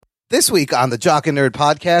This week on the Jock and Nerd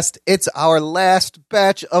podcast, it's our last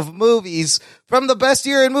batch of movies from the best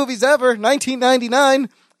year in movies ever, 1999,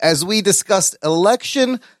 as we discussed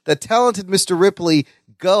Election, The Talented Mr. Ripley,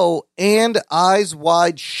 Go, and Eyes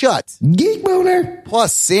Wide Shut. Geek Boner.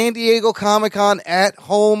 Plus, San Diego Comic-Con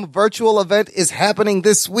at-home virtual event is happening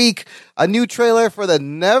this week. A new trailer for the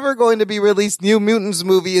never-going-to-be-released New Mutants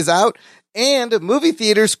movie is out, and movie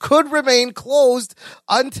theaters could remain closed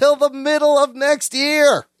until the middle of next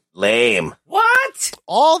year. Lame. What?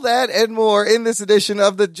 All that and more in this edition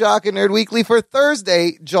of the Jock and Nerd Weekly for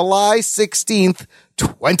Thursday, July 16th,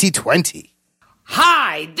 2020.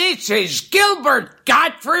 Hi, this is Gilbert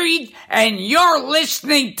Gottfried, and you're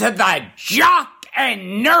listening to the Jock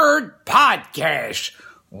and Nerd Podcast.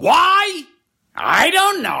 Why? I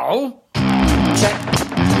don't know.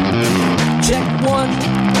 Check one.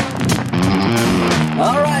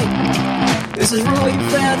 All right. This is really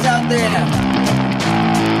fans out there.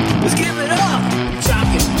 Let's give it up. We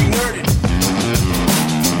talking, we nerded.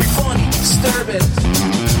 We funny, disturbing.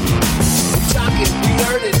 We talking, we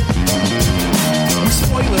nerded. We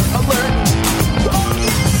spoiler alert. Oh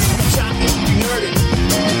yeah. We talking, we nerded.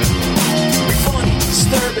 We funny,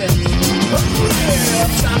 disturbing. Oh yeah.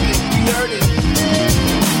 We talking, we nerded.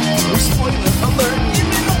 We spoiler alert. Give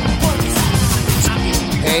it up one time.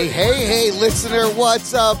 Hey, listener,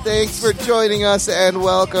 what's up? Thanks for joining us and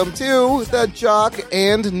welcome to the Jock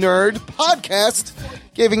and Nerd Podcast,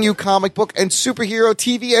 giving you comic book and superhero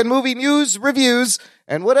TV and movie news, reviews,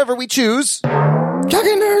 and whatever we choose. Jock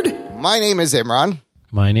and Nerd. My name is Imran.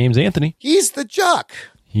 My name's Anthony. He's the Jock.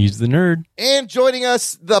 He's the nerd. And joining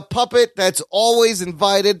us, the puppet that's always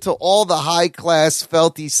invited to all the high-class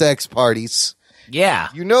felty sex parties. Yeah.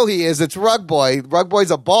 You know he is. It's Rug Boy. Rug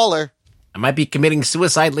Boy's a baller. I might be committing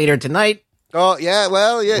suicide later tonight. Oh, yeah,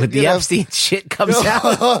 well, yeah. With the Epstein shit comes out.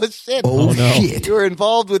 Oh, shit. Oh, no. Shit. You were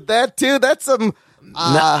involved with that, too? That's some... No,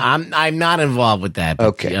 I'm not involved with that. But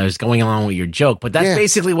Okay. I was going along with your joke, but that's Yeah.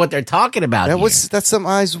 basically what they're talking about here. That's some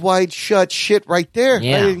Eyes Wide Shut shit right there.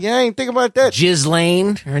 Yeah. I ain't thinking about that.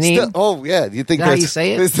 Ghislaine, her name? Oh, yeah. You think Is that how that's... you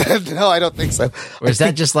say it? Is that, no, I don't think so. Or is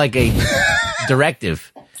that just like a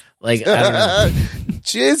directive? Like, I don't know.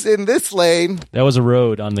 Jizz in this lane. That was a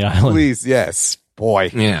road on the island. Please, yes.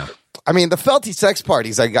 Boy. Yeah. I mean, the felty sex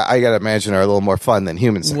parties, I got to imagine, are a little more fun than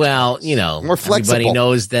human sex. Well, you know, More flexible. everybody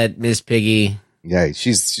knows that Miss Piggy, Yeah,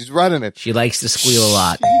 she's running it. she likes to squeal a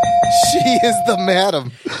lot. She is the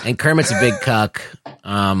madam. And Kermit's a big cuck.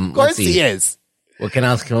 Of course he is. What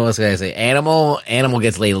else can I say? Animal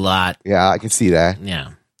gets laid a lot. Yeah, I can see that. Yeah.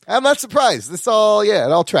 I'm not surprised. It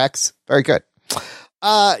all tracks. Very good.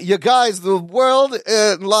 You guys, the world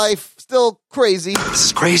and life still crazy. This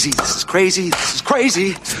is crazy. This is crazy. This is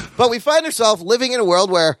crazy. But we find ourselves living in a world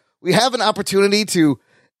where we have an opportunity to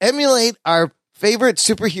emulate our favorite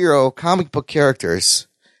superhero comic book characters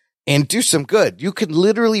and do some good. You can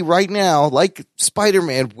literally right now, like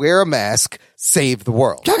Spider-Man, wear a mask, save the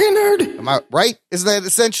world. Jock and Nerd. Am I right? Isn't that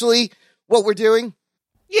essentially what we're doing?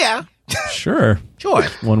 Yeah. Sure. Sure.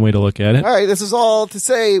 One way to look at it. All right, this is all to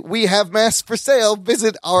say we have masks for sale.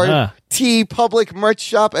 Visit our T Public merch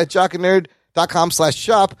shop at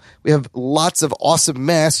jockandnerd.com/shop. We have lots of awesome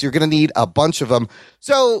masks. You're going to need a bunch of them.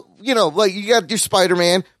 So, you know, like you got your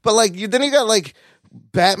Spider-Man, but like then you got like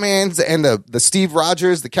Batman's and the Steve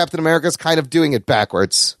Rogers, the Captain America's kind of doing it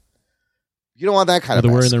backwards. You don't want that kind of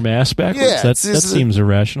They're mask. wearing their mask backwards? Yeah, that seems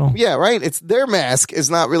irrational. Yeah, right? It's their mask is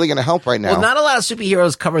not really going to help right now. Well, not a lot of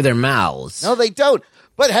superheroes cover their mouths. No, they don't.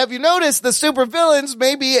 But have you noticed the supervillains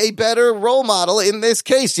may be a better role model in this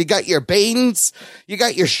case? You got your Banes, you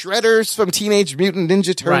got your Shredders from Teenage Mutant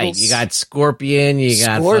Ninja Turtles. Right. You got Scorpion, you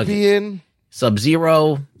got Scorpion.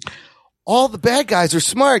 Sub-Zero. All the bad guys are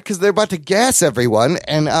smart because they're about to gas everyone,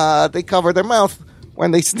 and they cover their mouth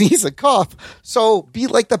when they sneeze and cough. So be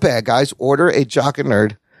like the bad guys. Order a Jock and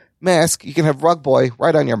Nerd mask. You can have Rug Boy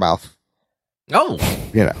right on your mouth. Oh.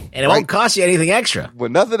 You know. And it won't cost you anything extra.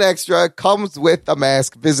 With nothing extra, comes with a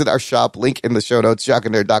mask. Visit our shop. Link in the show notes,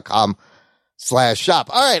 jockandnerd.com/shop.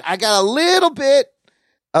 All right, I got a little bit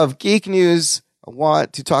of geek news I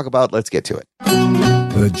want to talk about. Let's get to it.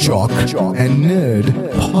 The Jock and Nerd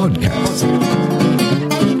Podcast.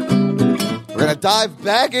 We're going to dive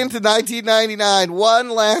back into 1999 one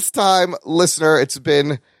last time. Listener, it's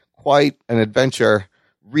been quite an adventure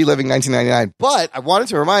reliving 1999. But I wanted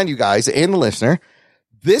to remind you guys and the listener,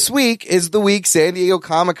 this week is the week San Diego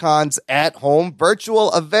Comic-Con's at-home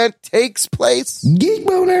virtual event takes place. Geek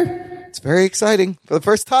Boner. It's very exciting. For the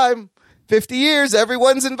first time, 50 years,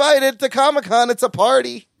 everyone's invited to Comic-Con. It's a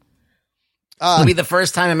party. It'll be the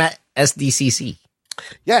first time I'm at SDCC.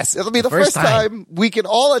 Yes, it'll be the first time we can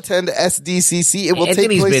all attend SDCC. It will take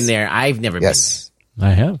place. Anthony's been there. I've never been. Yes.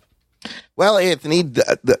 I have. Well, Anthony,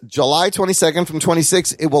 the July 22nd from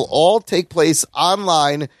 26, it will all take place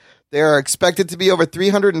online. There are expected to be over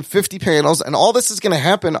 350 panels, and all this is going to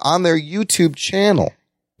happen on their YouTube channel.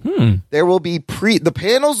 There will be the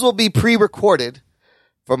panels will be pre-recorded,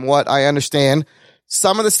 from what I understand.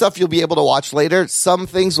 Some of the stuff you'll be able to watch later. Some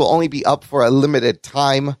things will only be up for a limited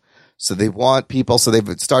time. So they want people. So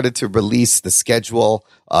they've started to release the schedule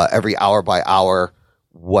every hour by hour,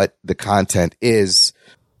 what the content is.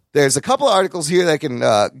 There's a couple of articles here that can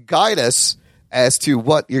guide us as to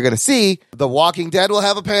what you're going to see. The Walking Dead will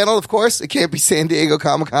have a panel, of course. It can't be San Diego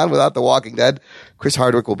Comic-Con without The Walking Dead. Chris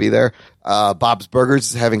Hardwick will be there. Bob's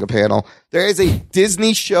Burgers is having a panel. There is a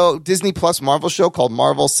Disney Plus Marvel show called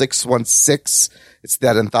Marvel 616. It's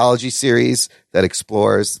that anthology series that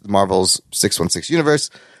explores Marvel's 616 universe.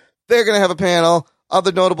 They're going to have a panel.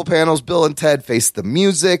 Other notable panels, Bill and Ted Face the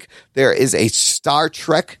Music. There is a Star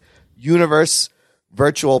Trek universe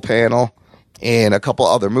virtual panel. And a couple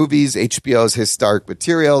other movies, HBO's Historic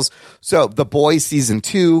Materials. So The Boys Season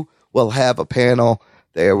 2 will have a panel.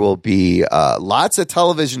 There will be lots of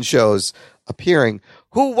television shows appearing.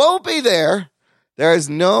 Who won't be there? There is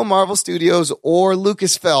no Marvel Studios or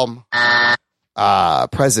Lucasfilm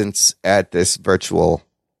presence at this virtual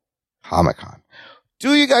Comic-Con.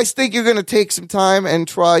 Do you guys think you're going to take some time and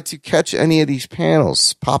try to catch any of these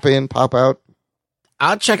panels? Pop in, pop out?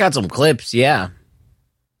 I'll check out some clips, yeah.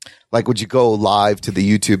 Like, would you go live to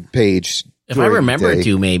the YouTube page? If I remember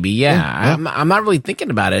to, maybe, yeah. I'm not really thinking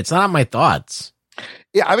about it. It's not on my thoughts.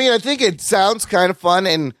 Yeah, I mean, I think it sounds kind of fun,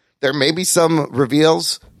 and there may be some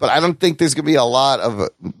reveals, but I don't think there's going to be a lot of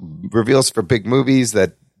reveals for big movies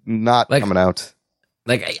that not coming out.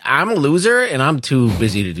 Like, I'm a loser, and I'm too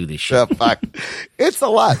busy to do this shit. Fuck. It's a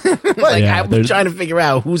lot. Like, I'm trying to figure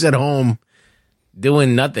out who's at home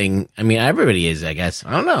doing nothing. I mean, everybody is, I guess.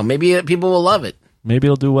 I don't know. Maybe people will love it. Maybe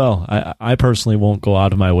it'll do well. I personally won't go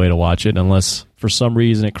out of my way to watch it unless for some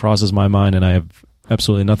reason it crosses my mind and I have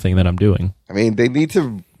absolutely nothing that I'm doing. I mean, they need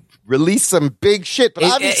to release some big shit, but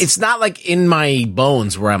it's not like in my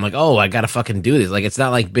bones where I'm like, oh, I gotta fucking do this. Like, it's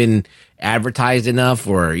not like been advertised enough,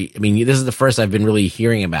 or I mean, this is the first I've been really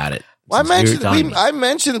hearing about it. Well, I mentioned this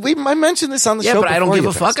on the show. Yeah, but I don't give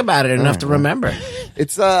a fuck about it enough to remember.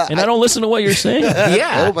 It's and I don't listen to what you're saying.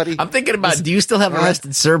 Yeah, nobody. I'm thinking about. Do you still have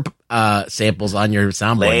Arrested Serp samples on your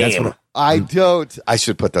soundboard? That's what I don't. I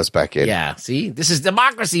should put those back in. Yeah. See, this is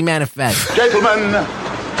Democracy Manifest, Gentlemen,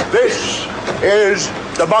 this is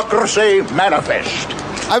Democracy Manifest.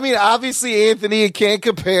 I mean, obviously, Anthony, it can't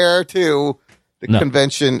compare to the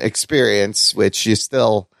convention experience, which you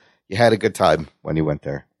had a good time when you went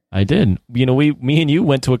there. I did. You know, me and you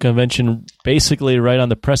went to a convention basically right on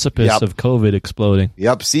the precipice of COVID exploding.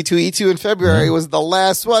 Yep. C2E2 in February was the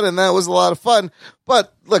last one, and that was a lot of fun.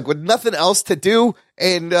 But look, with nothing else to do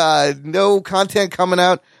and no content coming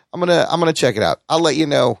out, I'm gonna check it out. I'll let you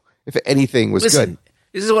know if anything was good.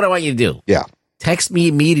 This is what I want you to do. Yeah. Text me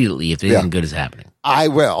immediately if anything good is happening. I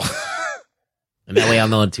will. And that way I'll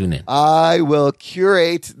know to tune in. I will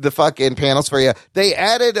curate the fucking panels for you. They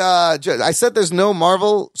added, I said there's no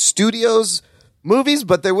Marvel Studios movies,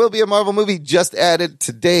 but there will be a Marvel movie just added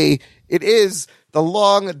today. It is the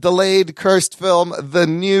long-delayed cursed film, The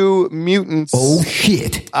New Mutants. Oh,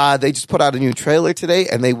 shit. They just put out a new trailer today,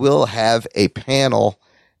 and they will have a panel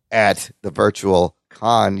at the virtual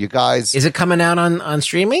con. You guys, is it coming out on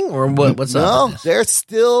streaming or what's up?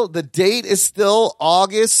 No, the date is still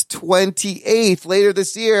August 28th later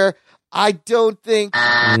this year. I don't think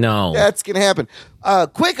that's gonna happen.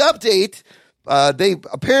 Quick update. They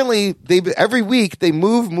every week they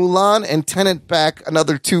move Mulan and Tenet back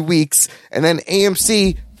another 2 weeks, and then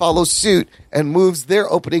AMC follows suit and moves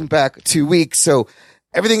their opening back 2 weeks. So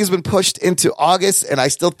everything has been pushed into August, and I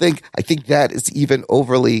think that is even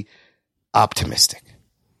overly optimistic.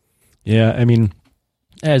 Yeah, I mean,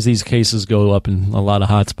 as these cases go up in a lot of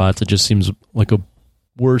hotspots, it just seems like a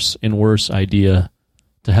worse and worse idea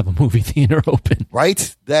to have a movie theater open.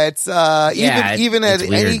 Right? That's even at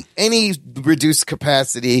any reduced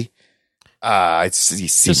capacity. I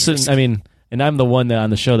mean, and I'm the one that on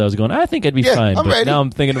the show that was going, I think I'd be fine. I'm but ready. Now I'm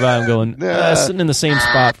thinking about it, I'm going, sitting in the same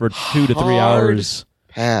spot for 2 to 3 hours.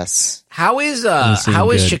 Pass. How is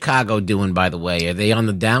Chicago doing, by the way? Are they on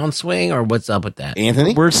the downswing or what's up with that?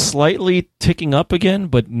 Anthony? We're slightly ticking up again,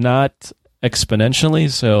 but not exponentially.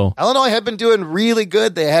 So Illinois had been doing really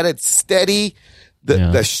good. They had it steady.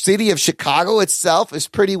 The city of Chicago itself is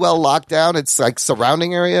pretty well locked down. It's like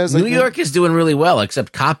surrounding areas. New York is doing really well,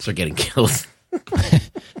 except cops are getting killed.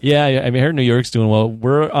 Yeah, I mean, I heard New York's doing well.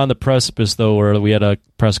 We're on the precipice, though, where we had a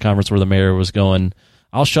press conference where the mayor was going,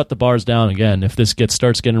 I'll shut the bars down again if this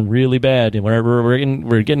starts getting really bad. And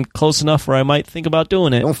we're getting close enough where I might think about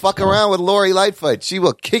doing it. Don't fuck around with Lori Lightfoot. She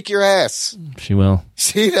will kick your ass. She will.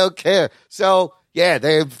 She don't care. So, yeah,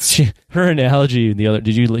 her analogy, did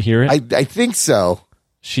you hear it? I think so.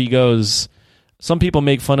 She goes, some people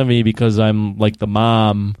make fun of me because I'm like the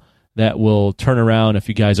mom that will turn around if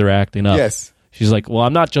you guys are acting up. Yes. She's like, well,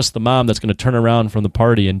 I'm not just the mom that's going to turn around from the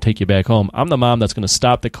party and take you back home. I'm the mom that's going to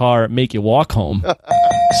stop the car and make you walk home.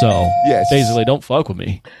 So yes. Basically, don't fuck with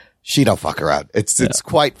me. She don't fuck around. It's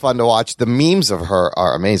quite fun to watch. The memes of her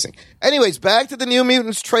are amazing. Anyways, back to the New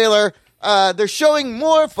Mutants trailer. They're showing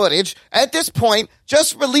more footage. At this point,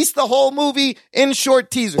 just release the whole movie in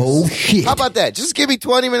short teasers. Oh, shit. How about that? Just give me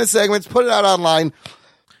 20-minute segments, put it out online.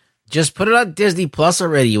 Just put it on Disney Plus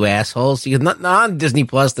already, you assholes. Because not on Disney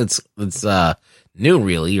Plus that's new,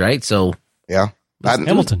 really, right? So yeah,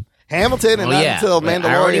 Hamilton, and not until Mandalorian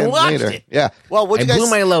I already watched later. it. Yeah. Well, I blew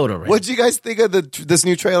my load already. What'd you guys think of this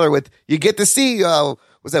new trailer? With you get to see was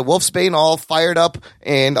that Wolfsbane all fired up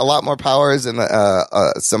and a lot more powers and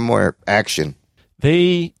some more action.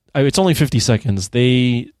 It's only 50 seconds.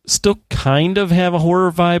 They still kind of have a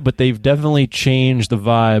horror vibe, but they've definitely changed the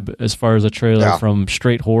vibe as far as a trailer from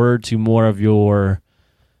straight horror to more of your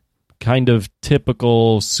kind of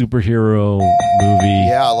typical superhero movie.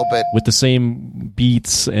 Yeah, a little bit. With the same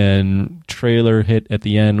beats and trailer hit at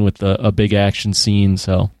the end with a big action scene.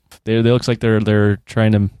 So they looks like they're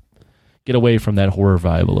trying to get away from that horror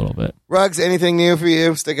vibe a little bit. Ruggs, anything new for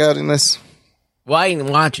you? Stick out in this? Well, I didn't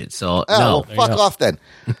watch it, so no. Well, fuck off then.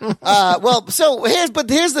 Here's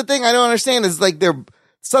the thing I don't understand is like they're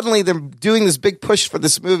doing this big push for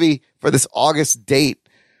this movie for this August date.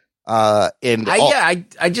 I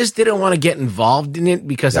just didn't want to get involved in it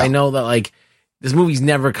because I know that like this movie's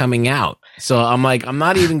never coming out. So I'm like, I'm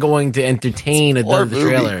not even going to entertain another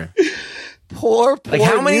trailer. Poor. Like,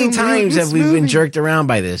 how many times have we been jerked around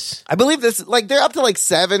by this? I believe this, like, they're up to like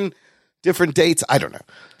 7 different dates. I don't know.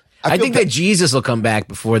 I think that Jesus will come back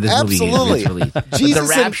before this movie gets released. The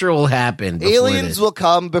rapture will happen. Aliens will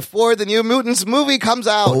come before the New Mutants movie comes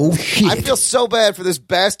out. Oh, shit. I feel so bad for this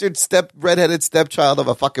bastard redheaded stepchild of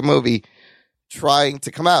a fucking movie trying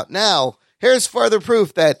to come out. Now, here's further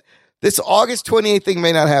proof that this August 28th thing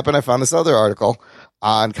may not happen. I found this other article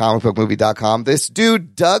on comicbookmovie.com. This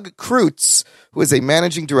dude, Doug Kreutz, who is a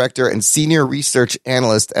managing director and senior research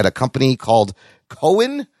analyst at a company called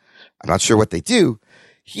Cohen. I'm not sure what they do.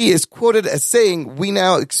 He is quoted as saying, we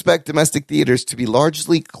now expect domestic theaters to be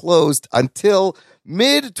largely closed until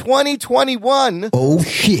mid-2021. Oh,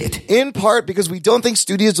 shit. In part because we don't think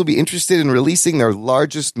studios will be interested in releasing their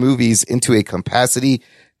largest movies into a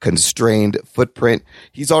capacity-constrained footprint.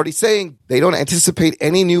 He's already saying they don't anticipate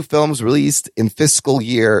any new films released in fiscal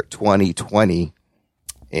year 2020.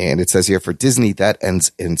 And it says here for Disney, that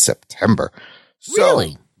ends in September.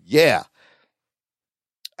 Really? Yeah.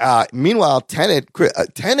 Meanwhile, Tenet,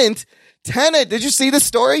 did you see this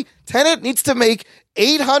story? Tenet needs to make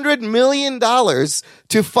 $800 million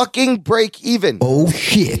to fucking break even. Oh,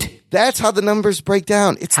 shit. That's how the numbers break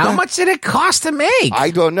down. How much did it cost to make? I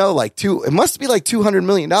don't know. It must be like $200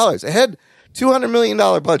 million. It had $200 million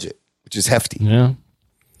budget, which is hefty. Yeah.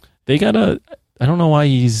 They I don't know why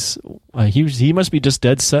he must be just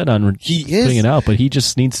dead set on putting it out, but he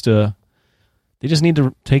just needs to. They just need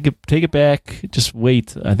to take it back. Just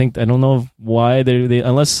wait. I don't know why they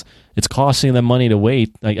unless it's costing them money to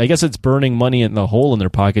wait. I guess it's burning money in the hole in their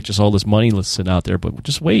pocket. Just all this money sitting out there, but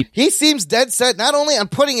just wait. He seems dead set not only on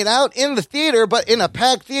putting it out in the theater, but in a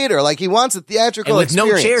packed theater. Like he wants a theatrical with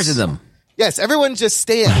experience. No chairs in them. Yes, everyone just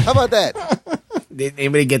stand. How about that? Did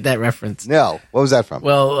anybody get that reference? No. What was that from?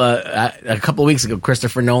 Well, a couple of weeks ago,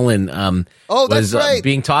 Christopher Nolan was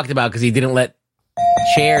being talked about because he didn't let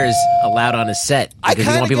chairs allowed on his set because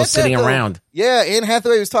he want people sitting around. Yeah, Anne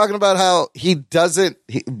Hathaway was talking about how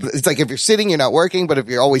it's like if you're sitting, you're not working, but if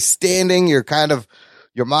you're always standing, you're kind of,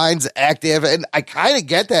 your mind's active. And I kind of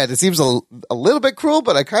get that. It seems a little bit cruel,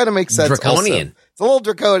 but it kind of makes sense. Draconian. Also. It's a little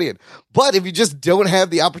draconian. But if you just don't have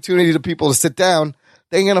the opportunity to people to sit down,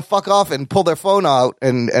 they're going to fuck off and pull their phone out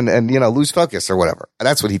and lose focus or whatever. And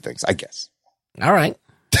that's what he thinks, I guess. All right.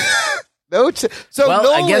 Nolan,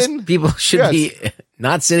 I guess people should be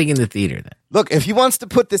not sitting in the theater then. Look, if he wants to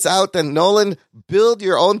put this out, then Nolan, build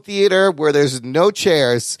your own theater where there's no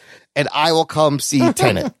chairs, and I will come see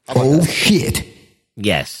Tenet. Oh, shit.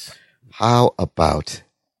 Yes. How about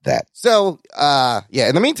that? So,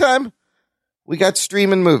 in the meantime, we got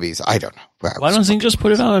streaming movies. I don't know. Why doesn't he just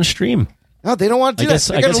put it out on stream? No, they don't want to do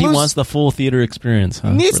that. I guess he wants the full theater experience.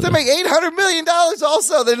 Huh, needs to make $800 million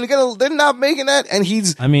also. They're not making that. And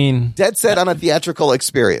he's dead set on a theatrical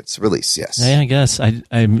experience release. Yes. Yeah, I guess. I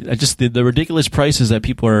just, the ridiculous prices that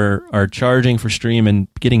people are charging for stream and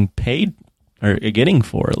getting paid or getting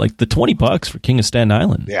for, like the $20 for King of Staten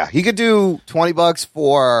Island. Yeah. He could do $20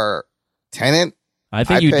 for Tenet. I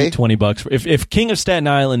think you do $20 for, if King of Staten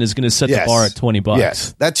Island is going to set the bar at $20.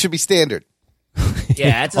 Yes. That should be standard.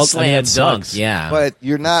 Yeah, it's a slam dunk. Yeah, but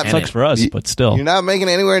you're not. Sucks for us, but still, you're not making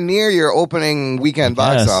anywhere near your opening weekend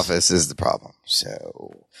box office. Is the problem?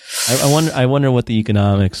 So, I wonder what the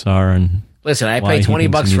economics are. And listen, I pay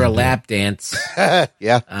 $20 for a lap dance.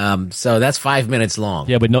 Yeah. So that's 5 minutes long.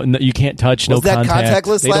 Yeah, but no, you can't touch. No contact.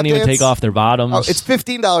 Contactless they don't even take off their bottoms. Oh, it's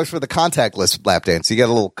 $15 for the contactless lap dance. You get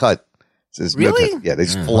a little cut. Really? Yeah, they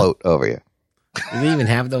just float over you. Do they even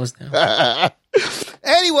have those now?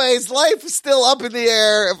 Anyways, life is still up in the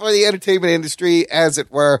air for the entertainment industry, as it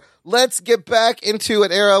were. Let's get back into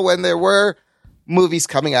an era when there were movies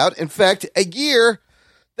coming out. In fact, a year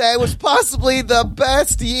that was possibly the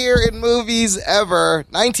best year in movies ever,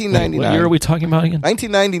 1999. What year are we talking about again?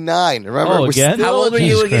 1999. Remember? Oh, again? How old were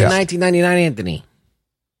you again in 1999, Anthony?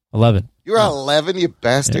 11. You were 11, you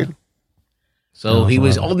bastard. Yeah. So he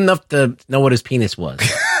was old enough to know what his penis was.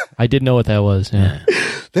 I did know what that was, yeah.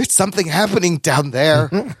 There's something happening down there.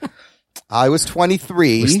 I was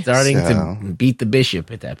 23. We're starting to beat the bishop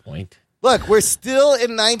at that point. Look, we're still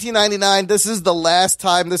in 1999. This is the last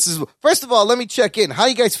time. First of all, let me check in. How are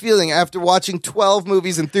you guys feeling after watching 12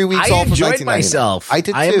 movies in 3 weeks? I enjoyed myself. I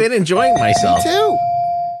did too. I have been enjoying myself. Me too.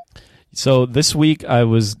 So this week I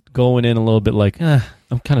was going in a little bit like,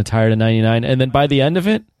 I'm kind of tired of 99. And then by the end of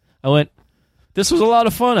it, I went, this was a lot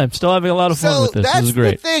of fun. I'm still having a lot of fun with this. This is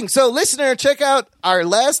great. The thing. So, listener, check out our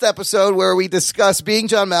last episode where we discuss Being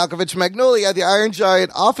John Malkovich, Magnolia, The Iron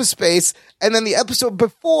Giant, Office Space, and then the episode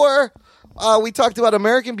before we talked about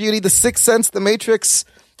American Beauty, The Sixth Sense, The Matrix,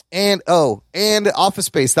 and Office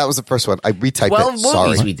Space. That was the first one. I retyped 12 it. Sorry.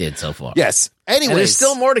 movies we did so far. Yes. Anyways, there's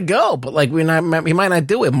still more to go, but like we might not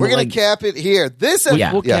do it. We're going to cap it here.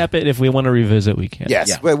 We'll cap it. If we want to revisit, we can.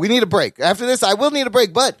 Yes, but we need a break. After this, I will need a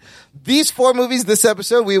break. But these 4 movies this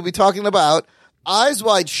episode, we will be talking about Eyes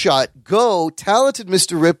Wide Shut, Go, Talented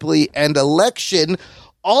Mr. Ripley, and Election.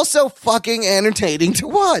 Also fucking entertaining to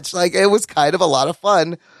watch. Like, it was kind of a lot of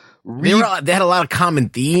fun. They had a lot of common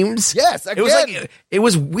themes. Yes, again. It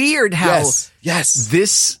was weird how yes.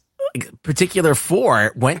 this particular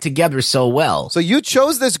 4 went together so well. So you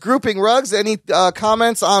chose this grouping, Ruggs. Any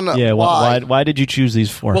comments on why? Why did you choose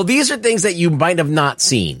these 4? Well, these are things that you might have not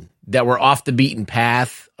seen that were off the beaten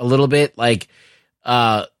path a little bit. Like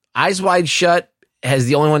Eyes Wide Shut has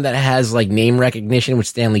the only one that has like name recognition with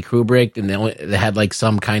Stanley Kubrick, and they had like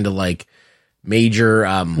some kind of like major.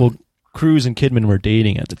 Well, Cruise and Kidman were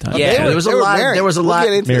dating at the time. Yeah, there was a lot. Married. There was a lot.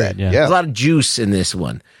 Married, There was a lot of juice in this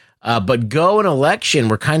one. But Go and Election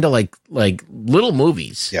were kind of like little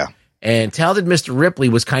movies. Yeah. And Talented Mr. Ripley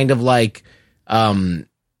was kind of like an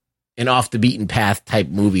off the beaten path type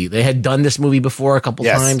movie. They had done this movie before a couple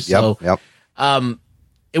times. Yep.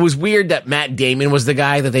 It was weird that Matt Damon was the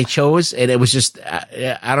guy that they chose, and it was just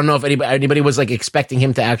I don't know if anybody was like expecting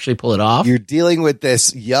him to actually pull it off. You're dealing with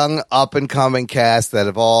this young up and coming cast that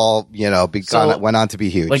have all went on to be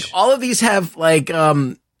huge. Like all of these have like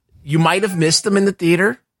you might have missed them in the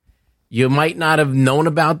theater, you might not have known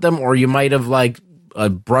about them, or you might have like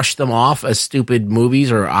brushed them off as stupid movies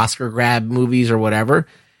or Oscar grab movies or whatever.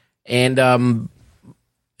 And I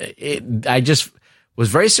just was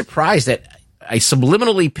very surprised that I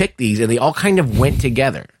subliminally picked these, and they all kind of went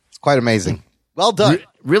together. It's quite amazing. Well done.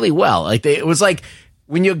 Really well. Like it was like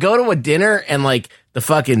when you go to a dinner and like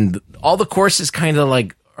all the courses kind of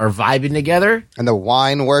like are vibing together, and the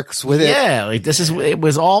wine works with it. Yeah, like it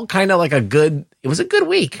was all kind of like it was a good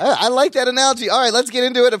week. I like that analogy. All right, let's get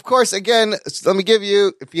into it. Of course, again, let me give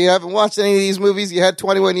you, if you haven't watched any of these movies, you had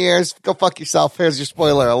 21 years, go fuck yourself. Here's your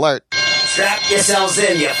spoiler alert. Strap yourselves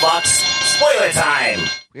in, you fucks. Spoiler time.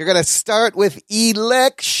 We're going to start with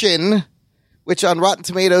Election, which on Rotten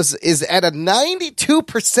Tomatoes is at a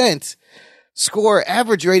 92% score,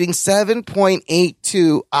 average rating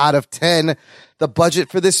 7.82 out of 10. The budget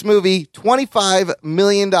for this movie, $25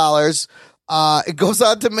 million. It goes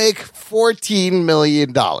on to make $14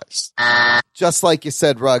 million. Just like you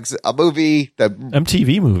said, Ruggs, a movie that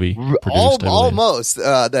MTV movie produced, almost.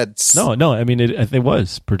 That's no. I mean, it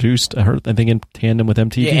was produced. I think in tandem with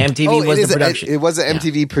MTV. Yeah, MTV was the production. It was an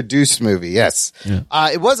MTV produced movie. Yes,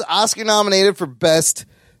 it was Oscar nominated for Best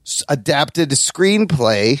Adapted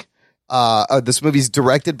Screenplay. This movie's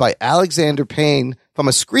directed by Alexander Payne from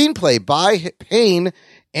a screenplay by Payne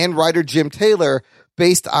and writer Jim Taylor,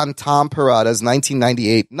 based on Tom Perrotta's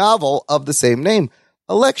 1998 novel of the same name,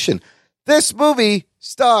 Election. This movie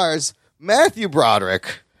stars Matthew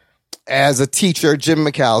Broderick as a teacher, Jim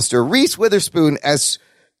McAllister, Reese Witherspoon as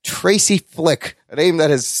Tracy Flick, a name that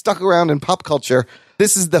has stuck around in pop culture.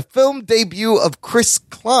 This is the film debut of Chris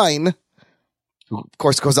Klein, who, of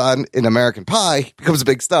course, goes on in American Pie, becomes a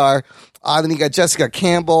big star. Then you got Jessica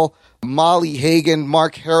Campbell, Molly Hagan,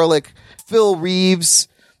 Mark Herlick, Phil Reeves,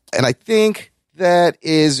 and I think that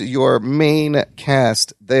is your main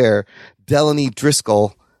cast there. Delaney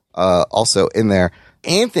Driscoll also in there.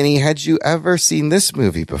 Anthony, had you ever seen this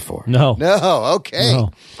movie before? No. Okay. No.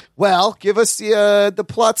 Well, give us the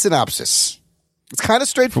plot synopsis. It's kind of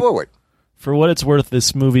straightforward. For what it's worth,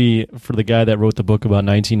 this movie, for the guy that wrote the book about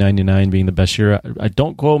 1999 being the best year, I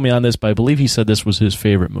don't quote me on this, but I believe he said this was his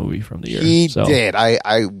favorite movie from the year. He did. I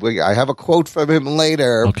have a quote from him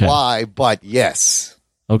later. Okay. Why? But yes.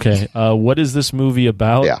 Okay. What is this movie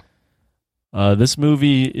about? Yeah. This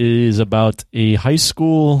movie is about a high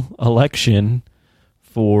school election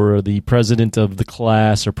for the president of the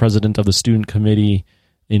class or president of the student committee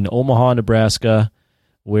in Omaha, Nebraska,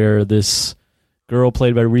 where this girl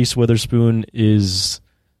played by Reese Witherspoon is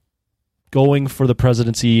going for the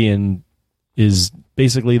presidency and is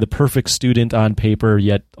basically the perfect student on paper,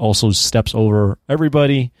 yet also steps over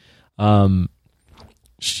everybody.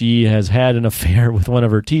 She has had an affair with one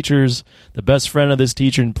of her teachers. The best friend of this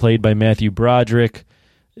teacher, played by Matthew Broderick,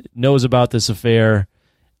 knows about this affair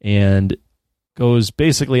and goes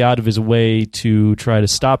basically out of his way to try to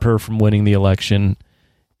stop her from winning the election.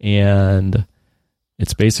 And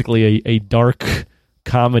it's basically a dark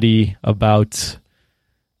comedy about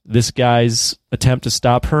this guy's attempt to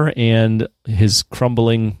stop her and his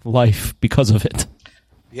crumbling life because of it.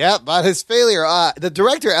 Yeah, about his failure. The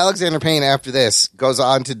director, Alexander Payne, after this, goes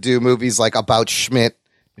on to do movies like About Schmidt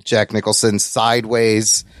with Jack Nicholson,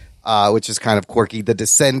 Sideways, which is kind of quirky, The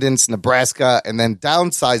Descendants, Nebraska, and then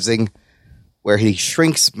Downsizing, where he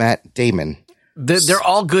shrinks Matt Damon. They're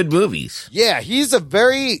all good movies. Yeah, he's a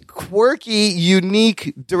very quirky,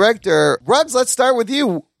 unique director. Rubs, let's start with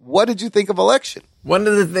you. What did you think of Election? One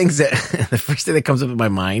of the things that, the first thing that comes up in my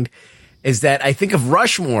mind is that I think of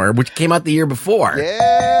Rushmore, which came out the year before.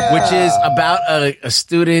 Yeah. Which is about a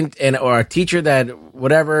student or a teacher that,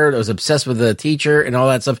 whatever, was obsessed with the teacher and all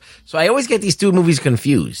that stuff. So I always get these two movies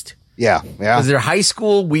confused. Yeah. Because they're high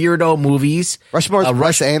school weirdo movies. Rushmore's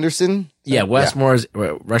Wes Anderson. Yeah, Rushmore's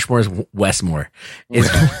Westmore.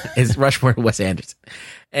 Is Rushmore Wes Anderson.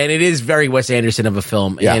 And it is very Wes Anderson of a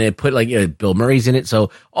film. Yeah. And it put Bill Murray's in it.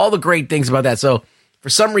 So all the great things about that. So for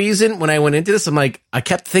some reason, when I went into this, I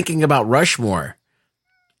kept thinking about Rushmore.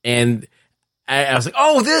 And I was like,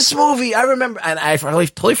 oh, this movie, I remember. And I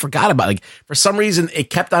totally forgot about it. Like, for some reason, it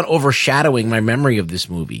kept on overshadowing my memory of this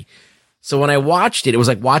movie. So when I watched it, it was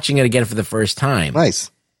like watching it again for the first time.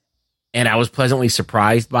 Nice. And I was pleasantly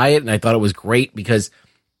surprised by it. And I thought it was great because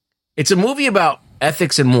it's a movie about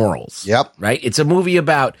ethics and morals. Yep. Right? It's a movie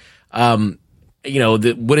about, what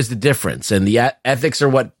is the difference? And the ethics are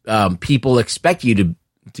what people expect you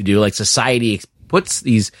to do. Like society puts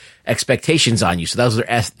these expectations on you. So those are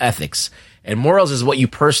ethics. And morals is what you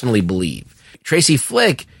personally believe. Tracy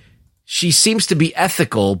Flick, she seems to be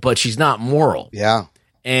ethical, but she's not moral. Yeah.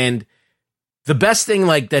 And the best thing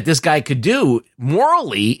that this guy could do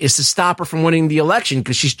morally is to stop her from winning the election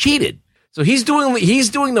because she's cheated. So he's doing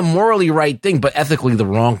the morally right thing, but ethically the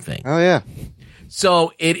wrong thing. Oh yeah.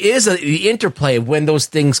 So it is the interplay of when those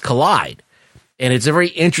things collide, and it's a very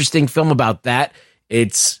interesting film about that. I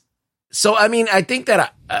think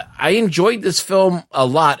that I enjoyed this film a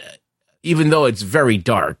lot, even though it's very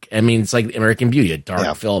dark. I mean, it's like American Beauty, a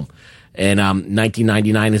dark film, and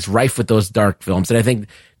 1999 is rife with those dark films, and I think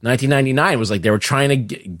 1999 was like they were trying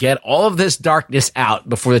to get all of this darkness out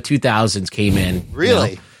before the 2000s came in.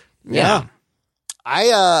 Really? Yeah.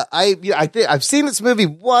 I've seen this movie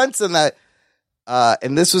once, and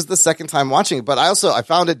this was the second time watching it. But I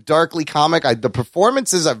found it darkly comic. The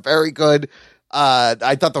performances are very good.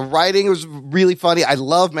 I thought the writing was really funny. I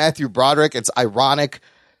love Matthew Broderick. It's ironic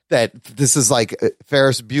that this is like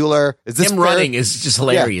Ferris Bueller. Is this him running is just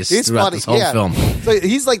hilarious throughout this whole film. So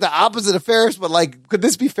he's like the opposite of Ferris, but could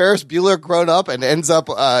this be Ferris Bueller grown up and ends up,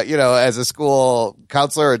 as a school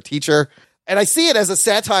counselor or teacher? And I see it as a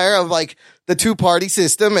satire of the two-party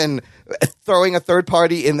system and throwing a third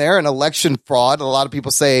party in there and election fraud. And a lot of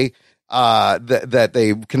people say that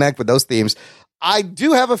they connect with those themes. I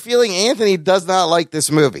do have a feeling Anthony does not like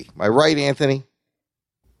this movie. Am I right, Anthony?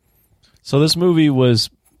 So this movie was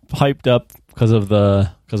hyped up because of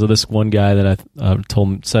this one guy that I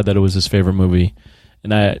said that it was his favorite movie,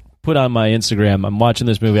 and put on my Instagram, I'm watching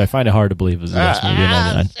this movie. I find it hard to believe it was the best movie of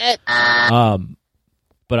 99.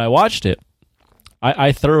 But I watched it.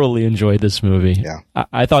 I thoroughly enjoyed this movie. Yeah.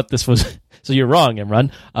 I thought this was... So you're wrong,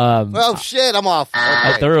 Imran. Oh shit, I'm off. Okay.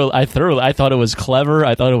 I thought it was clever.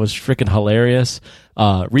 I thought it was freaking hilarious.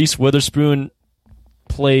 Reese Witherspoon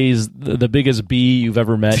plays the biggest bee you've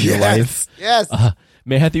ever met in your life. Yes.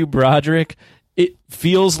 Matthew Broderick. It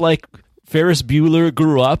feels like Ferris Bueller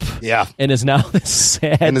grew up, and is now this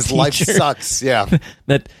sad and his life teacher sucks. Yeah,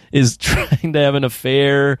 that is trying to have an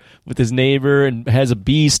affair with his neighbor and has a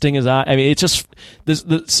bee sting his eye. I mean, it's just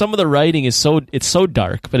some of the writing is so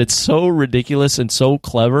dark, but it's so ridiculous and so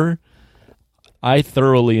clever. I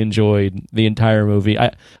thoroughly enjoyed the entire movie.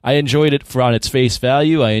 I enjoyed it on its face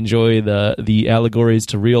value. I enjoy the allegories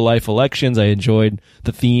to real life elections. I enjoyed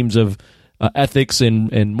the themes of ethics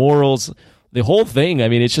and morals. The whole thing. I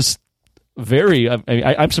mean, it's just.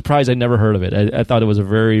 I'm surprised I never heard of it. I thought it was a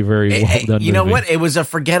very, very well done movie. You know what? It was a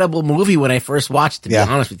forgettable movie when I first watched it, to be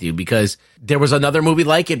honest with you, because there was another movie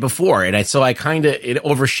like it before, and it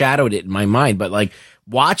overshadowed it in my mind. But like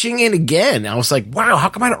watching it again, I was like, wow, how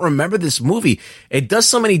come I don't remember this movie? It does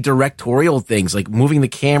so many directorial things, like moving the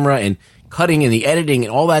camera and cutting and the editing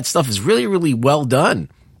and all that stuff is really, really well done.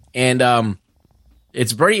 And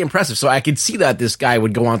it's very impressive. So I could see that this guy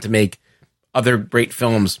would go on to make other great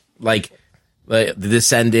films like The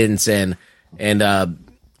Descendants and the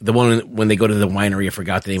one when they go to the winery. I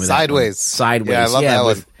forgot the name of that. Sideways. Yeah, I love that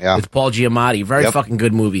one. With Paul Giamatti. Very fucking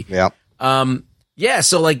good movie. Yeah.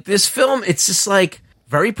 So like this film, it's just like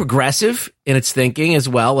very progressive in its thinking as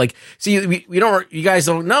well. Like, see, you guys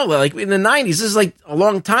don't know, like in the 90s, this is like a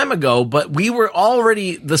long time ago, but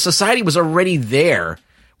the society was already there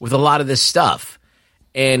with a lot of this stuff.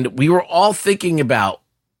 And we were all thinking about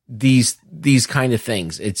these kind of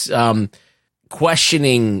things. It's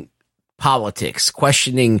questioning politics,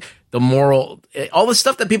 questioning the moral, all the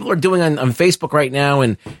stuff that people are doing on Facebook right now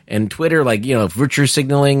and Twitter, like, virtue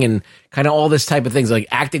signaling and kind of all this type of things, like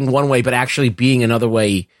acting one way but actually being another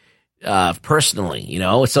way personally,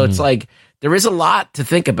 So it's like there is a lot to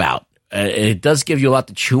think about. It does give you a lot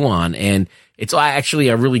to chew on, and it's actually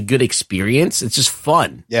a really good experience. It's just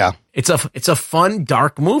fun. Yeah. It's a fun,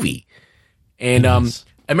 dark movie. And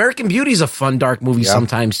American Beauty is a fun, dark movie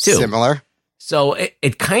sometimes too. Similar. So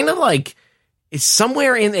it kind of like it's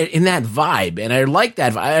somewhere in that vibe, and I like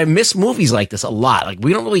that. I miss movies like this a lot. Like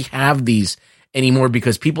we don't really have these anymore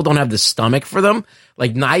because people don't have the stomach for them.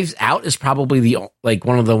 Like Knives Out is probably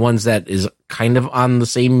one of the ones that is kind of on the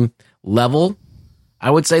same level,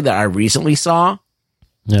 I would say, that I recently saw.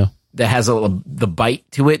 Yeah, that has the bite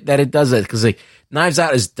to it that it does it, because like Knives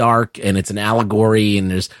Out is dark and it's an allegory and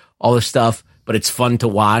there's all this stuff, but it's fun to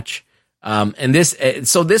watch. And this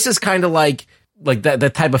is kind of like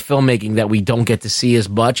that type of filmmaking that we don't get to see as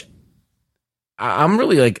much. I'm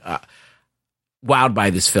really wowed by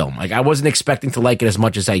this film. Like I wasn't expecting to like it as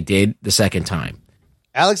much as I did the second time.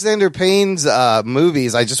 Alexander Payne's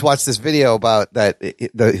movies, I just watched this video about that.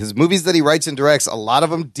 His movies that he writes and directs, a lot of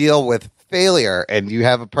them deal with failure. And you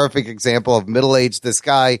have a perfect example of middle-aged, this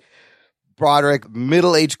guy, Broderick,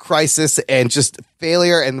 middle-age crisis and just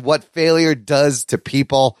failure and what failure does to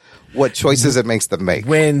people, what choices it makes them make.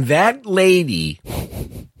 When that lady,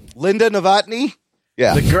 Linda Novotny,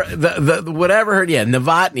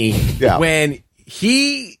 Novotny, when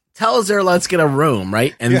he tells her, let's get a room,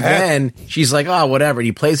 right? And then she's like, oh, whatever. And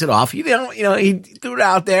he plays it off. He threw it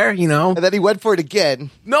out there, And then he went for it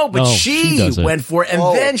again. No, but she went for it. And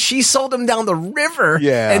then she sold him down the river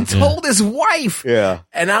and told his wife. Yeah.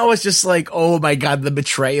 And I was just like, oh my God, the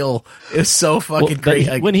betrayal is so fucking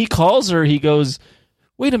great. When he calls her, he goes,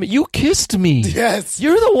 wait a minute, you kissed me. Yes.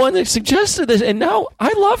 You're the one that suggested this, and now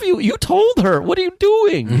I love you. You told her. What are you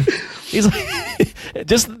doing? He's like,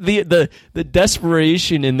 just the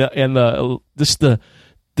desperation and the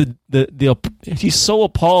he's so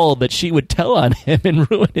appalled that she would tell on him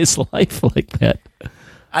and ruin his life like that.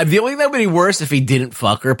 The only thing that would be worse if he didn't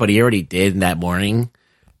fuck her, but he already did in that morning.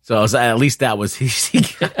 So at least that was.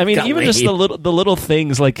 Even just the little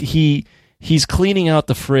things like he's cleaning out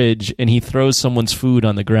the fridge and he throws someone's food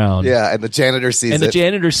on the ground. Yeah, and the janitor sees it. And the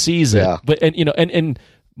janitor sees it. Yeah. But and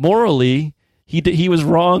morally, he was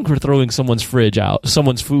wrong for throwing someone's food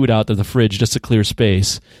out of the fridge just to clear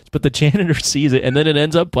space. But the janitor sees it, and then it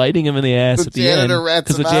ends up biting him in the ass at the end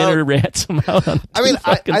because the janitor rats him out.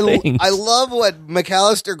 I love what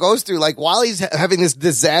McAllister goes through. Like while he's having this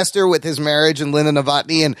disaster with his marriage and Linda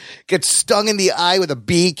Novotny, and gets stung in the eye with a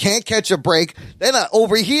bee, can't catch a break. Then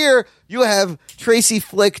over here, you have Tracy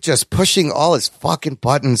Flick just pushing all his fucking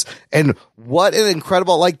buttons. And what an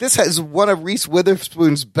incredible, this has one of Reese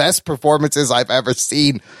Witherspoon's best performances I've ever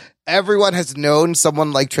seen. everyone has known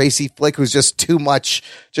someone like Tracy Flick who's just too much,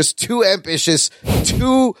 just too ambitious,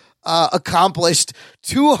 too accomplished,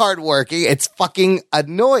 too hardworking. It's fucking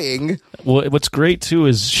annoying. Well, what's great too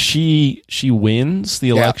is she wins the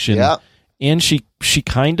election, and she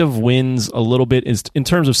kind of wins a little bit in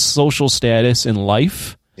terms of social status in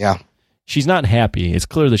life. Yeah. She's not happy. It's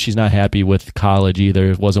clear that she's not happy with college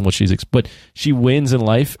either. It wasn't what but she wins in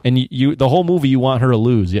life, and you the whole movie you want her to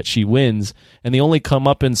lose, yet she wins, and the only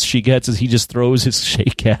comeuppance she gets is he just throws his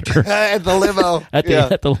shake at her at the limo at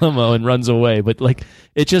the limo and runs away. But like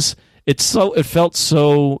it felt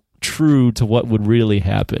so true to what would really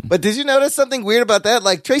happen. But did you notice something weird about that?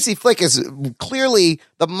 Like Tracy Flick is clearly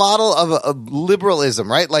the model of liberalism,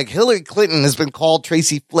 right? Like Hillary Clinton has been called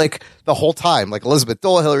Tracy Flick the whole time, like Elizabeth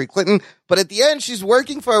Dole, Hillary Clinton. But at the end, she's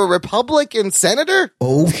working for a Republican senator.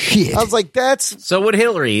 Oh shit! I was like, that's so. Would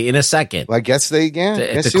Hillary in a second? Well, I guess they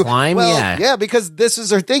to climb. Yeah, because this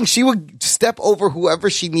is her thing. She would step over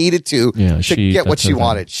whoever she needed to get what she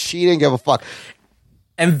wanted. She didn't give a fuck.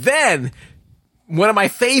 And then one of my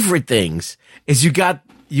favorite things is you got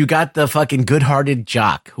the fucking good-hearted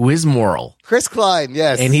jock who is moral. Chris Klein,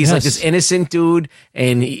 yes. And he's like this innocent dude,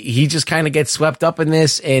 and he just kind of gets swept up in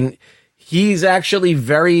this, and he's actually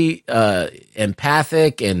very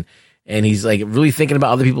empathic, and he's like really thinking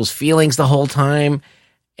about other people's feelings the whole time,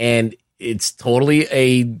 and it's totally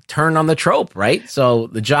a turn on the trope, right? So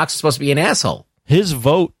the jock's supposed to be an asshole. His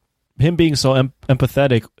vote, him being so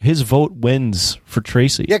empathetic, his vote wins for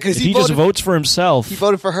Tracy. Yeah, because he just votes for himself. He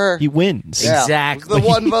voted for her. He wins. Yeah, exactly. The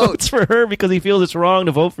one vote. He votes for her because he feels it's wrong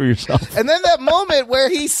to vote for yourself. And then that moment where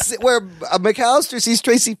McAllister sees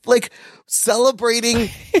Tracy Flick celebrating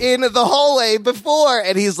in the hallway before,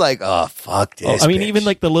 and he's like, "Oh fuck this!" I mean, even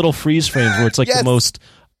like the little freeze frames where it's like the most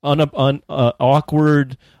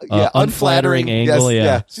awkward, unflattering angle. Yes,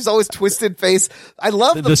 yeah, she's always twisted face. I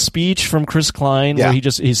love the speech from Chris Klein where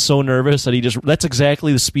he's so nervous that that's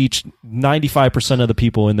exactly the speech 95% of the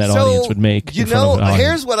people in that audience would make. You know,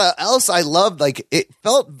 here's what else I loved. Like, it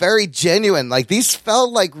felt very genuine. Like, these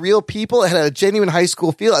felt like real people. It had a genuine high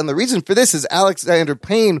school feel. And the reason for this is Alexander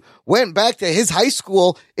Payne went back to his high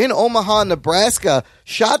school in Omaha, Nebraska,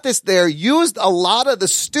 shot this there, used a lot of the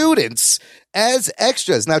students as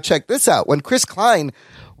extras. Now check this out. When Chris Klein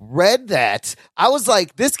read that, I was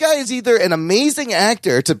like, this guy is either an amazing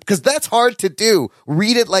actor because that's hard to do.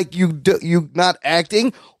 Read it like you not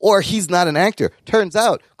acting, or he's not an actor. Turns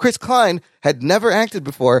out Chris Klein had never acted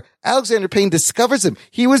before. Alexander Payne discovers him.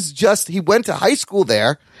 He went to high school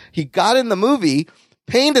there. He got in the movie.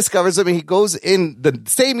 Payne discovers him, and he goes in the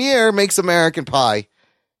same year, makes American Pie,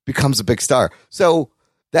 becomes a big star. So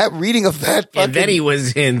that reading of that and then he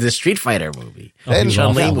was in the Street Fighter movie.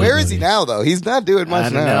 Where is he now, though? He's not doing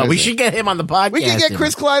much now. We should get him on the podcast. We can get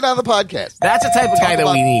Chris Klein on the podcast. That's the type of guy that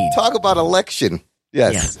we need. Talk about election.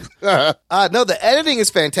 Yes. No, the editing is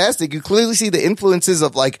fantastic. You clearly see the influences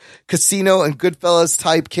of like Casino and Goodfellas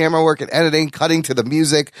type camera work and editing, cutting to the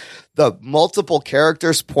music, the multiple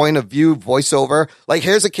characters' point of view, voiceover. Like,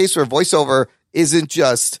 here's a case where voiceover isn't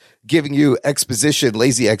just giving you exposition,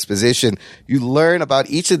 lazy exposition. You learn about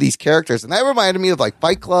each of these characters. And that reminded me of like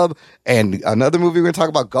Fight Club and another movie we're going to talk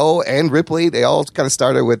about, Go and Ripley. They all kind of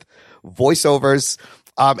started with voiceovers.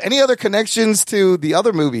 Any other connections to the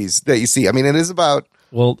other movies that you see? I mean, it is about...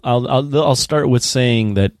 Well, I'll start with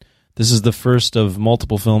saying that this is the first of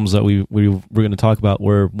multiple films that we're going to talk about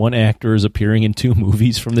where one actor is appearing in two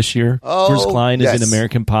movies from this year. Chris Klein is in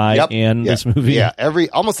American Pie and this movie. Yeah,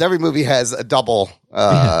 almost every movie has a double.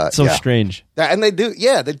 Strange. And they do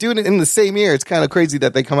it in the same year. It's kind of crazy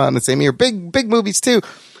that they come out in the same year. Big movies too.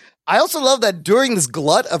 I also love that during this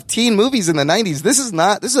glut of teen movies in the 90s, this is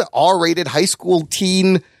an R-rated high school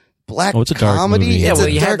teen black comedy. Movie. Yeah, well,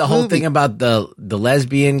 you had the whole thing about the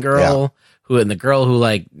lesbian girl and the girl who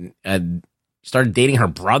like started dating her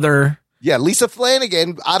brother. Yeah, Lisa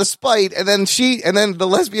Flanagan out of spite, and then the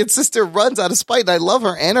lesbian sister runs out of spite. And I love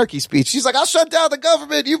her anarchy speech. She's like, "I'll shut down the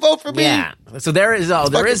government. You vote for me." Yeah. So there is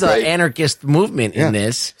an anarchist movement in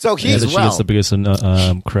this. So she gets the biggest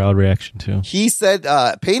crowd reaction too. He said,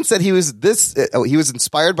 Payne said he was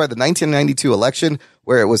inspired by the 1992 election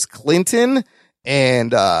where it was Clinton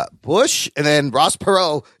and Bush, and then Ross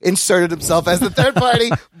Perot inserted himself as the third party,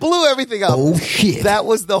 blew everything up. Oh shit! That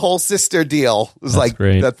was the whole sister deal. It was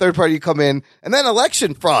great. The third party come in, and then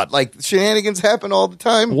election fraud, like shenanigans happen all the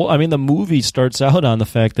time. Well, I mean, the movie starts out on the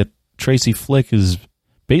fact that Tracy Flick is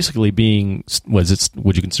basically being would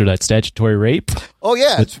you consider that statutory rape? Oh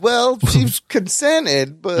yeah, well she's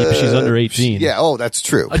consented, but she's under 18. Yeah, oh that's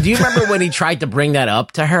true. Do you remember when he tried to bring that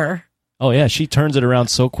up to her? Oh yeah, she turns it around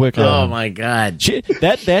so quick. Oh my god!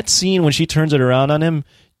 That scene when she turns it around on him,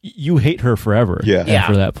 you hate her forever. Yeah.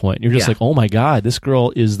 After that point, you're just like, oh my god, this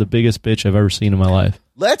girl is the biggest bitch I've ever seen in my life.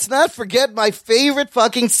 Let's not forget my favorite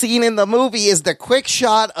fucking scene in the movie is the quick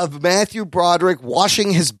shot of Matthew Broderick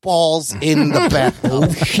washing his balls in the bathtub.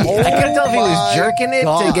 I couldn't tell if he was jerking it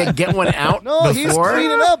to get one out. No, he's before,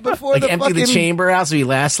 cleaning up before like the empty fucking... the chamber out so he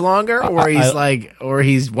lasts longer, or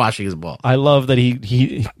he's washing his balls. I love that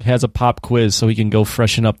he has a pop quiz so he can go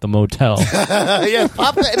freshen up the motel. Yeah,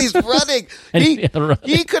 pop that, and he's running.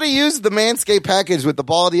 He could have used the Manscaped package with the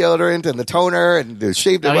ball deodorant and the toner and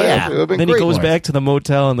shaved it. Yeah. It would have been Then great. he goes back to the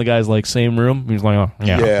motel and the guy's like, same room. He's like, oh,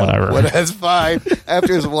 yeah, whatever. That's fine.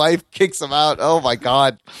 After his wife kicks him out. Oh my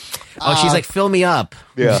god. She's like, fill me up.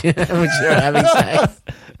 Yeah. When they're having sex.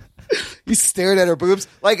 He stared at her boobs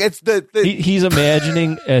like it's the he's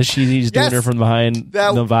imagining as he's doing her from behind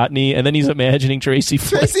Novotny, and then he's imagining Tracy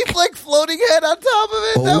Flick. Tracy Flick floating head on top of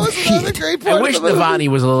it. That was another great part. I wish of the movie. Novotny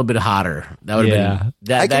was a little bit hotter. That would have been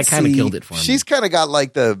that kind of killed it for me. She's kind of got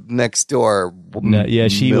like the next door.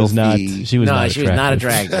 She was not. She was not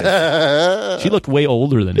attractive. She looked way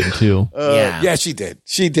older than him too. Yeah, she did.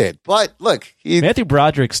 She did. But look, Matthew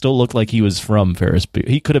Broderick still looked like he was from Ferris Bueller.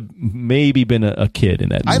 He could have maybe been a kid in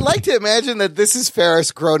that movie. I like to imagine that this is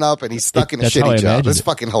Ferris grown up and he's stuck in a shitty job. It's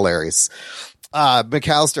fucking hilarious.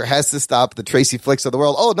 McAllister has to stop the Tracy Flicks of the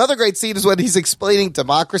world. Oh, another great scene is when he's explaining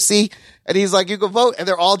democracy and he's like, you can vote, and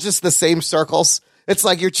they're all just the same circles. It's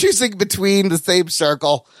like you're choosing between the same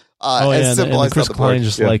circle. As simple as Chris the Klein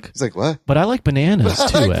just like, he's like, what? But I like bananas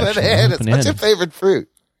too. I like bananas. What's your favorite fruit?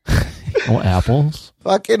 Apples.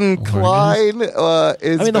 Fucking Klein is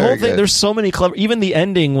the whole thing, good. there's so many clever, even the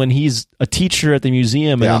ending when he's a teacher at the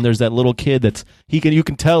museum and then there's that little kid that's you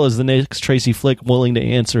can tell is the next Tracy Flick willing to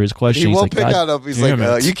answer his question. He He's won't like, pick on him. He's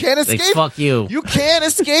like, you can't escape. Like, fuck you. You can't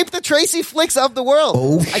escape the Tracy Flicks of the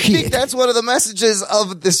world. I think that's one of the messages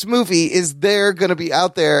of this movie is they're going to be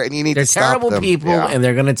out there and you need They're to stop terrible them. people and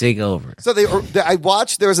they're going to take over. So I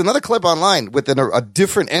watched, there was another clip online with a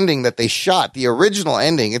different ending that they shot. The original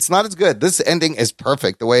ending, it's not as good. This ending is perfect.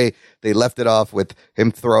 The way they left it off with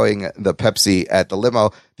him throwing the Pepsi at the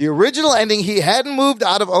limo. The original ending, he hadn't moved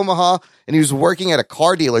out of Omaha and he was working at a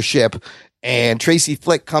car dealership, and Tracy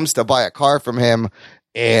Flick comes to buy a car from him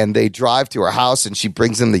and they drive to her house and she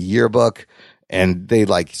brings him the yearbook and they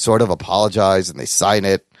like sort of apologize and they sign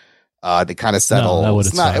it. They kind of settle. No, it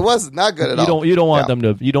was not good at all. You don't want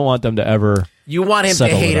them to ever. You want him to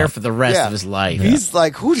hate her for the rest of his life. He's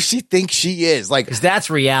like, who does she think she is? Like, 'cause that's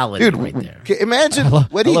reality, dude, right there. Imagine I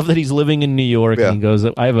love that he's living in New York and he goes,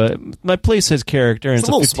 my place has character and it's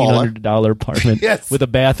a $1,500 apartment with a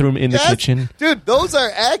bathroom in the kitchen. Dude, those are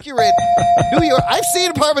accurate New York. I've seen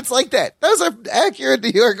apartments like that. Those are accurate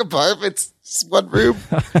New York apartments. Just one room.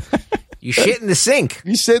 You shit in the sink.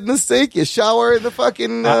 You shit in the sink. You shower in the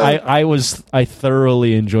fucking. I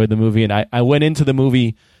thoroughly enjoyed the movie, and I went into the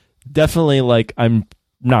movie definitely like I'm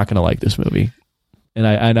not going to like this movie, and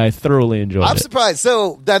I thoroughly enjoyed it. I'm surprised.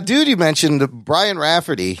 So that dude you mentioned, Brian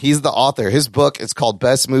Rafferty, he's the author. His book is called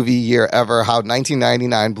Best Movie Year Ever: How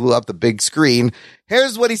 1999 Blew Up the Big Screen.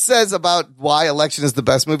 Here's what he says about why Election is the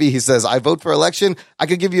best movie. He says, I vote for Election. I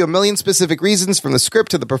could give you a million specific reasons from the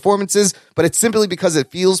script to the performances, but it's simply because it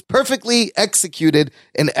feels perfectly executed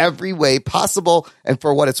in every way possible. And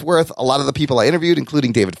for what it's worth, a lot of the people I interviewed,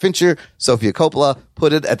 including David Fincher, Sofia Coppola,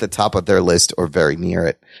 put it at the top of their list or very near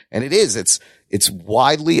it. And it is. It's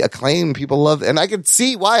widely acclaimed. People love it. And I can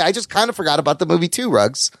see why. I just kind of forgot about the movie too,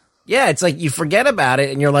 Ruggs. Yeah, it's like you forget about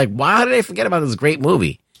it and you're like, wow, how did I forget about this great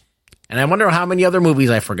movie? And I wonder how many other movies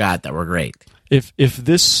I forgot that were great. If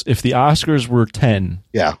the Oscars were 10,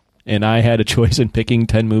 and I had a choice in picking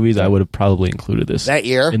 10 movies, I would have probably included this that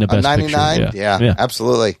year in the best 99. picture. Yeah,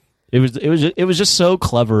 absolutely. It was just so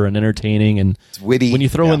clever and entertaining, and it's witty. When you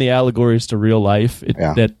throw in the allegories to real life,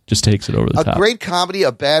 that just takes it over the top. A great comedy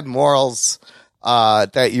of bad morals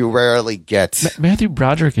that you rarely get. Matthew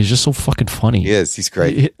Broderick is just so fucking funny. He is. He's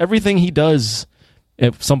great. Everything he does,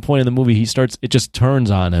 at some point in the movie, it just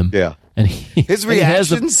turns on him. Yeah. And his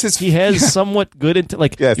reactions, he has somewhat good,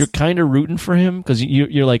 you're kind of rooting for him because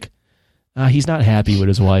you're like, he's not happy with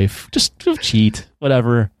his wife. Just cheat,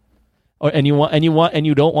 whatever. You want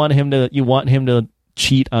him to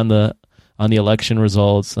cheat on the election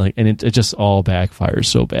results, and it just all backfires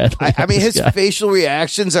so bad. I mean, his facial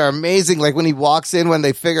reactions are amazing. Like when he walks in, when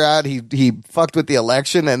they figure out he fucked with the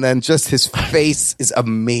election, and then just his face is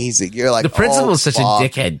amazing. You're like, the principal is such a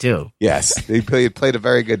dickhead too. Yes, he played a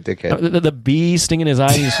very good dickhead. The bee stinging his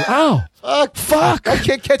eye. He's fuck! I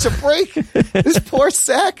can't catch a break. This poor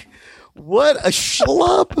sack. What a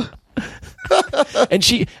schlub.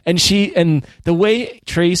 and the way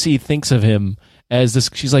Tracy thinks of him as this,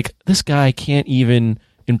 she's like, this guy can't even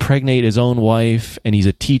impregnate his own wife, and he's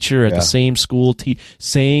a teacher at the same school,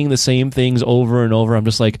 saying the same things over and over. I'm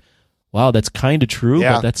just like, wow, that's kind of true,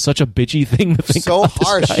 but that's such a bitchy thing to think. So about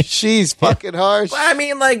harsh. This guy. She's fucking harsh. Well, I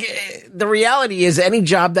mean, like, the reality is any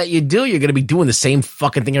job that you do, you're going to be doing the same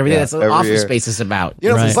fucking thing every day. That's what Office Space is about. You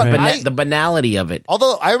know, the banality of it.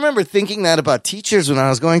 Although I remember thinking that about teachers when I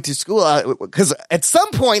was going to school, because at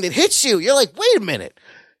some point it hits you. You're like, wait a minute.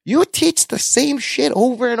 You teach the same shit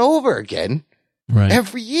over and over again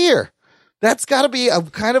every year. That's got to be a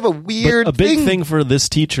kind of a weird a big thing for this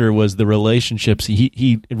teacher was the relationships.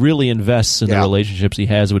 He really invests in the relationships he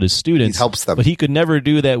has with his students. He helps them. But he could never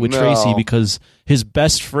do that with Tracy because his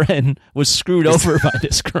best friend was screwed over by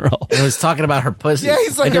this girl. He was talking about her pussy. Yeah,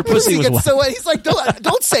 he's like, her pussy was gets so wet. He's like,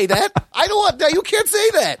 don't say that. I don't want that. You can't say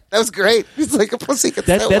that. That was great. He's like, a pussy gets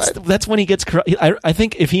so wet. That's when he gets corrupted. I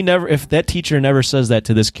think if that teacher never says that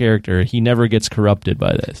to this character, he never gets corrupted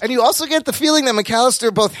by this. And you also get the feeling that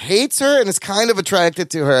McAllister both hates her and is kind of attracted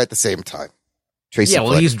to her at the same time. Tracy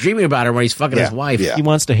well, he's dreaming about her when he's fucking his wife. Yeah. He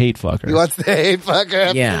wants to hate fuck her. He wants to hate fuck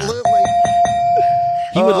her. Yeah. Absolutely.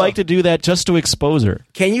 He would like to do that just to expose her.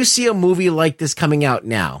 Can you see a movie like this coming out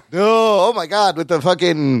now? Oh my God, with the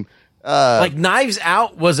fucking... like Knives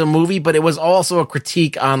Out was a movie, but it was also a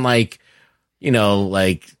critique on like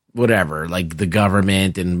whatever, like the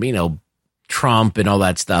government and, Trump and all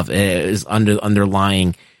that stuff. It is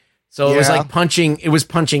underlying. So it was like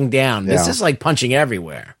punching down. This is like punching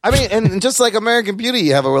everywhere. I mean, and just like American Beauty,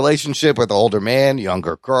 you have a relationship with an older man,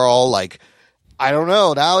 younger girl. Like, I don't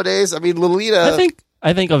know. Nowadays, I mean, Lolita...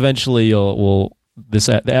 I think eventually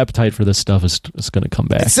the appetite for this stuff is going to come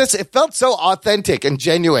back. It's just, it felt so authentic and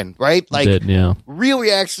genuine, right? Like, real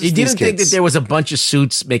reactions. You didn't think that there was a bunch of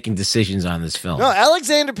suits making decisions on this film. No,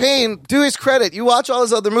 Alexander Payne, to his credit, you watch all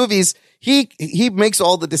his other movies, he makes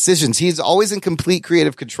all the decisions. He's always in complete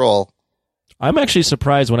creative control. I'm actually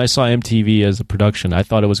surprised when I saw MTV as a production. I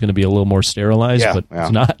thought it was going to be a little more sterilized, but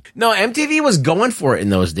it's not. No, MTV was going for it in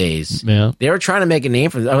those days. Yeah. They were trying to make a name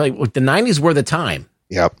for it. Like, the 90s were the time.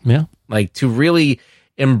 Yep. Yeah. Like, to really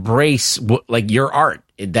embrace like your art.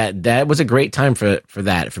 That was a great time for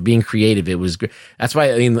that, for being creative. It was great. That's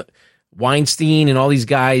why, I mean, Weinstein and all these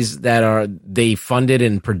guys they funded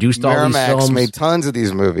and produced all these films. Made tons of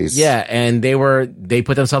these movies. Yeah, and they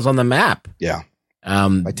put themselves on the map. Yeah.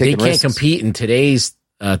 They can't compete in today's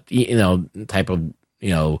type of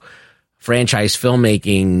franchise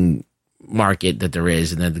filmmaking market that there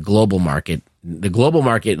is, and then the global market. The global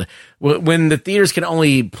market, when the theaters can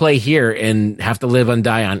only play here and have to live and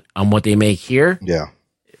die on what they make here,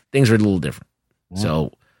 things are a little different.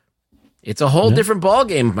 So it's a whole different ball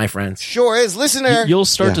game, my friends. Sure is. Listener, you'll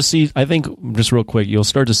start to see. I think just real quick, you'll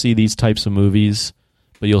start to see these types of movies.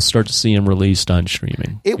 But you'll start to see them released on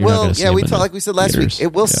streaming. It will, like we said last week,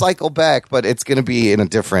 it will cycle back, but it's going to be in a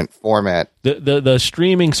different format. The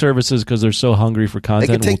streaming services, because they're so hungry for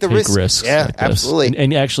content, will take risks. Yeah, like absolutely.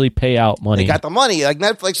 And actually pay out money. They got the money. Like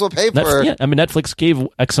Netflix will pay for. Yeah, I mean, Netflix gave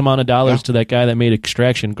X amount of dollars to that guy that made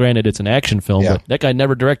Extraction. Granted, it's an action film, but that guy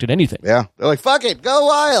never directed anything. Yeah. They're like, fuck it, go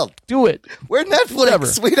wild. Do it. We're Netflix. Whatever.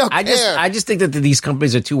 We don't care. I just think that these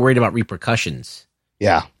companies are too worried about repercussions.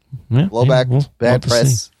 Yeah. Blowback, bad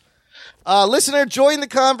press. Listener, join the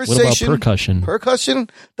conversation. What about percussion? Percussion?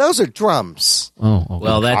 Those are drums. Oh, okay.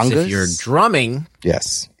 Well, that's Congas? if you're drumming.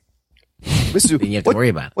 Yes. Then you have to worry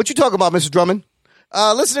about it. What you talking about, Mr. Drummond?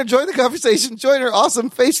 Listener, join the conversation. Join our awesome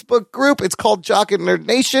Facebook group. It's called Jock and Nerd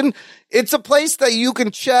Nation. It's a place that you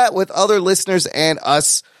can chat with other listeners and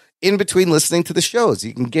us in between listening to the shows.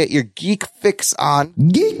 You can get your geek fix on.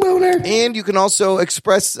 Geek boner. And you can also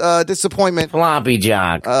express disappointment Floppy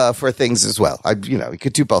Jock for things as well. You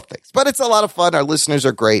could do both things. But it's a lot of fun. Our listeners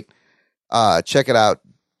are great. Check it out.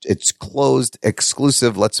 It's closed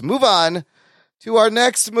exclusive. Let's move on to our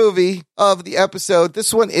next movie of the episode.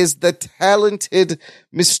 This one is The Talented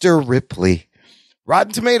Mr. Ripley.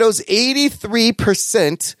 Rotten Tomatoes,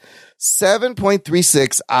 83%.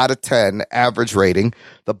 7.36 out of 10 average rating.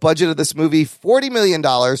 The budget of this movie, $40 million.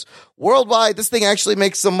 Worldwide, this thing actually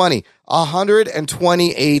makes some money.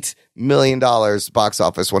 $128 million box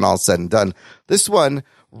office when all said and done. This one,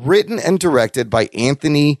 written and directed by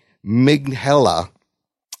Anthony Minghella.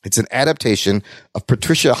 It's an adaptation of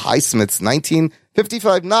Patricia Highsmith's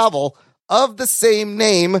 1955 novel of the same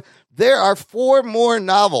name. There are 4 more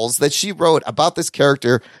novels that she wrote about this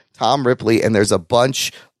character, Tom Ripley, and there's a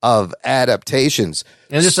bunch of adaptations.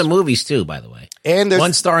 And there's some movies too, by the way. And there's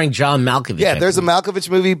one starring John Malkovich. Yeah, there's a Malkovich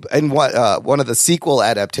movie and one of the sequel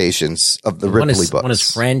adaptations of the Ripley books. One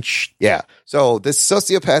is French. Yeah. So this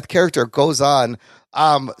sociopath character goes on.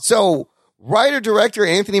 So writer-director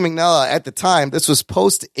Anthony Minghella at the time, this was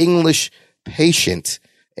post-English Patient.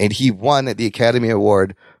 and he won the Academy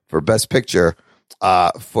Award for Best Picture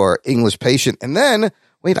for English Patient. And then,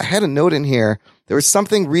 wait, I had a note in here. There was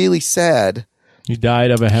something really sad. He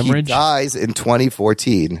died of a hemorrhage? He dies in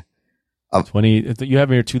 2014. You have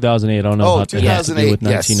here 2008. I don't know how that has to do with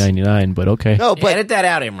 1999, but okay. No, but edit that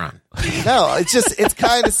out, Imran. No, it's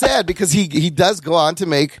kind of sad because he does go on to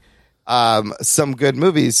make some good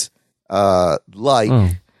movies. It's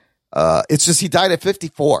just he died at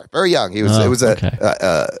 54, very young. It was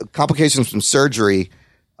complications from surgery.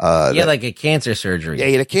 Like a cancer surgery. Yeah,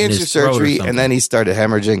 he had a cancer surgery, and then he started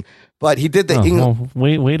hemorrhaging. But he did the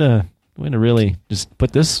way to really just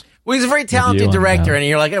put this. Well, he's a very talented director, and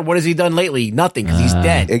you're like, hey, what has he done lately? Nothing, because he's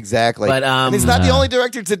dead. Exactly. But and he's not the only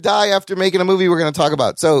director to die after making a movie we're going to talk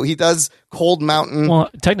about. So he does Cold Mountain.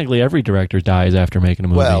 Well, technically, every director dies after making a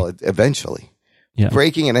movie. Well, eventually. Yeah.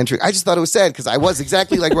 Breaking and Entering. I just thought it was sad because I was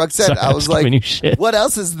exactly like Ruck said. I was like, what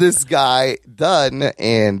else has this guy done?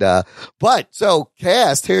 And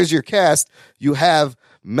here's your cast. You have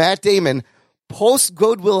Matt Damon post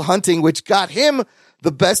Good Will Hunting, which got him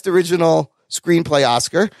the Best Original Screenplay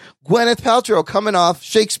Oscar. Gwyneth Paltrow coming off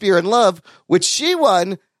Shakespeare in Love, which she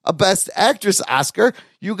won a Best Actress Oscar.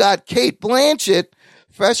 You got Cate Blanchett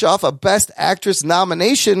fresh off a Best Actress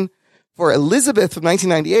nomination for Elizabeth from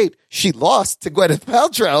 1998. She lost to Gwyneth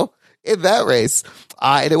Paltrow in that race.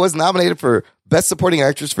 And it was nominated for Best Supporting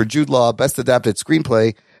Actress for Jude Law, Best Adapted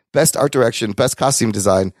Screenplay, Best Art Direction, Best Costume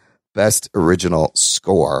Design, Best Original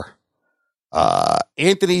Score.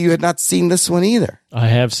 Anthony, you had not seen this one either. I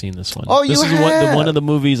have seen this one. Oh, this is one of the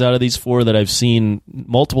movies out of these four that I've seen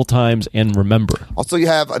multiple times and remember. Also, you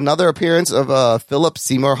have another appearance of Philip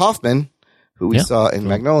Seymour Hoffman, who we saw in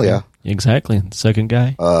Magnolia. Yeah, exactly, the second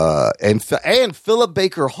guy. And Philip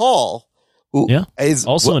Baker Hall, who is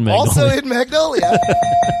also in Magnolia.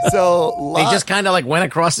 So they just kind of like went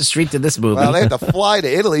across the street to this movie. Well, they had to fly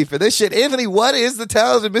to Italy for this shit. Anthony, what is The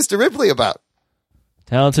Talented Mr. Ripley about?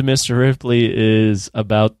 Talented Mr. Ripley is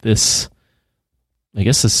about this, I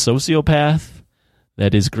guess, a sociopath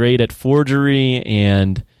that is great at forgery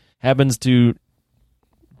and happens to,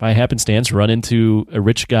 by happenstance, run into a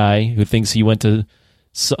rich guy who thinks he went to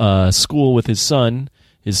school with his son.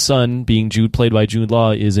 His son, being played by Jude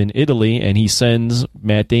Law, is in Italy, and he sends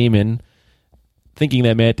Matt Damon, thinking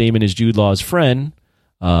that Matt Damon is Jude Law's friend,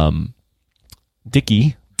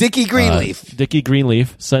 Dickie Greenleaf. Dickie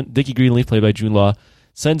Greenleaf, played by Jude Law,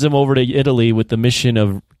 sends him over to Italy with the mission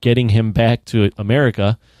of getting him back to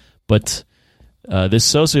America. But this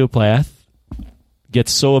sociopath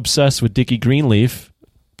gets so obsessed with Dickie Greenleaf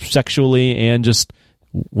sexually and just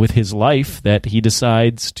with his life that he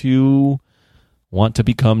decides to want to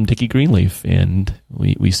become Dickie Greenleaf, and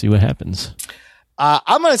we see what happens.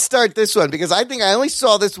 I'm going to start this one because I think I only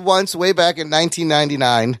saw this once way back in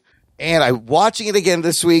 1999, and I'm watching it again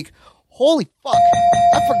this week. Holy fuck,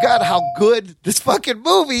 I forgot how good this fucking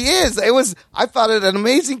movie is. I found it an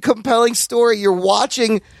amazing, compelling story. You're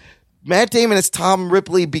watching Matt Damon as Tom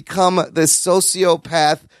Ripley become this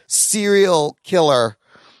sociopath serial killer.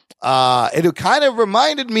 And it kind of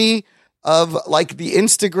reminded me of like the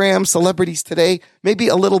Instagram celebrities today, maybe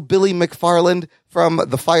a little Billy McFarland from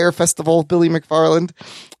the Fire Festival, Billy McFarland.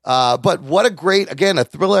 But what a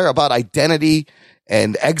thriller about identity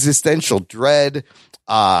and existential dread.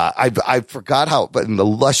 I forgot but in the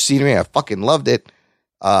lush scenery, I fucking loved it.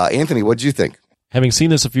 Anthony, what'd you think? Having seen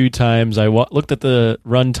this a few times, I looked at the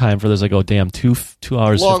run time for this. I go, damn, 2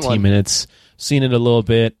 hours, long 15 minutes. Seen it a little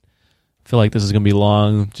bit. Feel like this is going to be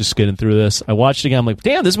long, just getting through this. I watched it again. I'm like,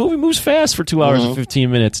 damn, this movie moves fast for 2 hours and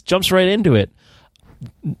 15 minutes. Jumps right into it.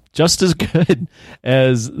 Just as good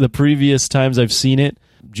as the previous times I've seen it.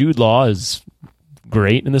 Jude Law is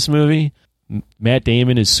great in this movie. Matt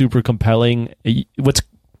Damon is super compelling. What's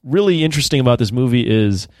really interesting about this movie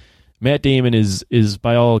is Matt Damon is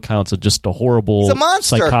by all accounts just a horrible,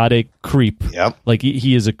 psychotic creep. Yep. Like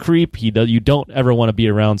he is a creep. You don't ever want to be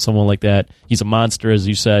around someone like that. He's a monster, as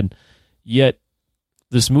you said. Yet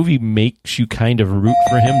this movie makes you kind of root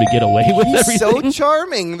for him to get away with everything. So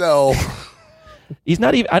charming, though. He's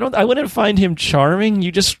not even. I wouldn't find him charming.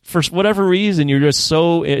 You just, for whatever reason, you're just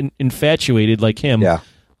so infatuated like him. Yeah.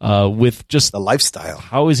 With just the lifestyle.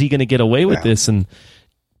 How is he going to get away with this? And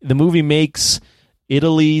the movie makes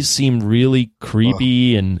Italy seem really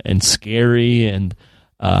creepy and scary, and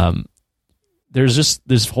there's just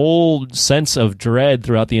this whole sense of dread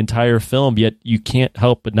throughout the entire film. Yet you can't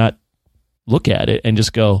help but not look at it and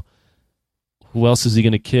just go, who else is he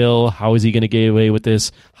going to kill? How is he going to get away with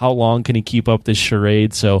this? How long can he keep up this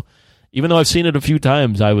charade? So even though I've seen it a few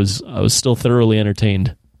times, I was still thoroughly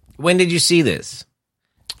entertained. When did you see this?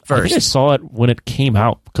 First. I think I saw it when it came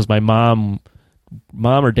out because my mom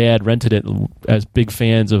mom or dad rented it as big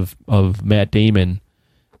fans of Matt Damon,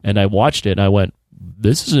 and I watched it and I went,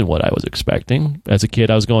 this isn't what I was expecting. As a kid,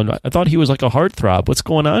 I was going, I thought he was like a heartthrob. What's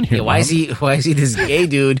going on here? Yeah, why is he this gay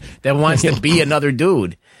dude that wants to be another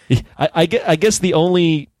dude? I guess the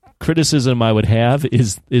only criticism I would have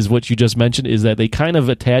is what you just mentioned, is that they kind of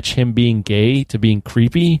attach him being gay to being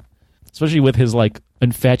creepy, especially with his like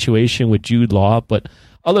infatuation with Jude Law. But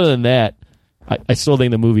other than that, I still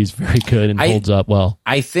think the movie's very good and holds up well.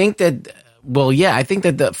 I think that, I think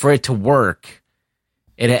that for it to work,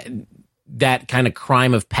 that kind of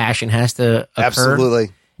crime of passion has to occur.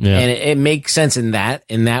 Absolutely. Yeah. And it makes sense in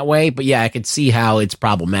that way. But yeah, I could see how it's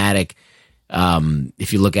problematic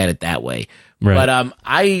if you look at it that way. Right. But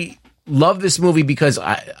I love this movie because,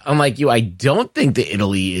 unlike you, I don't think the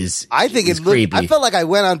Italy is creepy. I felt like I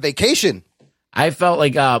went on vacation. I felt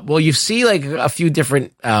like, you see like a few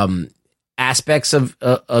different aspects of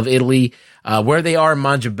Italy. Where they are in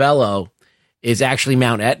Montebello is actually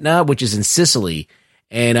Mount Etna, which is in Sicily.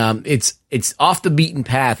 And it's off the beaten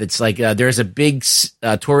path. It's like there's a big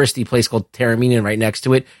touristy place called Taormina right next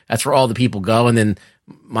to it. That's where all the people go. And then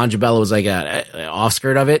Montebello is like an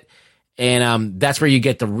offskirt of it. And that's where you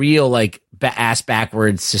get the real like ass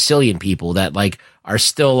backwards Sicilian people that like are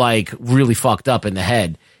still like really fucked up in the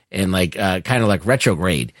head and like kind of like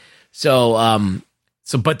retrograde.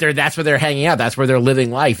 But that's where they're hanging out. That's where they're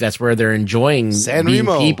living life. That's where they're enjoying San being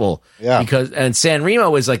Remo. people. Yeah. And San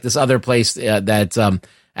Remo is like this other place that's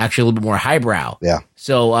actually a little bit more highbrow. Yeah.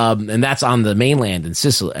 So, and that's on the mainland in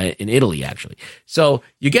Sicily, in Italy, actually. So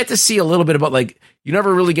you get to see a little bit about like, you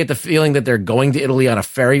never really get the feeling that they're going to Italy on a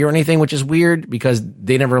ferry or anything, which is weird because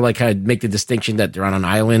they never like kind of make the distinction that they're on an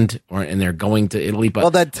island and they're going to Italy.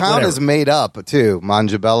 But that town is made up too,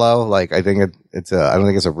 Montebello. Like I think it's I don't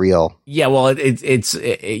think it's a real. Yeah, well,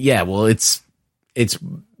 it's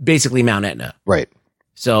basically Mount Etna, right?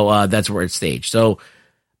 So that's where it's staged. So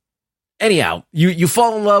anyhow, you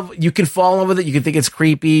fall in love. You can fall in love with it. You can think it's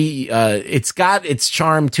creepy. It's got its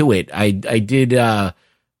charm to it. I did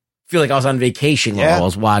feel like I was on vacation while I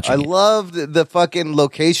was watching. I loved the fucking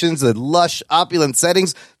locations, the lush, opulent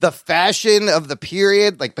settings, the fashion of the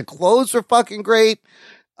period. Like the clothes were fucking great.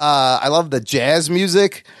 I love the jazz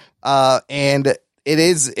music, and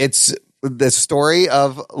it's the story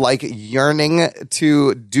of like yearning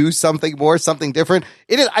to do something more, something different.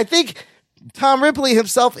 I think Tom Ripley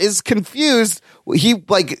himself is confused. He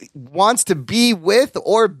like wants to be with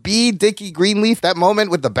or be Dickie Greenleaf. That moment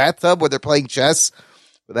with the bathtub where they're playing chess.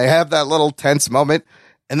 They have that little tense moment.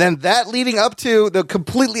 And then that leading up to the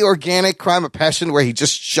completely organic crime of passion where he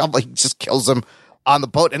just kills him on the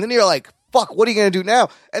boat. And then you're like, fuck, what are you going to do now?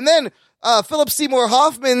 And then Philip Seymour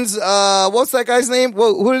Hoffman's, what's that guy's name?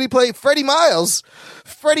 Who did he play? Freddie Miles.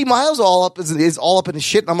 Freddie Miles is all up in his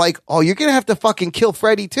shit. And I'm like, oh, you're going to have to fucking kill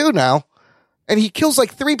Freddie too now. And he kills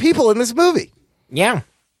like 3 people in this movie. Yeah.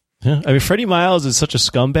 I mean, Freddie Miles is such a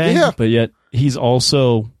scumbag, but yet he's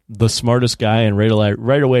also the smartest guy and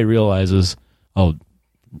right away realizes, oh,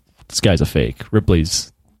 this guy's a fake.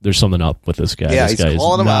 There's something up with this guy. Yeah, this he's guy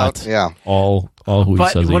calling is him not out. Yeah. all who he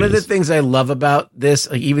says he is. But one of the things I love about this,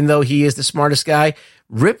 like, even though he is the smartest guy,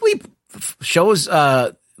 Ripley shows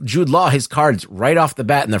Jude Law his cards right off the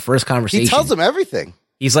bat in their first conversation. He tells him everything.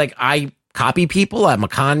 He's like, I copy people. I'm a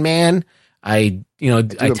con man. I tell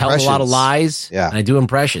a lot of lies. Yeah. And I do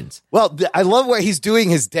impressions. Well, I love where he's doing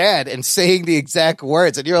his dad and saying the exact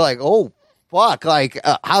words. And you're like, oh, fuck. Like,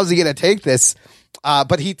 how's he going to take this?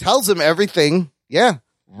 But he tells him everything. Yeah.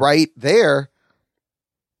 Right there.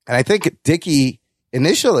 And I think Dickie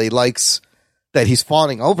initially likes that he's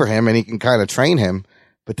fawning over him and he can kind of train him.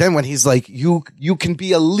 But then when he's like, you can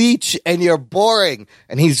be a leech and you're boring.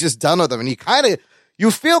 And he's just done with him. And you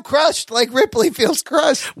feel crushed like Ripley feels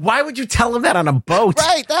crushed. Why would you tell him that on a boat?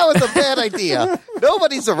 Right. That was a bad idea.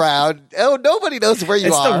 Nobody's around. Oh, nobody knows where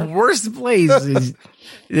you are. It's the worst place.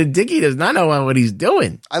 Dickie does not know what he's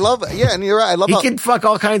doing. I love it. Yeah, and you're right. He can fuck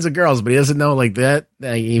all kinds of girls, but he doesn't know like that.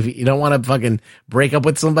 If you don't want to fucking break up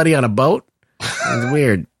with somebody on a boat, it's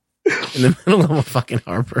weird. In the middle of a fucking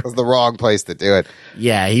harbor. It was the wrong place to do it.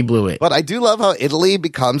 Yeah, he blew it. But I do love how Italy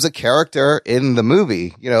becomes a character in the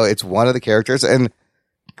movie. You know, it's one of the characters. And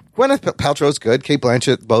Gwyneth Paltrow's good. Kate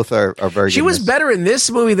Blanchett, both are very good. She was better in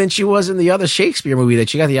this movie than she was in the other Shakespeare movie that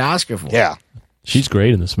she got the Oscar for. Yeah. She's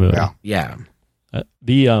great in this movie. Yeah.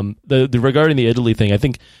 The regarding the Italy thing, I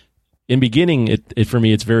think in beginning, it for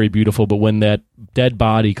me, it's very beautiful. But when that dead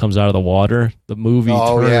body comes out of the water, the movie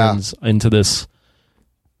turns into this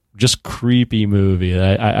just creepy movie.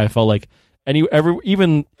 I felt like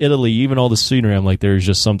even Italy, even all the scenery, I'm like, there's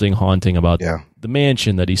just something haunting about the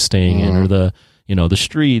mansion that he's staying in, or the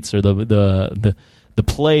streets or the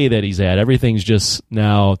play that he's at. Everything's just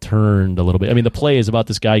now turned a little bit. I mean, the play is about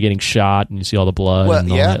this guy getting shot, and you see all the blood. Well,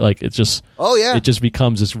 and all that. Like it's just, it just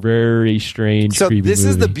becomes this very strange. So creepy this movie.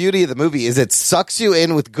 is the beauty of the movie: is it sucks you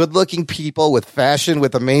in with good-looking people, with fashion,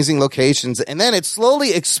 with amazing locations, and then it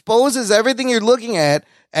slowly exposes everything you're looking at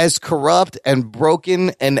as corrupt and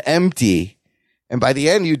broken and empty. And by the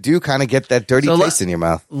end, you do kind of get that dirty taste in your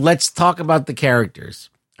mouth. Let's talk about the characters.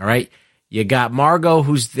 All right. You got Margot,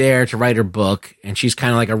 who's there to write her book, and she's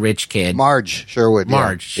kind of like a rich kid. Marge Sherwood.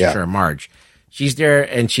 Marge. She's there,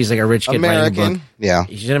 and she's like a rich kid American. writing a book. Yeah.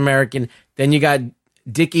 She's an American. Then you got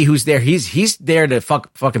Dickie, who's there. He's there to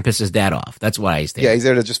fucking piss his dad off. That's why he's there. Yeah, he's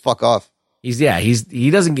there to just fuck off.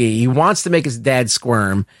 He wants to make his dad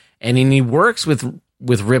squirm, and he works with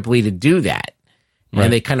Ripley to do that. Right.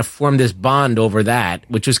 And they kind of formed this bond over that,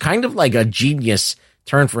 which was kind of like a genius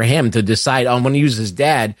turn for him to decide, I'm going to use his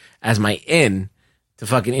dad as my in to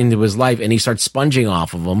fucking into his life. And he starts sponging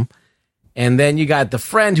off of him. And then you got the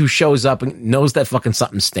friend who shows up and knows that fucking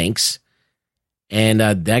something stinks. And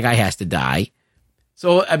that guy has to die.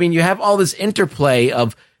 So, I mean, you have all this interplay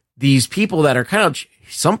of these people that are kind of,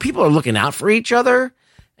 some people are looking out for each other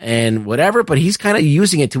and whatever, but he's kind of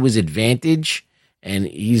using it to his advantage. And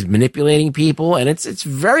he's manipulating people, and it's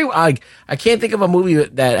very. I can't think of a movie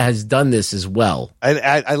that has done this as well.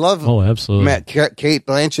 I love. Oh, absolutely. Kate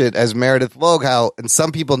Blanchett as Meredith Logue. And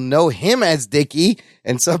some people know him as Dickie,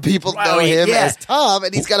 and some people know him as Tom,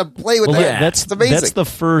 and he's got to play with that. That's amazing. That's the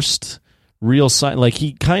first real sign. Like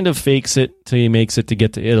he kind of fakes it till he makes it to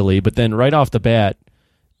get to Italy, but then right off the bat,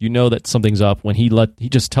 you know that something's up when he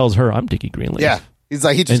just tells her, "I'm Dickie Greenleaf." Yeah. He's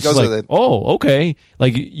like, he just goes with it. Oh, okay.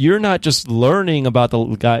 Like, you're not just learning about the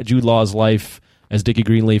guy, Jude Law's life as Dickie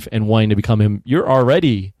Greenleaf and wanting to become him. You're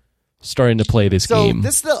already starting to play this game. So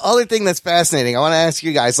this is the other thing that's fascinating. I want to ask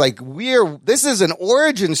you guys, like, this is an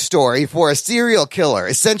origin story for a serial killer,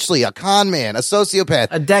 essentially a con man, a sociopath.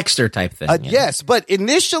 A Dexter type thing. Yes, but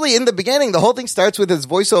initially in the beginning, the whole thing starts with his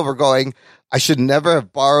voiceover going, I should never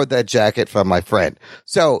have borrowed that jacket from my friend.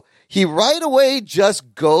 So he right away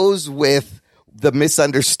just goes with the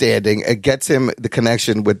misunderstanding. It gets him the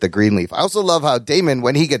connection with the Greenleaf. I also love how Damon,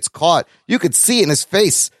 when he gets caught, you could see in his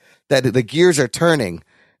face that the gears are turning,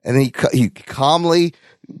 and he calmly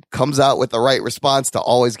comes out with the right response to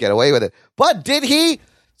always get away with it. But did he?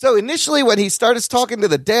 So initially when he started talking to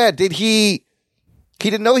the dad, he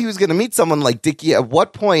didn't know he was going to meet someone like Dickie. At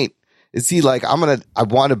what point is he like, I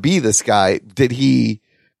want to be this guy? Did he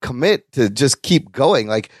commit to just keep going?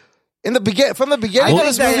 Like, from the beginning of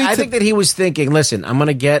this movie, I think that he was thinking, listen, I'm going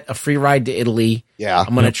to get a free ride to Italy. Yeah.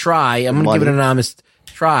 I'm going to try. I'm going to give it an honest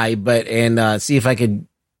try, and see if I could,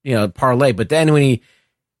 parlay. But then when he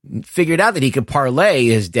figured out that he could parlay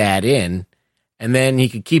his dad in, and then he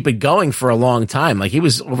could keep it going for a long time, like he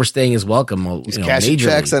was overstaying his welcome. He's cashing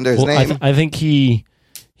checks under his name. I think he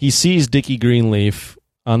sees Dickie Greenleaf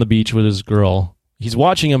on the beach with his girl. He's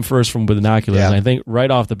watching him first from binoculars, and I think right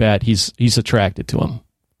off the bat he's attracted to him.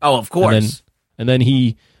 Oh, of course. And then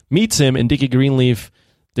he meets him, and Dickie Greenleaf's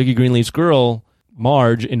girl,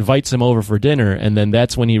 Marge, invites him over for dinner, and then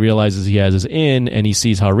that's when he realizes he has his in, and he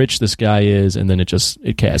sees how rich this guy is, and then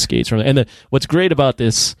it cascades from there. And what's great about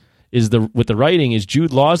this is with the writing is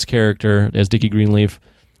Jude Law's character as Dickie Greenleaf,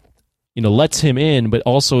 lets him in, but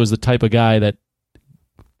also is the type of guy that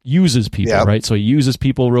uses people, right? So he uses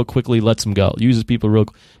people real quickly, lets them go. Uses people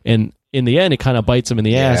and in the end, it kind of bites him in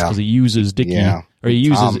the ass because he uses Dickie or he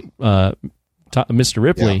uses Mr.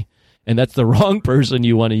 Ripley, and that's the wrong person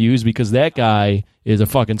you want to use because that guy is a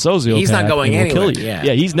fucking sociopath. He's not going anywhere.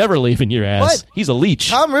 Yeah, he's never leaving your ass. He's a leech.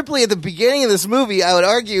 Tom Ripley at the beginning of this movie, I would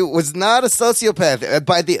argue, was not a sociopath.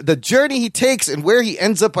 By the journey he takes and where he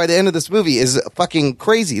ends up by the end of this movie is fucking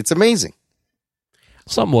crazy. It's amazing.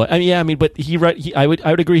 Somewhat. But I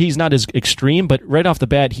would agree he's not as extreme, but right off the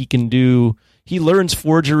bat he learns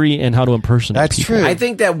forgery and how to impersonate That's people. true. I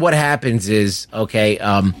think that what happens is,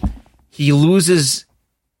 he loses.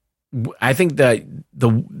 I think the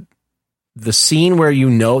scene where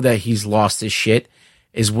that he's lost his shit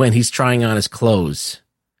is when he's trying on his clothes.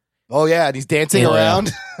 Oh yeah, and he's dancing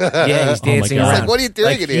around. Yeah, he's dancing God. around. It's like, what are you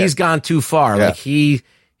doing in here? He's gone too far. Yeah. Like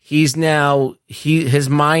he's now his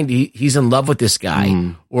mind. He's in love with this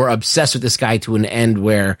guy or obsessed with this guy to an end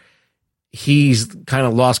where he's kind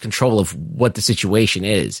of lost control of what the situation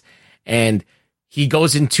is, and he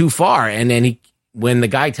goes in too far. And then when the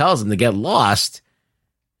guy tells him to get lost,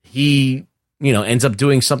 he ends up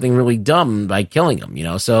doing something really dumb by killing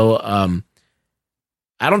him. So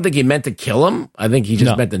I don't think he meant to kill him. I think he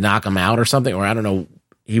just meant to knock him out or something, or I don't know.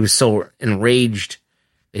 He was so enraged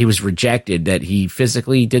that he was rejected, that he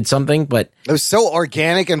physically did something, but it was so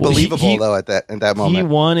organic and believable though at that moment. He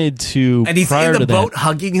wanted to, and he's in the boat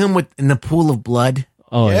hugging him in the pool of blood.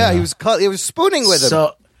 Oh yeah, he was spooning with him.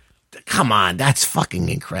 So, come on, that's fucking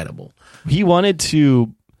incredible. He wanted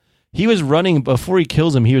to. He was running before he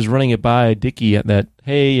kills him. He was running it by Dickie at that.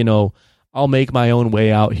 Hey, you know, I'll make my own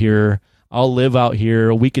way out here. I'll live out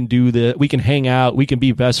here. We can do the. We can hang out. We can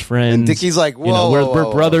be best friends. And Dickie's like, whoa, you know, we're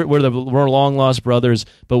whoa. brother. We're long lost brothers.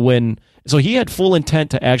 But so he had full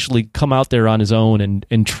intent to actually come out there on his own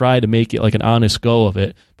and try to make it like an honest go of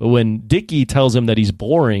it. But when Dickie tells him that he's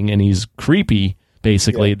boring and he's creepy,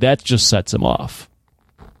 basically, that just sets him off.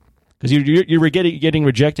 Because you're getting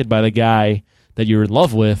rejected by the guy that you're in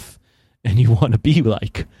love with and you want to be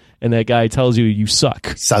like. And that guy tells you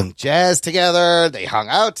suck. Sung jazz together. They hung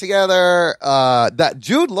out together. That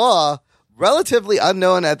Jude Law, relatively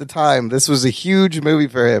unknown at the time. This was a huge movie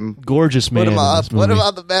for him. Gorgeous man. Put him up. Put him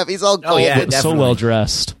on the map. He's all gold. So well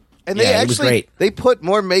dressed. And they put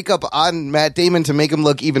more makeup on Matt Damon to make him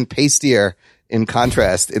look even pastier in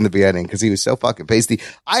contrast in the beginning because he was so fucking pasty.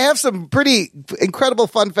 I have some pretty incredible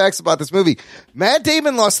fun facts about this movie. Matt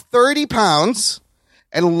Damon lost 30 pounds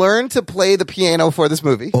and learned to play the piano for this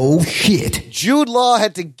movie. Oh, shit. Jude Law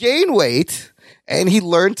had to gain weight, and he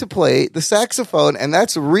learned to play the saxophone, and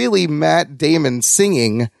that's really Matt Damon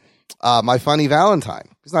singing My Funny Valentine.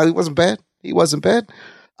 He wasn't bad. He wasn't bad.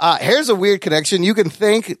 Here's a weird connection. You can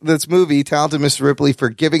thank this movie, Talented Mr. Ripley, for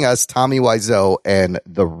giving us Tommy Wiseau and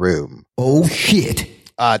The Room. Oh, shit.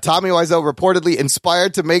 Tommy Wiseau reportedly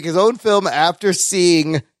inspired to make his own film after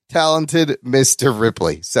seeing Talented Mr.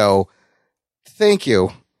 Ripley. So, thank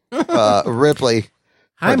you, Ripley.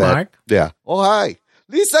 Hi, Mark. Yeah. Oh, hi.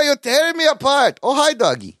 Lisa, you're tearing me apart. Oh, hi,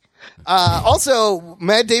 Dougie. Also,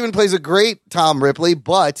 Matt Damon plays a great Tom Ripley,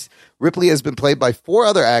 but Ripley has been played by 4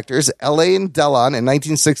 other actors. Elaine Delon in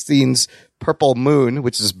 1916's Purple Moon,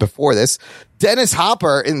 which is before this. Dennis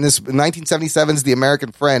Hopper in this 1977's The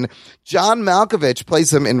American Friend. John Malkovich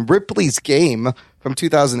plays him in Ripley's Game from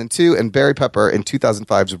 2002, and Barry Pepper in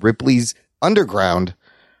 2005's Ripley's Underground.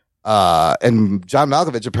 And John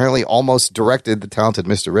Malkovich apparently almost directed The Talented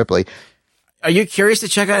Mr. Ripley. Are you curious to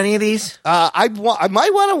check out any of these? I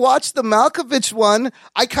might want to watch the Malkovich one.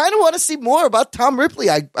 I kind of want to see more about Tom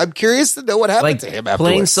Ripley. I'm curious to know what happened to him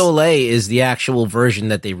afterwards. Plain Soleil is the actual version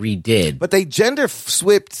that they redid. But they gender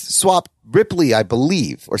swapped Ripley, I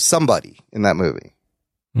believe, or somebody in that movie.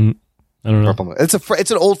 I don't know.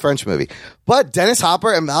 It's an old French movie. But Dennis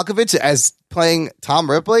Hopper and Malkovich as playing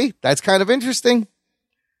Tom Ripley, that's kind of interesting.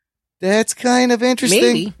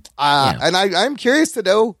 Maybe. And I'm curious to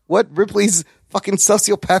know what Ripley's fucking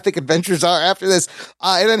sociopathic adventures are after this.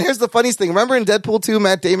 And then here's the funniest thing. Remember in Deadpool 2,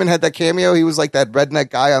 Matt Damon had that cameo? He was like that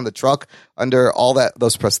redneck guy on the truck under all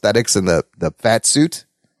those prosthetics and the fat suit.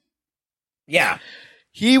 Yeah.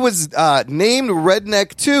 He was named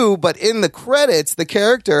Redneck 2, but in the credits, the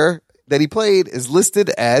character that he played is listed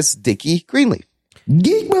as Dickie Greenleaf.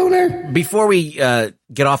 Geek boner. Before we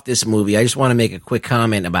get off this movie, I just want to make a quick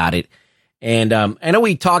comment about it. And I know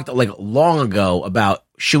we talked like long ago about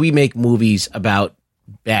should we make movies about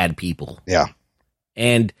bad people? Yeah.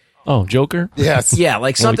 And Joker? Yes. Yeah,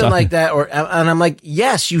 like something like that. And I'm like,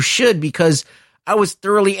 yes, you should, because I was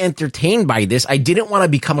thoroughly entertained by this. I didn't want to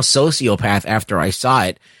become a sociopath after I saw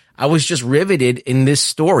it. I was just riveted in this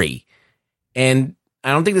story. And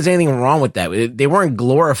I don't think there's anything wrong with that. They weren't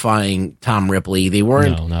glorifying Tom Ripley. They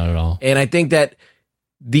weren't. No, not at all. And I think that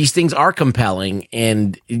these things are compelling,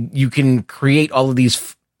 and you can create all of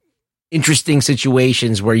these interesting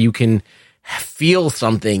situations where you can feel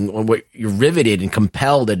something, where you're riveted and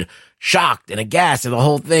compelled and shocked and aghast and the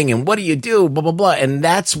whole thing. And what do you do? Blah, blah, blah. And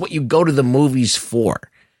that's what you go to the movies for.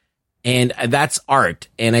 And that's art.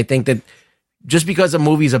 And I think that just because a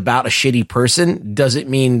movie's about a shitty person doesn't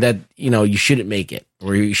mean that, you shouldn't make it,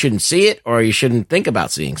 or you shouldn't see it, or you shouldn't think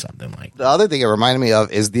about seeing something like that. The other thing it reminded me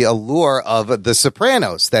of is the allure of The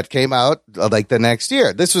Sopranos that came out like the next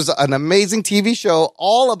year. This was an amazing TV show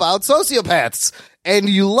all about sociopaths, and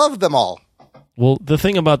you love them all. Well, the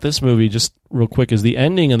thing about this movie, just real quick, is the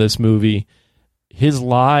ending of this movie, his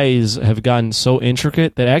lies have gotten so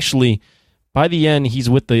intricate that actually by the end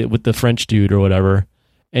he's with the French dude or whatever.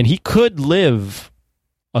 And he could live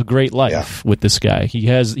a great life with this guy.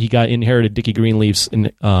 He got inherited Dickie Greenleaf's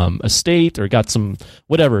estate, or got some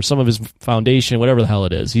of his foundation, whatever the hell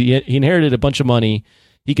it is. He inherited a bunch of money.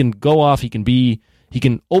 He can go off. He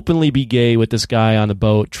can openly be gay with this guy on the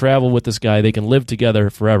boat, travel with this guy. They can live together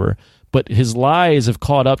forever. But his lies have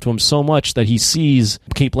caught up to him so much that he sees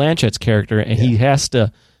Cate Blanchett's character, and he has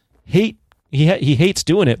to hate. He hates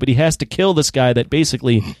doing it, but he has to kill this guy that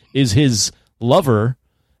basically is his lover.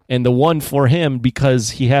 and the one for him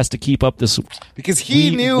because he has to keep up this because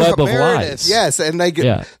he knew web of Meredith. lies. Yes, and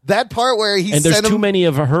that part where he and there's too many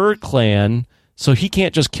of her clan, so he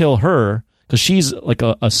can't just kill her because she's like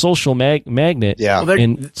a social magnet. Yeah, well,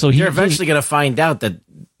 and so they're eventually going to find out that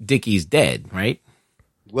Dickie's dead, right?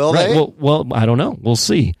 Will right. they? Well, I don't know. We'll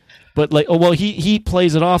see. But like, he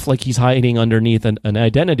plays it off like he's hiding underneath an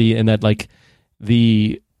identity, and that like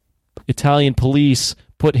the Italian police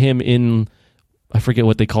put him in, I forget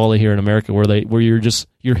what they call it here in America, where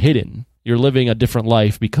you're hidden, you're living a different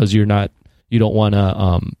life because you don't want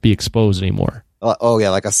to be exposed anymore.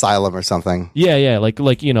 Like asylum or something. Yeah, like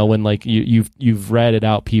when like you've ratted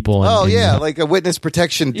out people. And, like a witness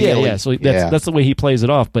protection deal. Yeah. So that's the way he plays it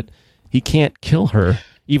off, but he can't kill her,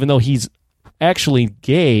 even though he's actually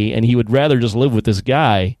gay and he would rather just live with this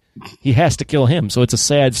guy. He has to kill him, so it's a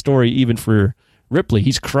sad story even for Ripley.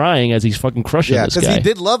 He's crying as he's fucking crushing this guy. Yeah, because he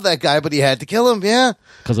did love that guy, but he had to kill him,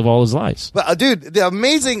 because of all his lies. But, dude, the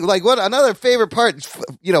amazing, like, what another favorite part,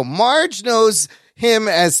 Marge knows him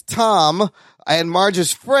as Tom, and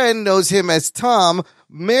Marge's friend knows him as Tom.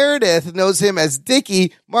 Meredith knows him as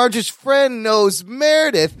Dickie. Marge's friend knows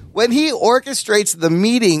Meredith. When he orchestrates the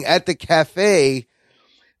meeting at the cafe,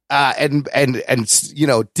 and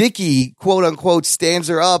Dickie, quote unquote, stands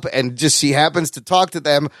her up and she happens to talk to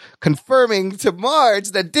them, confirming to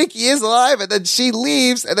Marge that Dickie is alive, and then she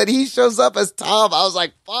leaves, and then he shows up as Tom. I was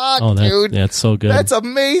like, fuck, dude. That's so good. That's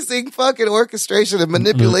amazing fucking orchestration and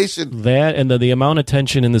manipulation. That and the amount of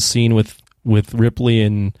tension in the scene with Ripley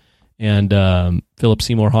and Philip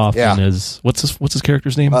Seymour Hoffman is what's his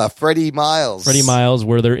character's name? Freddie Miles. Freddie Miles,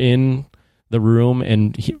 where they're in the room,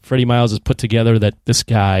 and Freddie Miles has put together that this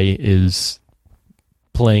guy is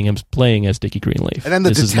playing as Dickie Greenleaf. And then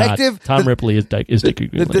the detective, Tom Ripley is Dickie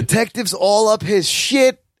Greenleaf. The detective's all up his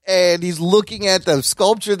shit, and he's looking at the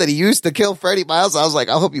sculpture that he used to kill Freddie Miles. I was like,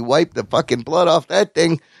 I hope you wipe the fucking blood off that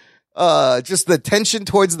thing. Just the tension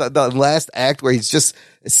towards the last act where he's just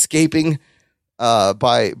escaping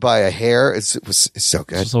by a hair is so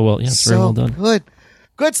good. So well, it's very well done.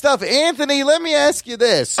 Good stuff. Anthony, let me ask you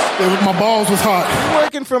this. My balls was hot. You're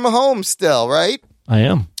working from home still, right? I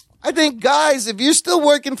am. I think, guys, if you're still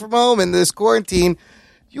working from home in this quarantine,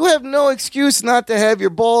 you have no excuse not to have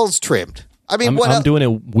your balls trimmed. I mean, I'm doing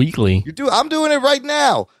it weekly. I'm doing it right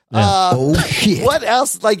now. Oh, shit. What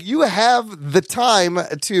else? Like, you have the time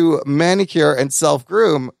to manicure and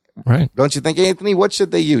self-groom. Right. Don't you think, Anthony? What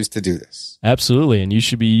should they use to do this? Absolutely. And you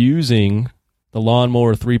should be using the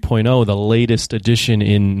Lawnmower 3.0, the latest edition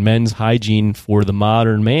in men's hygiene for the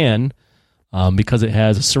modern man, because it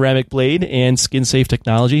has a ceramic blade and skin-safe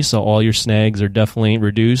technology, so all your snags are definitely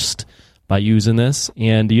reduced by using this.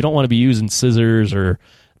 And you don't want to be using scissors or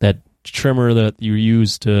that trimmer that you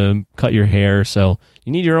use to cut your hair, so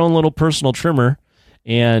you need your own little personal trimmer.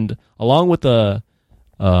 And along with the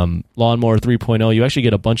Lawnmower 3.0, you actually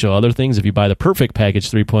get a bunch of other things if you buy the Perfect Package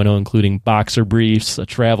 3.0, including boxer briefs, a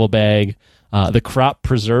travel bag, the Crop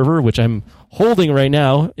Preserver, which I'm holding right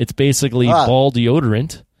now. It's basically ball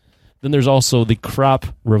deodorant. Then there's also the Crop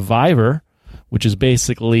Reviver, which is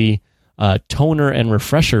basically toner and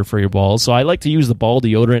refresher for your balls. So I like to use the ball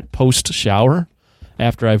deodorant post-shower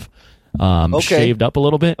after I've shaved up a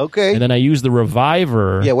little bit. Okay. And then I use the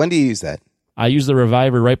Reviver. Yeah, when do you use that? I use the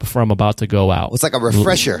Reviver right before I'm about to go out. It's like a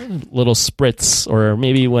refresher. Little spritz, or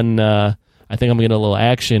maybe when I think I'm getting a little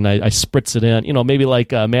action, I spritz it in. Maybe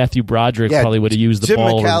like Matthew Broderick probably would have used the Jim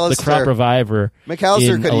ball, McAllister, the Crop Reviver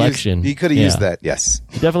McAllister in election. He could have used that, yes.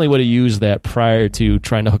 He definitely would have used that prior to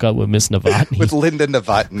trying to hook up with Miss Novotny. With Linda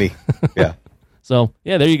Novotny. Yeah. So,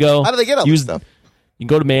 yeah, there you go. How do they get all this stuff? You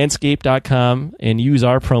can go to manscaped.com and use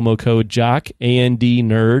our promo code JOCK, AND,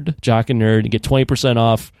 Jock and Nerd, and get 20%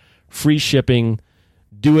 off, free shipping.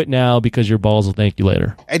 Do it now because your balls will thank you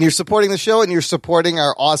later. And you're supporting the show and you're supporting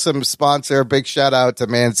our awesome sponsor. Big shout out to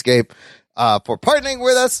Manscaped for partnering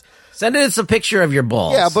with us. Send us a picture of your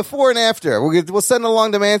balls. Yeah, before and after. We'll send it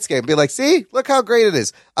along to Manscaped and be like, see, look how great it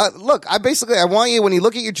is. Look, I want you, when you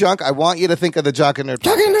look at your junk, I want you to think of the Jock and Nerd.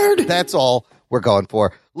 Jock and Nerd. That's all we're going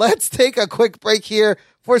for. Let's take a quick break here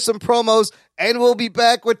for some promos, and we'll be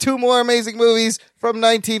back with 2 more amazing movies from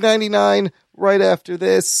 1999 right after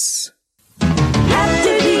this.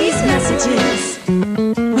 After these messages,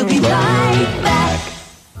 we'll be right back.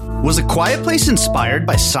 Was A Quiet Place inspired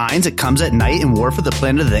by Signs, It Comes at Night, and War for the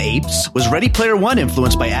Planet of the Apes? Was Ready Player One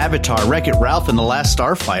influenced by Avatar, Wreck-It Ralph, and The Last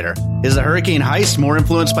Starfighter? Is The Hurricane Heist more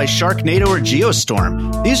influenced by Sharknado or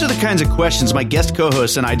Geostorm? These are the kinds of questions my guest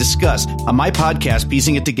co-hosts and I discuss on my podcast,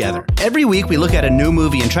 Piecing It Together. Every week we look at a new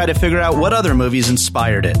movie and try to figure out what other movies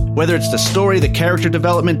inspired it. Whether it's the story, the character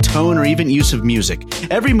development, tone, or even use of music.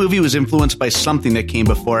 Every movie was influenced by something that came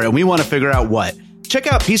before it, and we want to figure out what. Check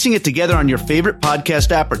out Piecing It Together on your favorite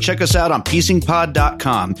podcast app or check us out on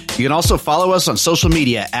piecingpod.com. You can also follow us on social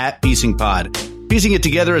media at piecingpod. Piecing It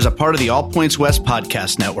Together is a part of the All Points West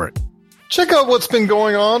podcast network. Check out what's been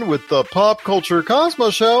going on with the Pop Culture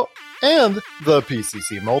Cosmos Show and the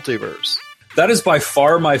PCC Multiverse. That is by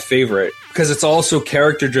far my favorite because it's also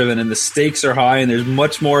character driven and the stakes are high and there's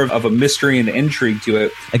much more of a mystery and intrigue to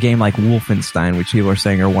it. A game like Wolfenstein, which people are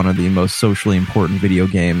saying are one of the most socially important video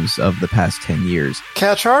games of the past 10 years.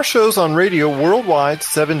 Catch our shows on radio worldwide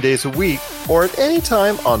 7 days a week or at any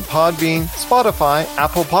time on Podbean, Spotify,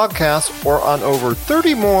 Apple Podcasts, or on over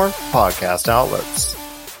 30 more podcast outlets.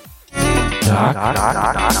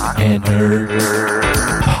 And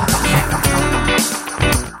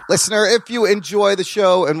Listener, if you enjoy the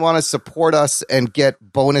show and want to support us and get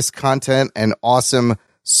bonus content and awesome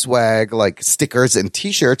swag like stickers and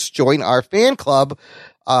t-shirts, join our fan club.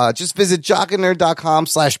 Just visit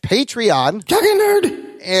jockandnerd.com/Patreon.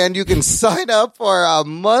 Jockandnerd! And you can sign up for a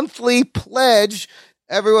monthly pledge.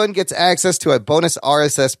 Everyone gets access to a bonus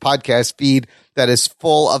RSS podcast feed that is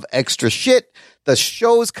full of extra shit. The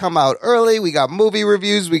shows come out early. We got movie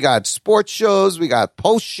reviews. We got sports shows. We got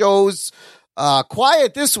post shows.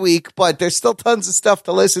 Quiet this week, but there's still tons of stuff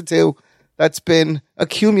to listen to that's been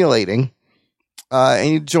accumulating.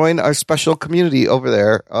 And you join our special community over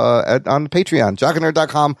there on Patreon,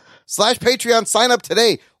 jockandnerd.com/Patreon. Sign up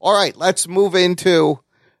today. All right, let's move into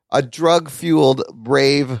a drug-fueled,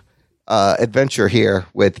 brave adventure here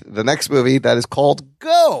with the next movie that is called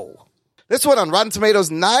Go. This one on Rotten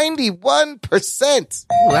Tomatoes, 91%.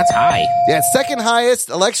 Oh, that's high. Yeah, second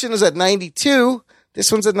highest. Election is at 92. This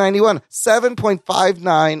one's at 91,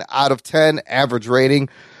 7.59 out of 10 average rating.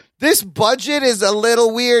 This budget is a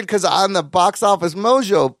little weird because on the Box Office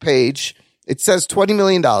Mojo page, it says $20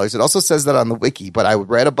 million. It also says that on the wiki, but I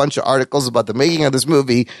read a bunch of articles about the making of this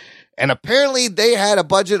movie, and apparently they had a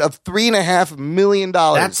budget of $3.5 million.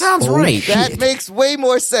 That sounds right. That makes way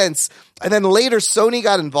more sense. And then later, Sony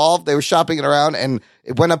got involved. They were shopping it around, and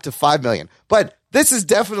it went up to $5 million. But this is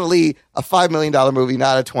definitely a $5 million movie,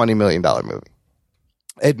 not a $20 million movie.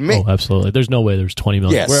 Oh, absolutely. There's no way there's 20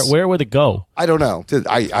 million. Yes. Where would it go? I don't know.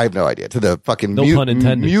 I have no idea. To the fucking no pun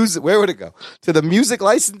intended. Music. Where would it go? To the music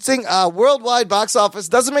licensing. Worldwide box office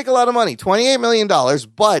doesn't make a lot of money. $28 million,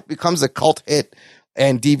 but becomes a cult hit,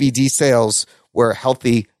 and DVD sales were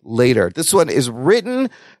healthy later. This one is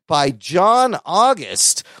written by John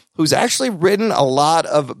August, who's actually written a lot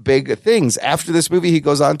of big things. After this movie, he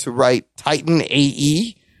goes on to write Titan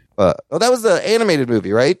AE. That was the animated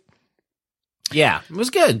movie, right? Yeah, it was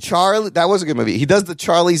good. That was a good movie. He does the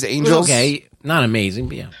Charlie's Angels. Okay, not amazing,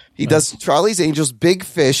 but yeah. He does Charlie's Angels, Big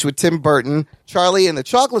Fish with Tim Burton, Charlie and the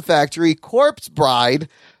Chocolate Factory, Corpse Bride,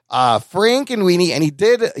 Frank and Weenie, and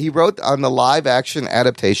he wrote on the live action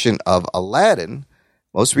adaptation of Aladdin,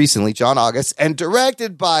 most recently, John August, and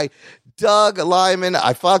directed by Doug Liman.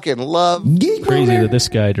 I fucking love. Crazy that this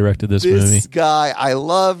guy directed this movie. This guy, I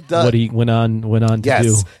love Doug. What he went on to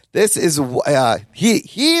do. This is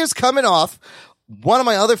he is coming off one of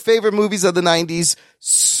my other favorite movies of the 90s,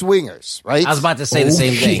 Swingers, right? I was about to say the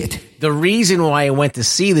same thing. The reason why I went to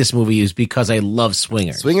see this movie is because I love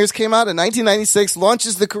Swingers. Swingers came out in 1996,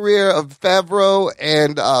 launches the career of Favreau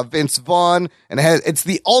and Vince Vaughn, and it's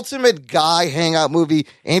the ultimate guy hangout movie.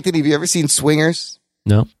 Anthony, have you ever seen Swingers?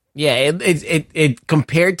 No. Yeah, it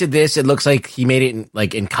compared to this, it looks like he made it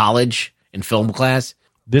in college in film class.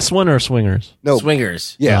 This one or Swingers? No,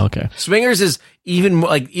 Swingers. Yeah, okay. Swingers is even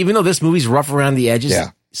though this movie's rough around the edges.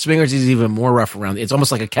 Yeah. Swingers is even more rough around. It's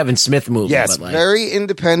almost like a Kevin Smith movie. Yes, very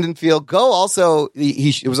independent feel. Go also,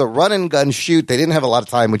 it was a run and gun shoot. They didn't have a lot of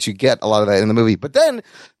time, which you get a lot of that in the movie. But then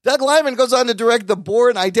Doug Liman goes on to direct The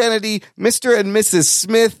Bourne Identity, Mr. and Mrs.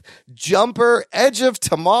 Smith, Jumper, Edge of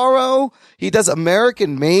Tomorrow. He does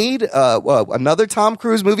American Made, another Tom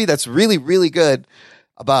Cruise movie that's really, really good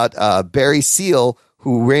about Barry Seal,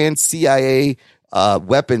 who ran CIA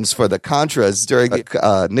weapons for the Contras during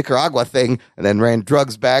the Nicaragua thing, and then ran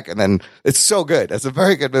drugs back, and then it's so good. It's a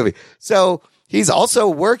very good movie. So he's also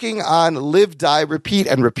working on Live, Die, Repeat,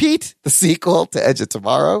 and Repeat, the sequel to Edge of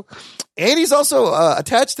Tomorrow. And he's also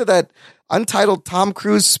attached to that untitled Tom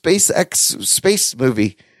Cruise SpaceX space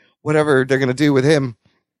movie, whatever they're going to do with him.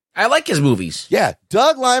 I like his movies. Yeah,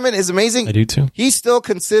 Doug Liman is amazing. I do too. He still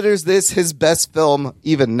considers this his best film,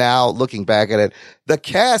 even now, looking back at it. The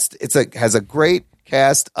cast, has a great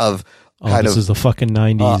cast of this is the fucking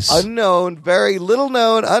 90s. unknown, very little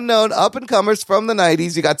known, unknown up-and-comers from the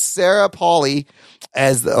 90s. You got Sarah Pauly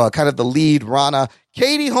as kind of the lead, Rana.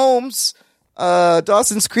 Katie Holmes,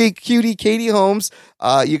 Dawson's Creek cutie Katie Holmes.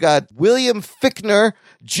 You got William Fichtner,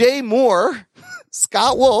 Jay Moore,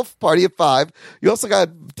 Scott Wolf, Party of Five. You also got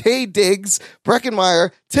Taye Diggs,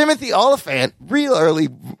 Breckenmeyer, Timothy Oliphant, real early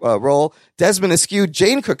role, Desmond Askew,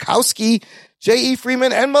 Jane Krakowski, J.E.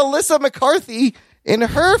 Freeman, and Melissa McCarthy in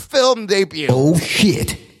her film debut. Oh,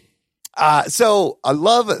 shit. So I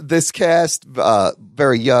love this cast,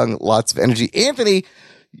 very young, lots of energy. Anthony,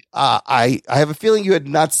 I have a feeling you had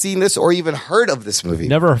not seen this or even heard of this movie.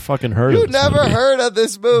 Never fucking heard of You this never movie. heard of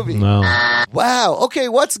this movie? No. Wow. Okay,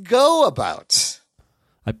 what's Go about?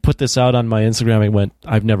 I put this out on my Instagram and went,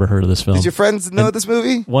 I've never heard of this film. Did your friends know this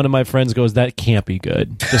movie? One of my friends goes, that can't be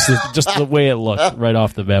good. Just the way it looked right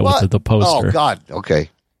off the bat with the poster. Oh, God.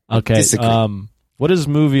 Okay. Okay. Disagree. What is this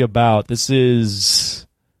movie about? This is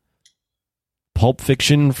Pulp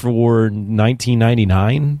Fiction for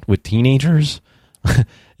 1999 with teenagers.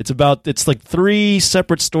 It's like three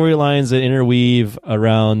separate storylines that interweave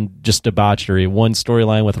around just debauchery. One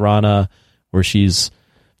storyline with Rana where she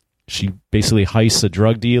basically heists a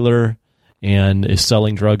drug dealer and is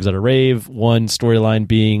selling drugs at a rave. One storyline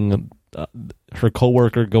being her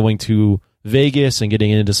coworker going to Vegas and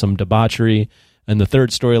getting into some debauchery. And the third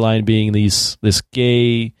storyline being this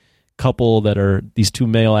gay couple that are these two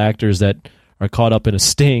male actors that are caught up in a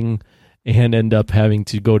sting and end up having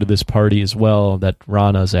to go to this party as well that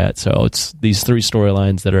Rana's at. So it's these three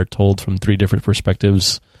storylines that are told from three different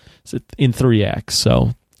perspectives in 3 acts.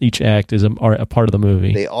 So each act is a part of the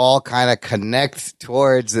movie. They all kind of connect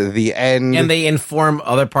towards the end. And they inform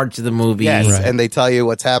other parts of the movie. Yes, Right. and they tell you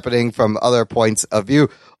what's happening from other points of view.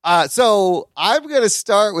 So I'm going to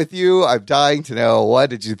start with you. I'm dying to know, what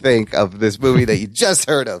did you think of this movie that you just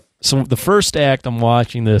heard of? So the first act, I'm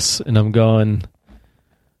watching this and I'm going,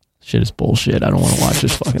 shit is bullshit. I don't want to watch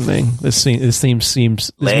this fucking thing. This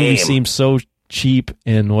movie seems so cheap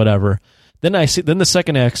and whatever. Then the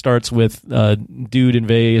second act starts with dude in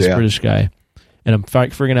Vegas, British guy, and I'm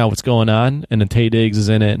figuring out what's going on. And then Taye Diggs is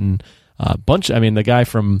in it, and the guy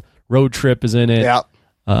from Road Trip is in it. Yeah.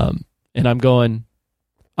 And I'm going,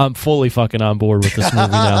 I'm fully fucking on board with this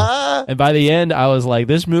movie now. And by the end, I was like,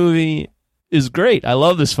 this movie is great. I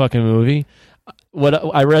love this fucking movie.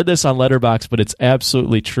 I read this on Letterboxd, but it's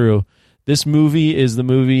absolutely true. This movie is the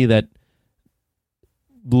movie that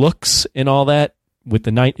looks and all that with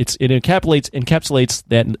the night. It encapsulates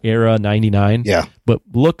that era, 99. Yeah. But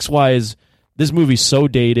looks wise, this movie's so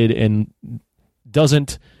dated and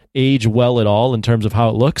doesn't age well at all in terms of how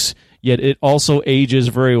it looks. Yet it also ages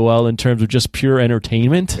very well in terms of just pure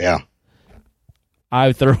entertainment. Yeah.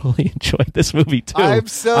 I thoroughly enjoyed this movie too. I'm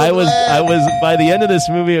so I was glad. by the end of this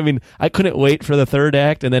movie, I mean, I couldn't wait for the third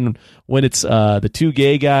act, and then when it's the two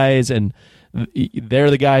gay guys and they're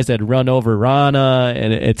the guys that run over Rana,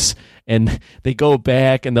 and they go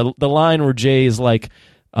back, and the line where Jay is like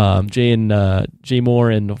Jay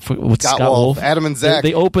Moore and what's Scott Wolf, Adam and Zach.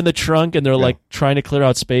 They open the trunk and they're like trying to clear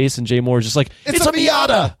out space, and Jay Moore is just like, it's a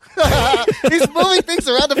Miata. He's moving things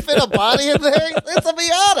around to fit a body in there. It's a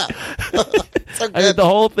Miata. So I mean, the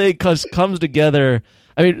whole thing comes together.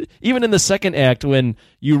 I mean, even in the second act, when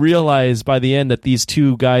you realize by the end that these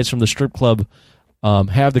two guys from the strip club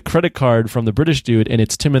have the credit card from the British dude, and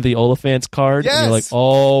it's Timothy Oliphant's card, and you're like,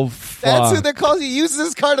 oh, fuck. That's who they're calling. He uses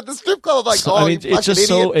his card at the strip club. Like, So, I mean, it's just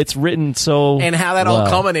idiot. it's written so, And how that all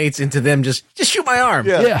culminates into them just shoot my arm.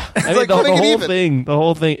 Yeah. I mean, like the putting it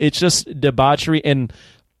whole even. thing, it's just debauchery. And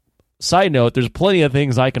side note, there's plenty of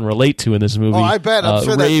things I can relate to in this movie. Oh, I bet. I'm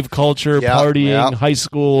sure rave culture, Yeah, partying, yeah. high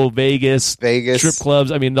school, Vegas, strip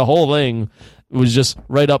clubs. I mean, the whole thing was just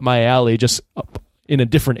right up my alley, just in a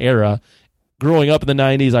different era. Growing up in the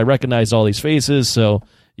 90s, I recognized all these faces. So,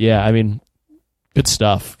 yeah, I mean, good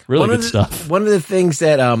stuff. Really good stuff. One of the things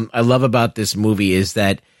that I love about this movie is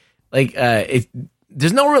that, like,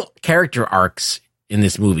 there's no real character arcs in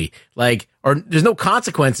this movie. Like, or there's no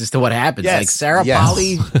consequences to what happens. Yes, Like, Sarah yes.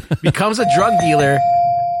 Pauly becomes a drug dealer,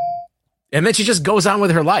 and then she just goes on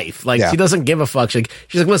with her life. Like, she doesn't give a fuck. She's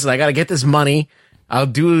like, listen, I got to get this money. I'll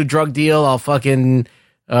do a drug deal. I'll fucking,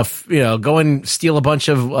 go and steal a bunch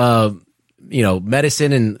of,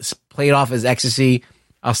 medicine and play it off as ecstasy.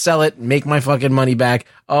 I'll sell it, make my fucking money back.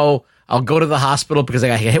 Oh, I'll go to the hospital because I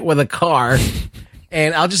got hit with a car.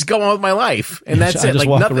 and I'll just go on with my life, and that's I it. just Like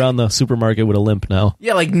walk nothing, around the supermarket with a limp now.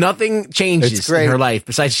 yeah, like nothing changes in her life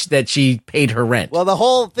besides that she paid her rent. Well, the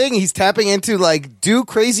whole thing he's tapping into, like, do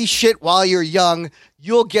crazy shit while you're young.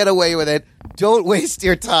 You'll get away with it. Don't waste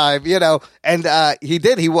your time, you know. And he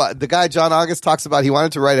did. The guy John August talks about. He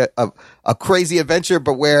wanted to write a crazy adventure,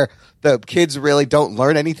 but where the kids really don't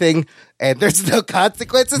learn anything, and there's no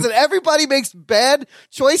consequences, and everybody makes bad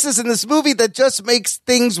choices in this movie that just makes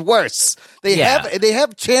things worse. They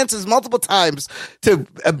have chances multiple times to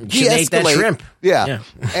de-escalate. That shrimp. Yeah,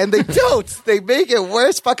 and they don't. They make it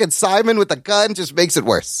worse. Fucking Simon with the gun just makes it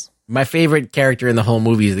worse. My favorite character in the whole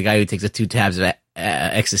movie is the guy who takes 2 tabs of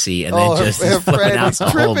ecstasy and then just her is flipping friend, out he's the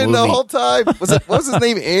whole tripping movie. the whole time. What was his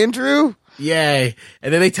name? Andrew? Yeah,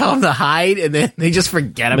 and then they tell him to hide, and then they just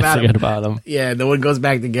forget about him. Yeah, no one goes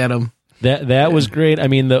back to get him. That was great. I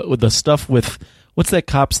mean, the stuff with what's that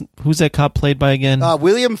cop? Who's that cop played by again?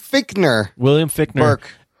 William Fichtner. William Fichtner. Burke.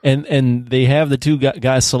 And they have the 2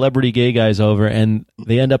 guys, celebrity gay guys, over, and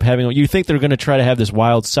they end up having. You think they're going to try to have this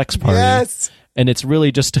wild sex party? Yes. And it's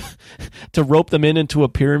really just to rope them into a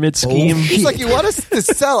pyramid scheme. He's like, you want us to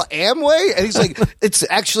sell Amway? And he's like,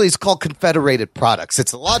 it's called Confederated Products.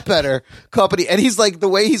 It's a lot better company. And he's like, the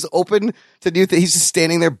way he's open to new things, he's just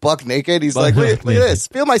standing there buck naked. He's like, look at this.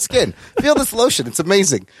 Feel my skin. Feel this lotion. It's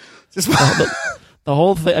amazing. Just the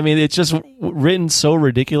whole thing. I mean, it's just written so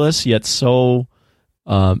ridiculous, yet so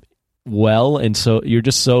well. And so you're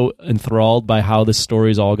just so enthralled by how this story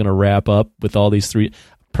is all going to wrap up with all these 3.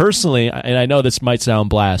 Personally, and I know this might sound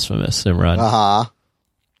blasphemous, Imran.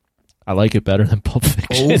 I like it better than Pulp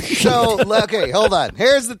Fiction. So, okay, hold on.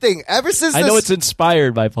 Here's the thing. Ever since I know it's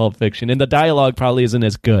inspired by Pulp Fiction, and the dialogue probably isn't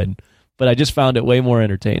as good, but I just found it way more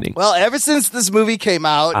entertaining. Well, ever since this movie came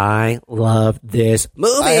out, I love this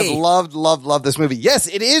movie. I have loved this movie. Yes,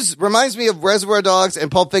 it reminds me of Reservoir Dogs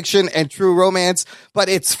and Pulp Fiction and True Romance, but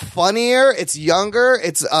it's funnier, it's younger,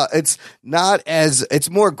 it's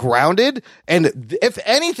more grounded, and if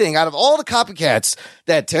anything, out of all the copycats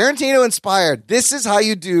that Tarantino inspired, this is how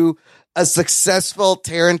you do a successful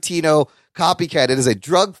Tarantino copycat. It is a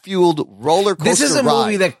drug-fueled roller coaster ride. This is a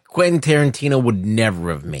movie that Quentin Tarantino would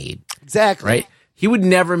never have made. Exactly. Right? He would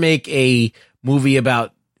never make a movie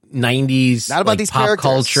about 90s Not about these pop characters.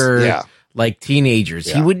 culture, like teenagers.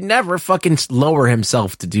 Yeah. He would never fucking lower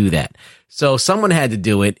himself to do that. So someone had to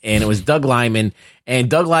do it, and it was Doug Liman. And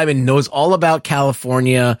Doug Liman knows all about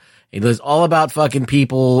California. He knows all about fucking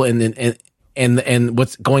people and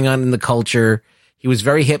what's going on in the culture. He was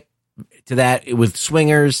very hip to that with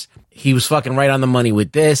Swingers. He was fucking right on the money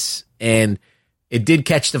with this, and it did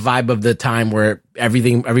catch the vibe of the time where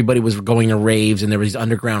everybody was going to raves, and there was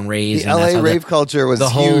underground raves. The and that's LA how rave culture was the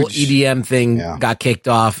whole huge. EDM thing got kicked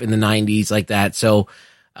off in the 90s like that. So,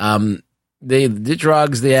 the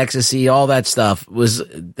drugs, the ecstasy, all that stuff was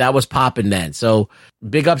popping then. So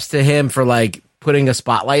big ups to him for like putting a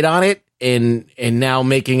spotlight on it and now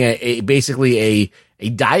making basically a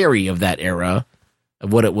diary of that era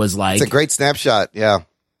of what it was like. It's a great snapshot. Yeah.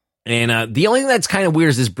 And the only thing that's kind of weird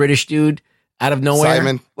is this British dude out of nowhere.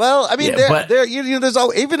 Simon. Well, I mean, there's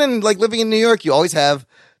all, even in like living in New York, you always have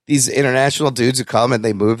these international dudes who come and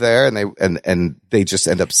they move there and they just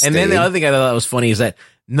end up staying. And then the other thing I thought was funny is that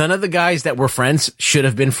none of the guys that were friends should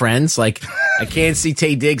have been friends. Like, I can't see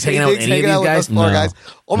Taye Diggs hanging out with any of these guys. Guys.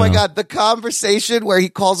 Oh my God, the conversation where he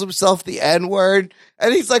calls himself the N-word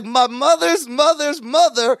and he's like, my mother's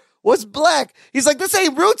mother was black. He's like, this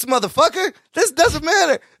ain't Roots, motherfucker. This doesn't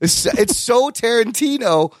matter. It's so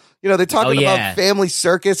Tarantino. You know, they're talking about Family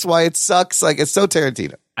Circus, why it sucks. Like, it's so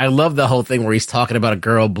Tarantino. I love the whole thing where he's talking about a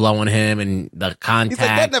girl blowing him and the contact. He's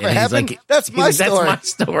like, that never happened. Like, that's my story.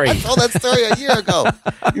 That's my story. I told that story a year ago.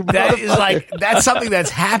 That is like, that's something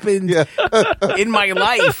that's happened in my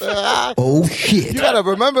life. Oh, shit. You got to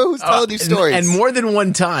remember who's telling you stories. And more than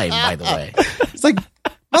one time, by the way. It's like,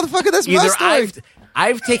 motherfucker, that's my story.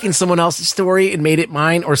 I've taken someone else's story and made it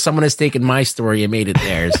mine, or someone has taken my story and made it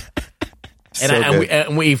theirs.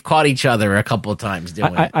 And we've caught each other a couple of times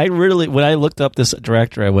doing it. I really, when I looked up this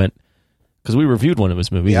director, I went, because we reviewed one of his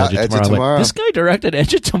movies, Edge of Tomorrow. I went, this guy directed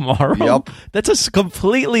Edge of Tomorrow? Yep. That's a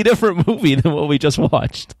completely different movie than what we just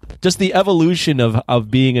watched. Just the evolution of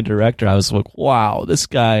being a director. I was like, wow, this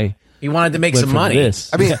guy... He wanted to make some money. This.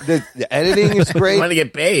 I mean, the editing is great. He wanted to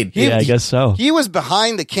get paid. I guess so. He was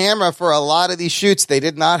behind the camera for a lot of these shoots. They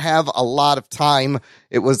did not have a lot of time.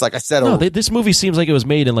 It was, like I said... this movie seems like it was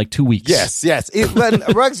made in like 2 weeks. Yes.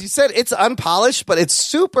 Ruggs, you said it's unpolished, but it's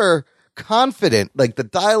super confident. Like the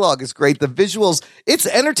dialogue is great. The visuals, it's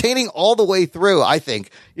entertaining all the way through, I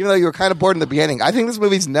think. Even though you were kind of bored in the beginning. I think this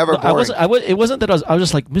movie's never boring. It wasn't that I was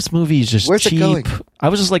just like, this movie is just Where's cheap. it going? I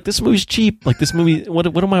was just like, this movie's cheap. Like this movie, what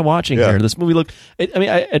am I watching here? This movie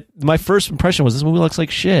my first impression was this movie looks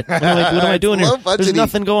like shit. What am I doing here? There's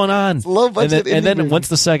nothing going on. It's low budget. And then once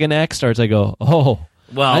the second act starts, I go, oh,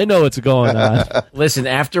 well, I know what's going on. Listen,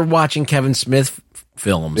 after watching Kevin Smith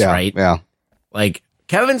films, right? Yeah. Like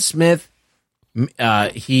Kevin Smith,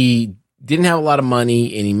 he didn't have a lot of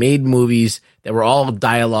money, and he made movies that were all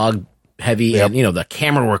dialogue heavy, and the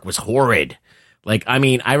camera work was horrid. Like, I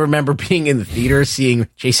mean, I remember being in the theater seeing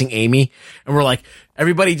Chasing Amy, and we're like,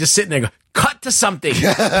 everybody just sitting there, go, cut to something.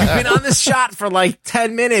 You've been on this shot for like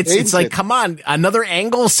 10 minutes. It's like, come on, another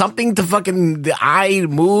angle, something to fucking the eye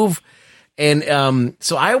move. And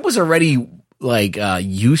so I was already like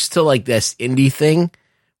used to like this indie thing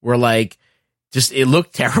where like just it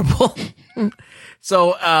looked terrible.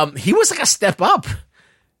 So he was like a step up.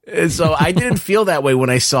 And so I didn't feel that way when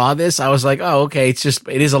I saw this. I was like, oh, okay, it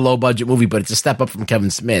is a low budget movie, but it's a step up from Kevin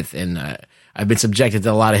Smith. And I've been subjected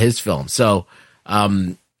to a lot of his films. So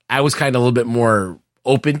I was kind of a little bit more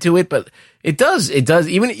open to it, but it does.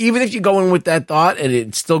 Even if you go in with that thought and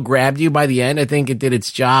it still grabbed you by the end, I think it did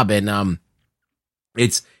its job. And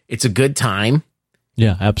it's a good time.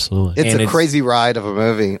 Yeah, absolutely. It's a crazy ride of a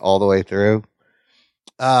movie all the way through.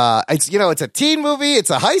 It's a teen movie. It's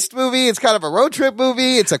a heist movie. It's kind of a road trip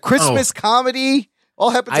movie. It's a Christmas comedy. All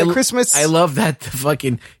happens at Christmas. I love that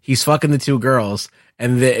he's fucking the two girls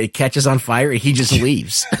and it catches on fire and he just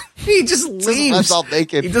leaves. He just leaves. All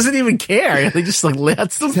naked. He doesn't even care. They just like,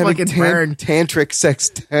 let's the fucking burn. Tantric sex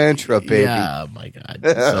tantra, baby. Yeah, oh my God.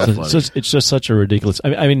 It's, so it's just such a ridiculous.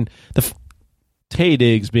 I mean, Taye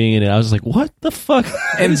Diggs being in it, I was like, what the fuck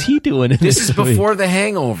and is he doing in this? This is movie? Before The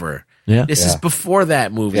Hangover. Yeah. This is before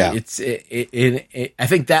that movie. Yeah. I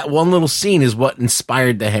think that one little scene is what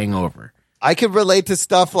inspired The Hangover. I could relate to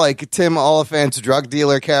stuff like Tim Oliphant's drug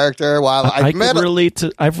dealer character. While I can relate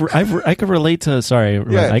to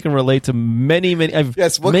many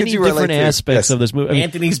different aspects of this movie. I mean,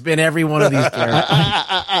 Anthony's been every one of these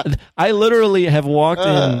characters. I literally have walked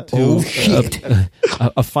into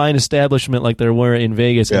a fine establishment like there were in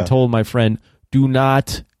Vegas and told my friend, do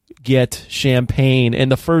not get champagne,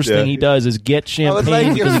 and the first thing he does is get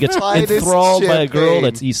champagne because he gets enthralled by a girl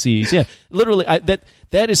that he sees. Yeah, literally,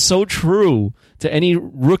 that is so true to any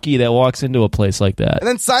rookie that walks into a place like that. And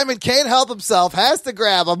then Simon can't help himself, has to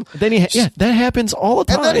grab him. Then that happens all the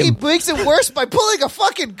time. And then he makes it worse by pulling a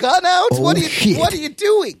fucking gun out. What are you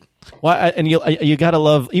doing? Well, and you gotta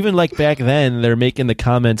love, even like back then, they're making the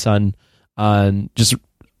comments on just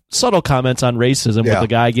subtle comments on racism with the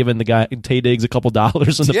guy giving the guy Taye Diggs a couple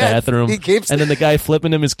dollars in the bathroom, and then the guy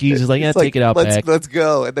flipping him his keys. He's like, take it out back. Let's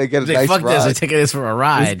go. And they get a nice fuck ride. this, I'm taking this for a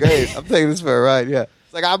ride. It's great. I'm taking this for a ride, yeah.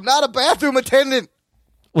 It's like, I'm not a bathroom attendant.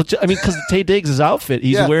 Well, I mean, because Taye Diggs' outfit,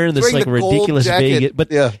 he's wearing this like ridiculous Vegas.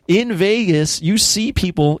 But in Vegas, you see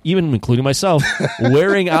people, even including myself,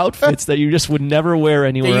 wearing outfits that you just would never wear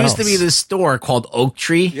anywhere else. There used to be this store called Oak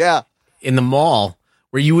Tree in the mall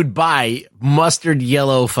where you would buy mustard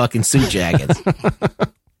yellow fucking suit jackets.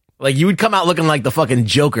 Like you would come out looking like the fucking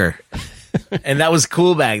Joker. And that was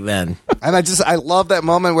cool back then. And I love that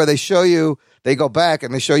moment where they go back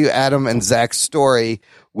and they show you Adam and Zach's story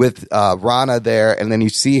with Rana there, and then you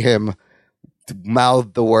see him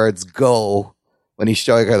mouth the words "go" when he's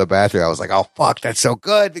showing her the bathroom. I was like, oh fuck, that's so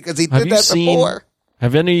good because he did that before.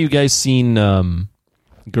 Have any of you guys seen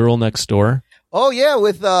Girl Next Door? Oh yeah,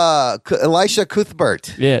 with Elisha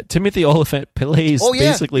Cuthbert. Yeah, Timothy Oliphant plays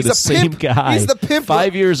basically the same guy. He's the pimp.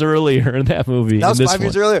 5 years earlier in that movie. That was 5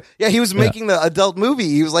 years earlier. Yeah, he was making the adult movie.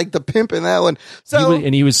 He was like the pimp in that one. So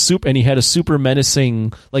he was super, and he had a super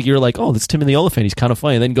menacing. Like you're like, oh, that's Timothy Oliphant. He's kind of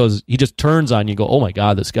funny. And then he just turns on you. And go, oh my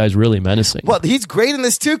god, this guy's really menacing. Well, he's great in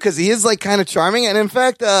this too because he is like kind of charming, and in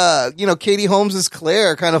fact, Katie Holmes'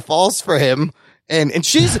 Claire kind of falls for him. And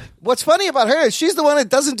she's what's funny about her is she's the one that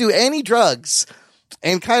doesn't do any drugs,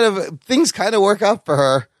 and things kind of work out for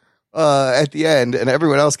her at the end, and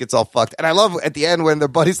everyone else gets all fucked. And I love at the end when their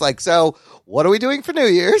buddy's like, "So, what are we doing for New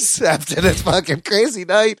Year's after this fucking crazy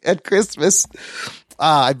night at Christmas?"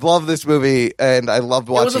 I love this movie, and I loved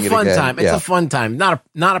watching it. It was a fun time. It's a fun time. Not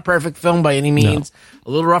a perfect film by any means. No. A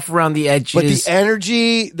little rough around the edges, but the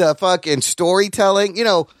energy, the fucking storytelling,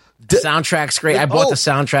 The soundtrack's great. I bought the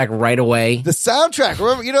soundtrack right away. The soundtrack.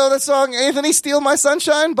 Remember, the song Anthony Steal My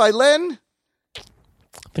Sunshine by Len? I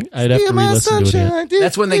think I'd have to re-listen to it.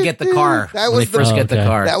 That's when they get the car. When they first get the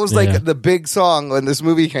car. That was like the big song when this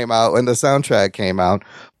movie came out, when the soundtrack came out.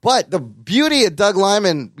 But the beauty of Doug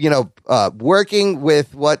Liman, working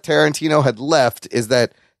with what Tarantino had left is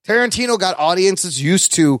that Tarantino got audiences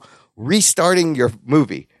used to restarting your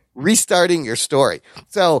movie, restarting your story.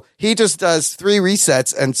 So he just does 3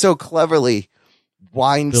 resets and so cleverly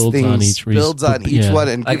winds builds on each one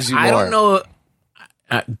and gives you more. I don't know.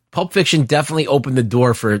 Pulp Fiction definitely opened the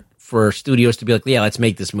door for studios to be like, yeah, let's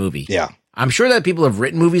make this movie. Yeah. I'm sure that people have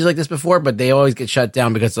written movies like this before, but they always get shut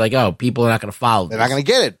down because like, oh, people are not going to follow this. They're not going to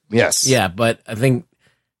get it. Yes. Yeah, but I think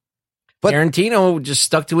Tarantino just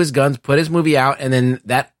stuck to his guns, put his movie out, and then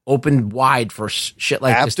that opened wide for shit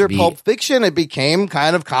like this. After Pulp Fiction, it became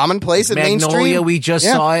kind of commonplace in mainstream. Magnolia, we just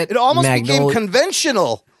saw it. It almost became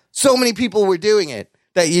conventional. So many people were doing it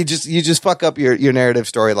that you just fuck up your narrative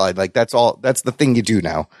storyline. Like that's the thing you do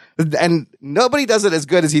now. And nobody does it as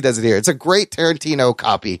good as he does it here. It's a great Tarantino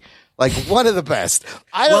copy. Like one of the best.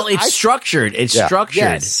 It's structured. It's structured.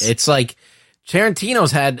 Yes. It's like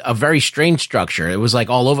Tarantino's had a very strange structure. It was like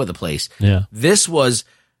all over the place. Yeah. This was,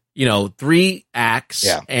 3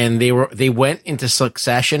 acts, and they went into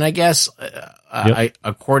succession, I guess,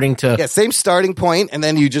 according to same starting point, and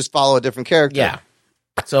then you just follow a different character. Yeah.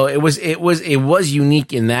 So it was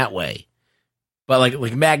unique in that way. But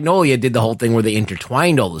like Magnolia did the whole thing where they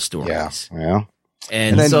intertwined all the stories. Yeah.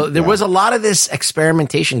 And then, so there was a lot of this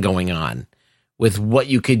experimentation going on with what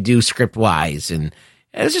you could do script wise. And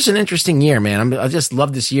it was just an interesting year, man. I just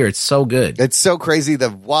love this year. It's so good. It's so crazy.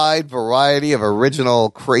 The wide variety of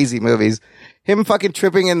original crazy movies. Him fucking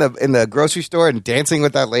tripping in the grocery store and dancing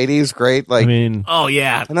with that lady is great. Like, oh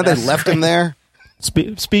yeah. And then they left him there.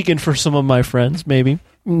 Speaking for some of my friends, maybe.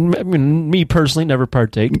 I mean, me personally never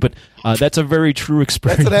partake, but that's a very true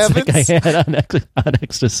experience like I had on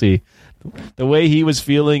Ecstasy. The way he was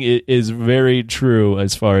feeling is very true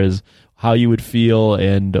as far as how you would feel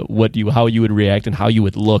and how you would react and how you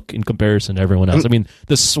would look in comparison to everyone else. I mean,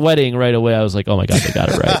 the sweating right away, I was like, oh my God, they got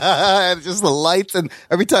it right. Just the lights, and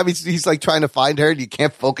every time he's like trying to find her and you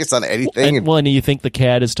can't focus on anything. And you think the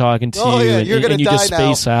cat is talking to you and you just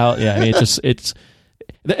space out. Yeah, I mean, it's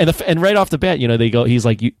and right off the bat, they go. He's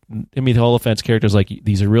like, the Oliphant's character's like,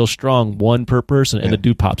 these are real strong, one per person, and the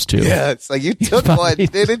dude pops 2. Yeah, it's like you took one,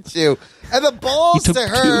 didn't you? And the balls to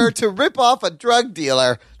her to rip off a drug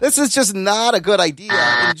dealer. This is just not a good idea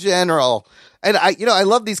in general. And I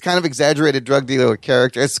love these kind of exaggerated drug dealer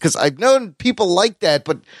characters because I've known people like that,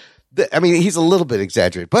 but he's a little bit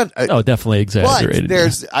exaggerated, but definitely exaggerated.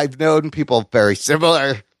 But I've known people very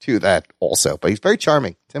similar to that also, but he's very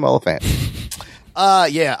charming, Tim Oliphant.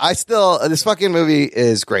 This fucking movie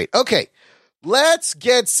is great. Okay, let's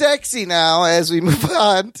get sexy now as we move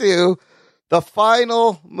on to the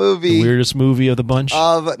final movie. The weirdest movie of the bunch.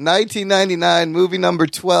 Of 1999, movie number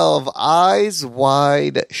 12, Eyes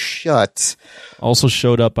Wide Shut. Also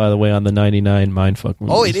showed up, by the way, on the 99 Mindfuck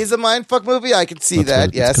movie. Oh, it is a Mindfuck movie? I can see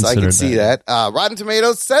that. Yes, I can see that. Rotten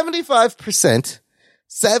Tomatoes, 75%.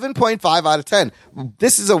 7.5 out of 10.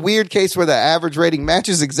 This is a weird case where the average rating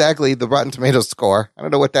matches exactly the Rotten Tomatoes score. I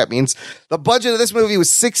don't know what that means. The budget of this movie was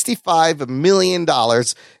 $65 million.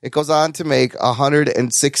 It goes on to make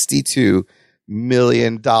 $162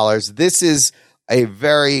 million. This is a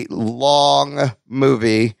very long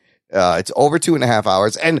movie. It's over 2.5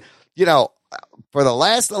 hours. And, for the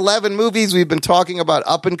last 11 movies, we've been talking about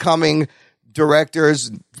up-and-coming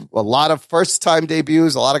directors, a lot of first-time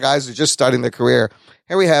debuts, a lot of guys who are just starting their career.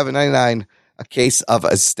 Here we have in 99 a case of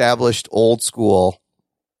established old school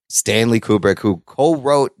Stanley Kubrick, who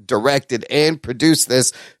co-wrote, directed, and produced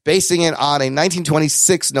this, basing it on a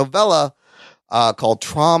 1926 novella called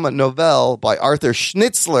Traum Novelle by Arthur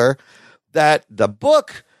Schnitzler. That the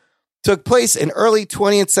book took place in early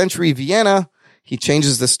 20th century Vienna. He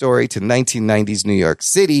changes the story to 1990s New York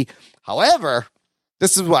City. However,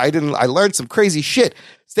 this is why I learned some crazy shit.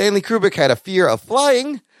 Stanley Kubrick had a fear of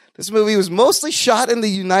flying. This movie was mostly shot in the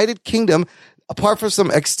United Kingdom. Apart from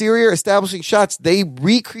some exterior establishing shots, they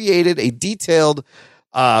recreated a detailed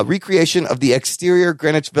recreation of the exterior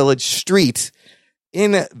Greenwich Village street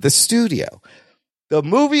in the studio. The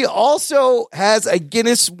movie also has a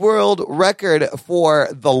Guinness World Record for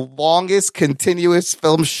the longest continuous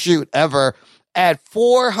film shoot ever at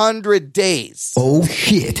 400 days. Oh,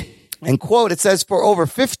 shit. And quote, it says, for over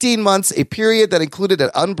 15 months, a period that included an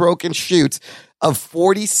unbroken shoot of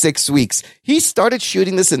 46 weeks. He started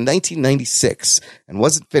shooting this in 1996 and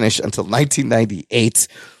wasn't finished until 1998.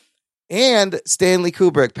 And Stanley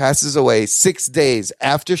Kubrick passes away 6 days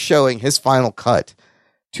after showing his final cut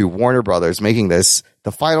to Warner Brothers, making this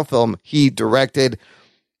the final film he directed.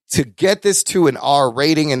 To get this to an R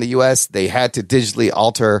rating in the US, they had to digitally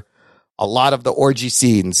alter a lot of the orgy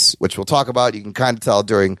scenes, which we'll talk about. You can kind of tell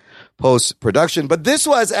during post-production. But this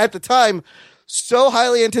was, at the time, so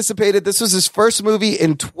highly anticipated. This was his first movie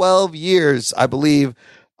in 12 years, I believe,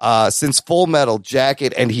 since Full Metal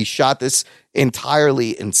Jacket, and he shot this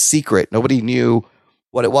entirely in secret. Nobody knew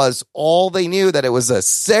what it was. All they knew that it was a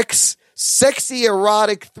sexy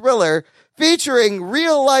erotic thriller featuring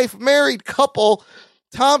real-life married couple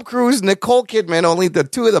Tom Cruise, Nicole Kidman, only the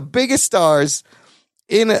two of the biggest stars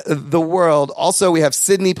in the world. Also, we have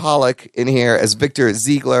Sidney Pollack in here as Victor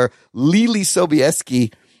Ziegler. Lily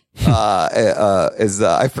Sobieski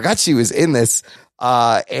I forgot she was in this,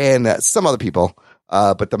 and some other people.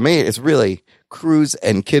 But the main is really Cruise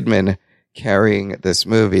and Kidman carrying this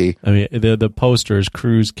movie. I mean, the poster is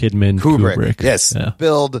Cruise, Kidman, Kubrick. Yes, yeah.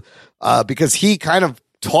 Billed because he kind of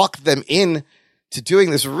talked them in to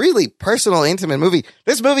doing this really personal, intimate movie.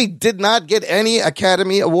 This movie did not get any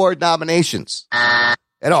Academy Award nominations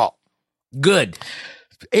at all. Good.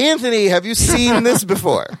 Anthony, have you seen this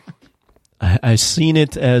before? I seen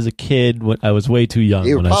it as a kid when I was way too young.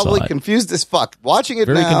 You were when probably I saw it. confused as fuck. Watching it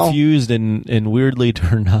Very now. confused and weirdly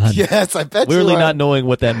turned on. Yes, I bet weirdly you are. not knowing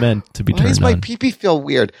what that meant to be Why turned does my on. pee-pee feel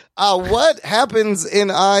weird? What happens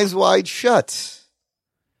in Eyes Wide Shut?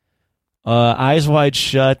 Eyes Wide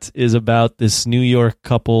Shut is about this New York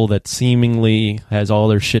couple that seemingly has all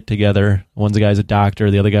their shit together. One guy's a doctor.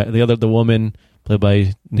 The woman, played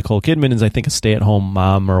by Nicole Kidman, is I think a stay-at-home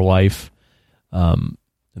mom or wife.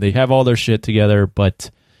 They have all their shit together, but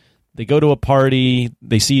they go to a party.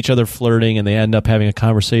 They see each other flirting, and they end up having a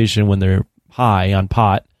conversation when they're high on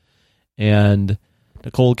pot. And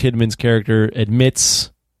Nicole Kidman's character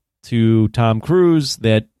admits to Tom Cruise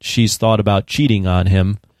that she's thought about cheating on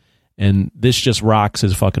him. And this just rocks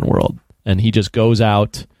his fucking world. And he just goes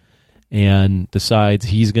out and decides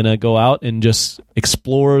he's going to go out and just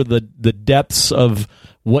explore the depths of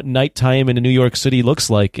what nighttime in New York City looks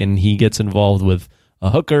like. And he gets involved with a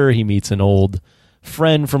hooker. He meets an old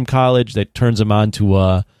friend from college that turns him on to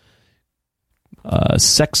a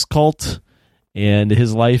sex cult. And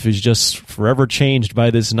his life is just forever changed by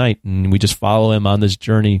this night. And we just follow him on this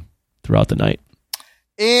journey throughout the night.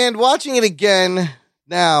 And watching it again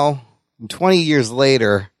now, 20 years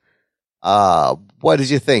later, what did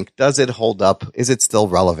you think? Does it hold up? Is it still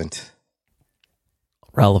relevant?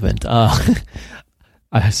 Relevant.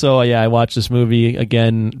 So I watched this movie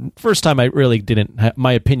again. First time I really didn't.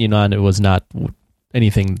 My opinion on it was not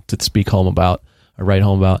anything to speak home about or write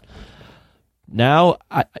home about. Now,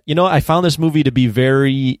 I found this movie to be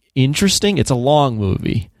very interesting. It's a long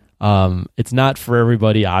movie. It's not for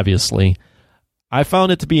everybody, obviously. I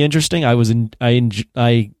found it to be interesting. I was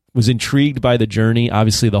intrigued by the journey.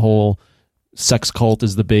 Obviously, the whole sex cult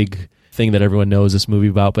is the big thing that everyone knows this movie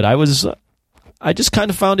about. But I just kind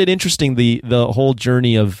of found it interesting, the whole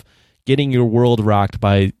journey of getting your world rocked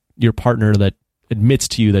by your partner that admits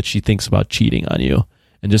to you that she thinks about cheating on you,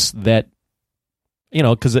 and just that,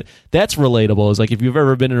 because that's relatable. Is like if you've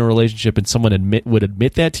ever been in a relationship and someone would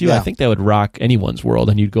admit that to you, I think that would rock anyone's world,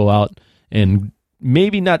 and you'd go out and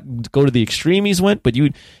maybe not go to the extreme he's went, but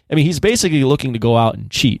he's basically looking to go out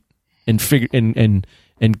and cheat and figure and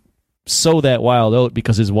sow that wild oat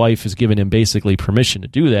because his wife has given him basically permission to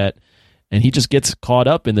do that, and he just gets caught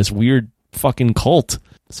up in this weird fucking cult.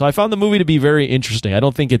 So I found the movie to be very interesting. I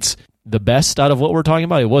don't think it's the best out of what we're talking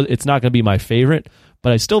about. It's not going to be my favorite,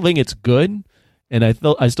 but I still think it's good, and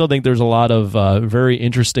I still think there's a lot of very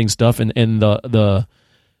interesting stuff, and the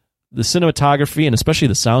cinematography and especially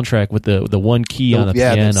the soundtrack with the one key on the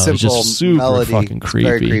piano is just super melody. fucking creepy.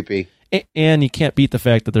 Very creepy. And you can't beat the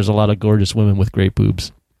fact that there's a lot of gorgeous women with great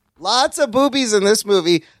boobs. Lots of boobies in this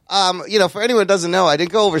movie. For anyone who doesn't know, I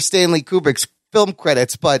didn't go over Stanley Kubrick's film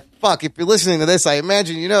credits, but fuck, if you're listening to this, I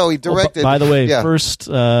imagine he directed. By the way, first,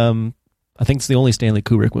 I think it's the only Stanley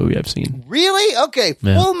Kubrick movie I've seen. Really? Okay.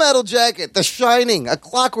 Yeah. Full Metal Jacket, The Shining, A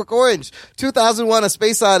Clockwork Orange, 2001: A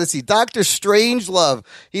Space Odyssey, Doctor Strangelove.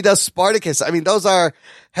 He does Spartacus. I mean, those are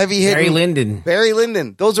heavy hitting. Barry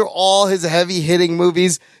Lyndon. Those are all his heavy hitting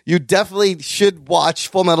movies. You definitely should watch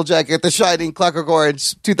Full Metal Jacket, The Shining, Clockwork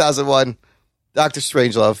Orange, 2001, Doctor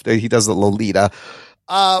Strangelove. He does the Lolita.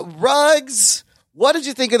 Ruggs. What did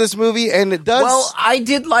you think of this movie? And it does. Well, I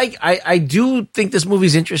do think this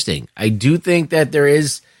movie's interesting. I do think that there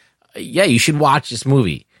is, you should watch this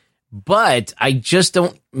movie. But I just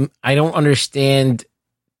don't understand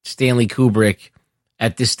Stanley Kubrick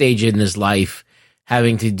at this stage in his life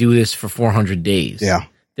having to do this for 400 days. Yeah.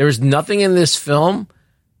 There's nothing in this film,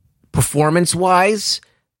 performance-wise,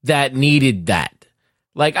 that needed that.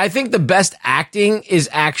 Like, I think the best acting is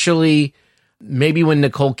actually maybe when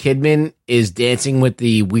Nicole Kidman is dancing with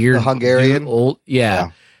the weird Hungarian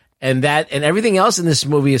and everything else in this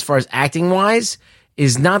movie, as far as acting wise,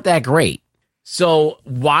 is not that great. So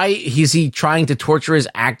why is he trying to torture his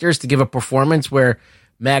actors to give a performance where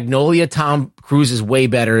Magnolia, Tom Cruise is way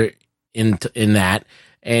better in that,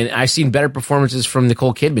 and I've seen better performances from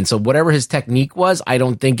Nicole Kidman. So whatever his technique was, I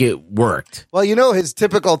don't think it worked. Well, his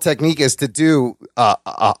typical technique is to do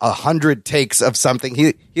 100 takes of something.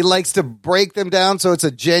 He likes to break them down so it's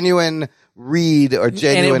a genuine read or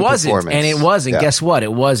genuine performance. And it wasn't. Yeah. Guess what?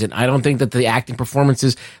 It wasn't. I don't think that the acting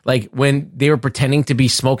performances, like when they were pretending to be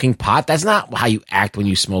smoking pot, that's not how you act when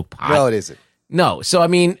you smoke pot. No, it isn't. No. So I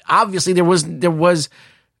mean, obviously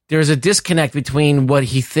there's a disconnect between what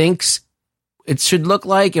he thinks it should look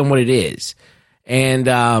like and what it is. And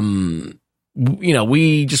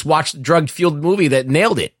we just watched a drug-fueled movie that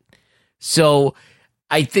nailed it. So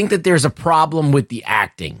I think that there's a problem with the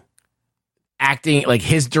acting, like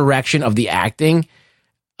his direction of the acting,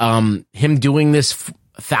 him doing this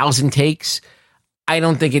 1,000 takes. I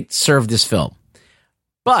don't think it served this film.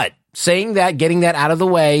 But saying that, getting that out of the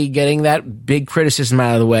way, getting that big criticism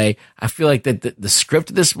out of the way, I feel like that the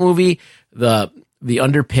script of this movie, the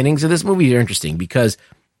underpinnings of this movie are interesting, because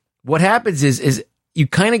what happens is you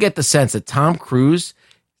kind of get the sense that Tom Cruise,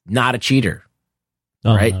 not a cheater,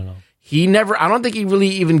 right? No. I don't think he really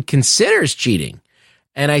even considers cheating.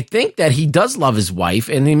 And I think that he does love his wife,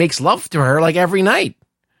 and he makes love to her like every night.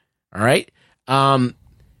 All right.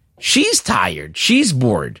 She's tired. She's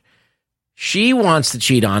bored. She wants to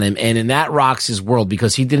cheat on him. And that rocks his world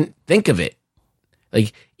because he didn't think of it.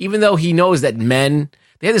 Like, even though he knows that men,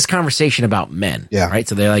 they had this conversation about men. Yeah. Right.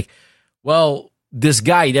 So they're like, well, this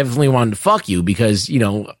guy definitely wanted to fuck you because,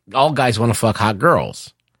 all guys want to fuck hot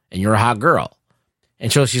girls and you're a hot girl.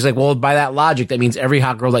 And so she's like, well, by that logic, that means every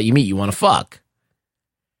hot girl that you meet, you want to fuck.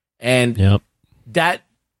 And that,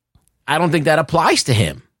 I don't think that applies to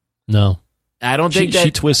him. No. I don't think that.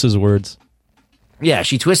 She twists his words. Yeah,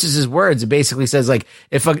 she twists his words. It basically says, like,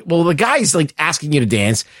 the guy's like asking you to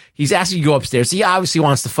dance. He's asking you to go upstairs. He obviously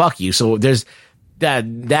wants to fuck you. So there's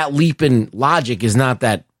that leap in logic is not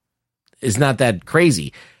that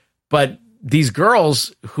crazy. But these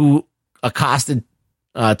girls who accosted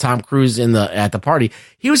Tom Cruise at the party,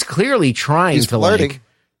 he was clearly trying to flirting.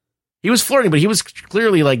 He was flirting, but he was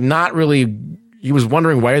clearly like not really. He was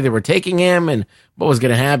wondering where they were taking him and what was going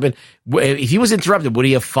to happen. If he was interrupted, would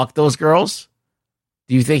he have fucked those girls?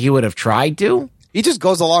 Do you think he would have tried to? He just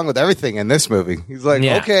goes along with everything in this movie. He's like,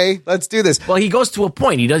 okay, let's do this. Well, he goes to a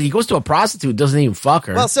point. He goes to a prostitute, doesn't even fuck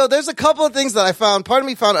her. Well, so there's a couple of things that I found. Part of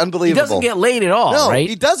me found unbelievable. He doesn't get laid at all, no, right?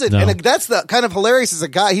 he doesn't. No. And that's the kind of hilarious as a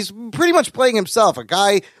guy. He's pretty much playing himself. A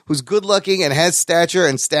guy who's good looking and has stature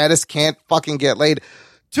and status can't fucking get laid.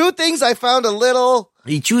 Two things I found a little.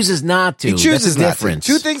 He chooses not to. He chooses That's not difference.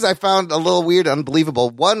 to. Two things I found a little weird, unbelievable.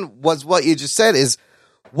 One was what you just said is,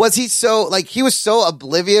 was he he was so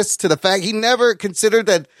oblivious to the fact he never considered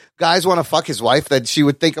that guys want to fuck his wife, that she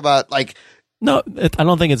would think about like. No, I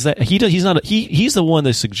don't think it's that. He's not. He's the one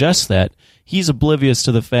that suggests that. He's oblivious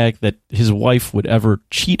to the fact that his wife would ever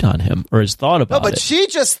cheat on him or has thought about it. No, but she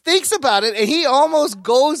just thinks about it, and he almost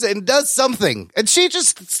goes and does something, and she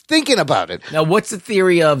just thinking about it. Now, what's the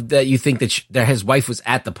theory of that? You think that that his wife was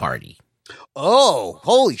at the party? Oh,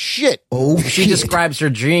 holy shit! Oh, she describes her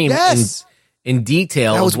dream in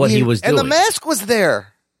detail that was of what weird. he was doing, and the mask was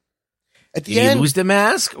there. At the Did end, he lose the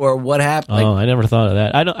mask, or what happened? Oh, I never thought of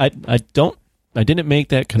that. I didn't make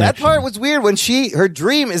that connection. That part was weird when her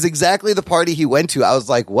dream is exactly the party he went to. I was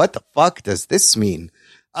like, what the fuck does this mean?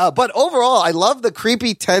 But overall, I love the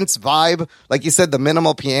creepy, tense vibe. Like you said, the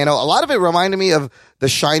minimal piano. A lot of it reminded me of The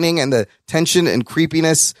Shining and the tension and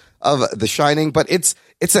creepiness of The Shining. But it's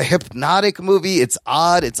a hypnotic movie. It's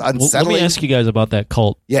odd. It's unsettling. Let me ask you guys about that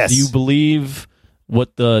cult. Yes. Do you believe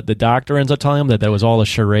what the doctor ends up telling him, that was all a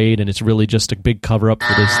charade and it's really just a big cover up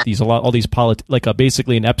for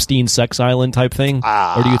basically an Epstein sex island type thing?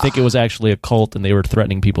 Or do you think it was actually a cult and they were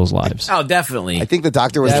threatening people's lives? Oh, definitely. I think the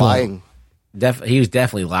doctor was lying. He was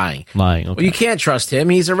definitely lying. Okay. Well, you can't trust him.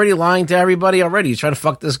 He's already lying to everybody already. He's trying to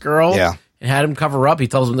fuck this girl. Yeah. And had him cover up. He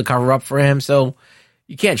tells him to cover up for him. So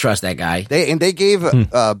you can't trust that guy. They gave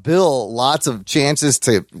Bill lots of chances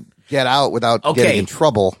to get out without getting in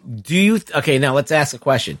trouble. Now let's ask a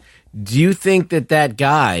question. Do you think that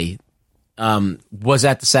guy was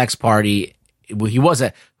at the sex party? Who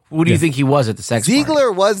do you think he was at the sex party?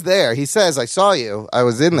 Ziegler was there. He says, I saw you. I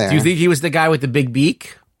was in there. Do you think he was the guy with the big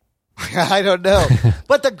beak? I don't know.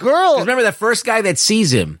 But the girl. Remember the first guy that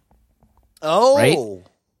sees him? Oh. Right?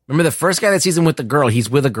 Remember the first guy that sees him with the girl? He's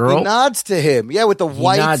with a girl? He nods to him. Yeah, with the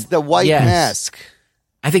white mask.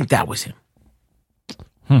 I think that was him.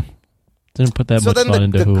 It's didn't put that So much then thought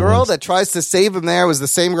into the who it girl was. that tries to save him there was the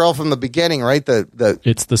same girl from the beginning, right?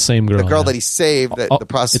 It's the same girl. The girl yeah. that he saved. The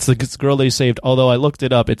process. It's the girl that he saved. Although I looked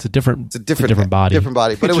it up, it's a different body. Different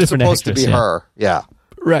body, but it was Different supposed actress, to be yeah. her. Yeah.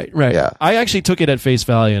 Right. Yeah. I actually took it at face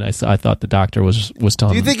value, and I thought the doctor was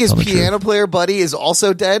telling. Do you think his piano player buddy is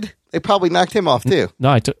also dead? They probably knocked him off too.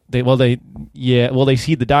 No, the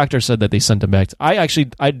doctor said that they sent him back.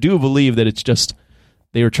 I do believe that it's just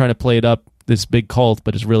they were trying to play it up, this big cult,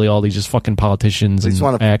 but it's really all these just fucking politicians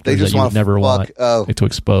and actors that you would never want to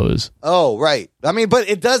expose. Oh, right. I mean, but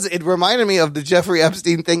it reminded me of the Jeffrey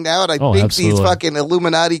Epstein thing now, and I think absolutely. these fucking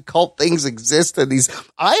Illuminati cult things exist. And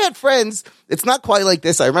I had friends, it's not quite like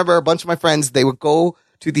this. I remember a bunch of my friends, they would go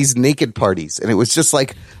to these naked parties, and it was just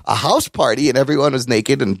like a house party, and everyone was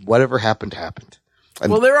naked, and whatever happened.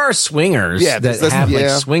 And, well, there are swingers that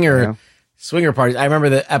have swinger parties. I remember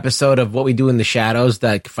the episode of What We Do in the Shadows,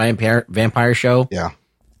 that vampire show. Yeah.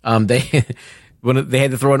 When they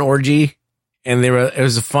had to throw an orgy, and it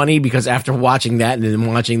was funny because after watching that and then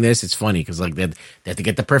watching this, it's funny because like they have to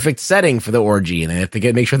get the perfect setting for the orgy, and they have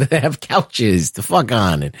to make sure that they have couches to fuck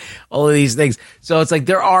on and all of these things. So it's like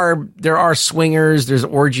there are swingers, there's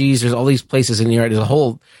orgies, there's all these places in here. There's a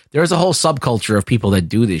whole subculture of people that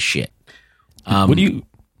do this shit. What do you?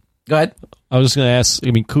 Go ahead. I was just going to ask.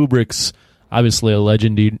 I mean, Kubrick's obviously a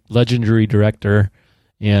legendary director,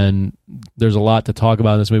 and there's a lot to talk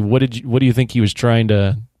about in this movie. What do you think he was trying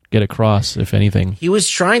to get across, if anything? He was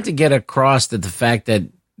trying to get across that the fact that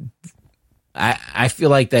I feel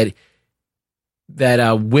like that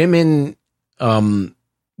women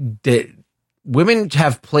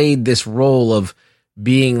have played this role of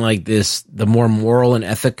being like this, the more moral and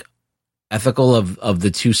ethical of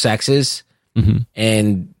the two sexes,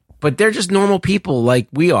 but they're just normal people like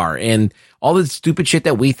we are, and all the stupid shit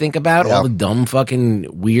that we think about, all the dumb fucking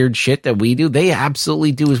weird shit that we do, they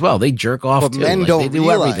absolutely do as well. They jerk off but too. men like, don't they do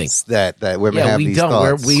realize everything. that women have these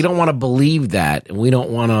thoughts. We don't want to believe that, and we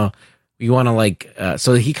want to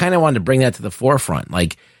so he kind of wanted to bring that to the forefront.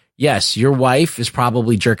 Like, yes, your wife is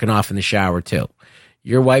probably jerking off in the shower too.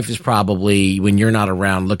 Your wife is probably, when you're not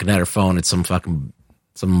around, looking at her phone at some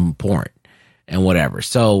porn and whatever.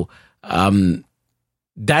 So,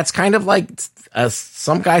 that's kind of like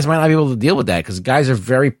some guys might not be able to deal with that because guys are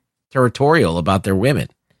very territorial about their women,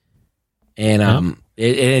 and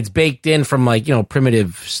it's baked in from like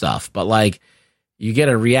primitive stuff. But like you get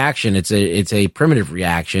a reaction, it's a primitive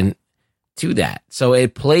reaction to that, so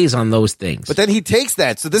it plays on those things. But then he takes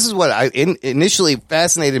that. So this is what initially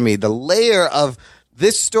fascinated me: the layer of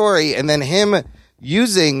this story, and then him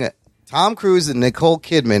using Tom Cruise and Nicole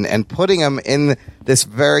Kidman and putting them in this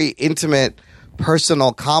very intimate,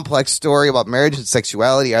 personal, complex story about marriage and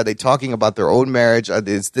sexuality. Are they talking about their own marriage?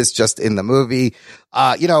 Is this just in the movie?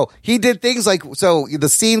 He did things like, so the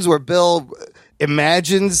scenes where Bill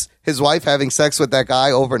imagines his wife having sex with that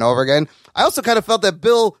guy over and over again. I also kind of felt that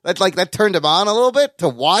Bill, that turned him on a little bit to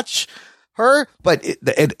watch her, but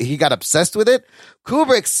he got obsessed with it.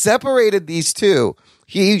 Kubrick separated these two.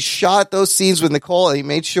 He shot those scenes with Nicole, and he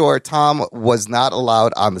made sure Tom was not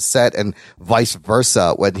allowed on the set, and vice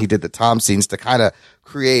versa when he did the Tom scenes, to kind of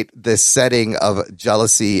create this setting of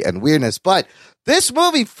jealousy and weirdness. But this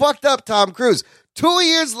movie fucked up Tom Cruise. 2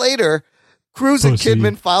 years later, Cruise and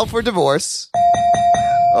Kidman filed for divorce.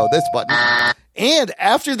 Oh, this button. And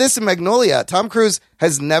after this in Magnolia, Tom Cruise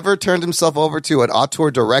has never turned himself over to an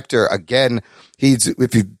auteur director again.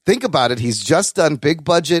 If you think about it, he's just done big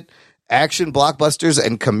budget action blockbusters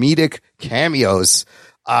and comedic cameos.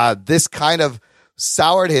 This kind of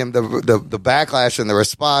soured him, the backlash and the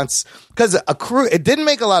response, because it didn't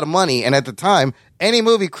make a lot of money, and at the time, any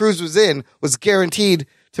movie Cruise was in was guaranteed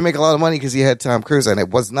to make a lot of money because he had Tom Cruise, and it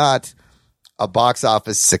was not a box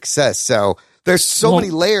office success. So there's so many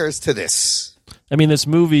layers to this. I mean, this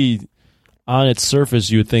movie, on its surface,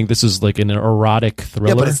 you would think this is like an erotic thriller.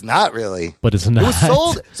 Yeah, but it's not really. But it's not. It was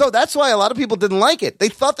sold. So that's why a lot of people didn't like it. They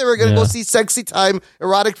thought they were going to go see Sexy Time,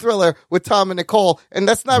 erotic thriller with Tom and Nicole, and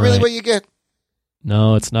that's not really what you get.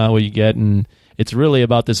 No, it's not what you get, and it's really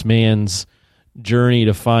about this man's journey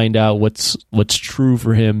to find out what's true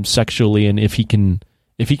for him sexually, and if he can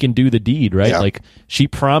do the deed, right? Yeah. Like, she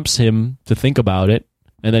prompts him to think about it,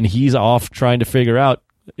 and then he's off trying to figure out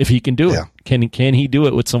if he can do it. Can he do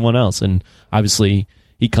it with someone else? And obviously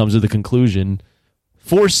he comes to the conclusion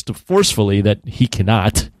forcefully that he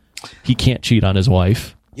cannot. He can't cheat on his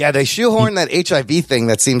wife. Yeah, they shoehorn that HIV thing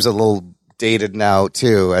that seems a little dated now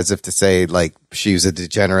too, as if to say like she was a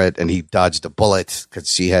degenerate and he dodged a bullet because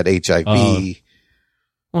she had HIV.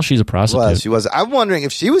 Well, she's a prostitute. Well, she was. I'm wondering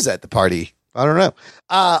if she was at the party I don't know.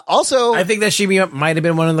 Also, I think that she might have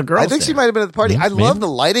been one of the girls. I think she might have been at the party. I love the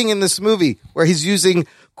lighting in this movie where he's using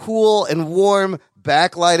cool and warm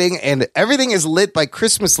backlighting, and everything is lit by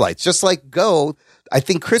Christmas lights, just like Go. I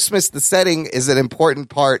think Christmas, the setting, is an important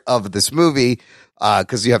part of this movie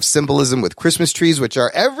because you have symbolism with Christmas trees, which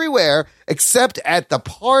are everywhere except at the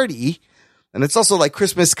party. And it's also like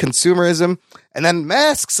Christmas consumerism. And then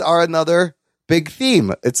masks are another big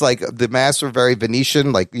theme. It's like the masks are very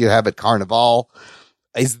Venetian, like you have at Carnival.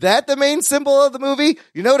 Is that the main symbol of the movie?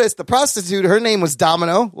 You notice the prostitute, her name was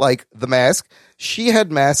Domino, like the mask. She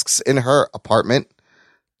had masks in her apartment.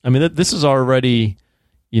 I mean, this is already,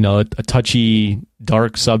 a touchy,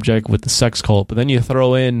 dark subject with the sex cult, but then you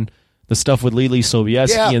throw in the stuff with Lily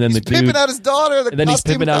Sobieski, and then the dude pimping out his daughter, and then he's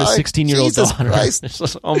pimping out his 16-year-old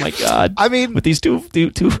daughter. Oh my god! I mean, with these two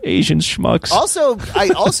Asian schmucks. Also,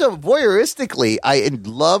 voyeuristically, I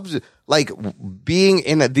loved like being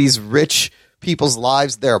in these rich people's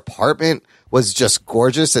lives. Their apartment was just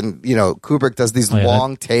gorgeous, and Kubrick does these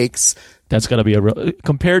long takes. That's got to be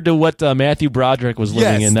compared to what Matthew Broderick was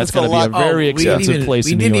living in. That's got to be a very expensive place.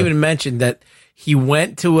 We didn't even mention that he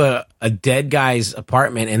went to a dead guy's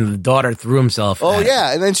apartment and the daughter threw himself. Oh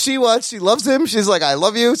yeah, and then she loves him. She's like, I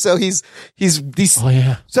love you. So he's these. Oh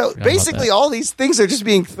yeah. So basically, all these things are just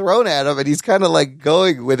being thrown at him, and he's kind of like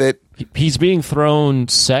going with it. He's being thrown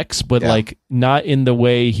sex, but like not in the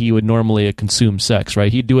way he would normally consume sex.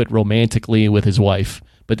 Right? He'd do it romantically with his wife,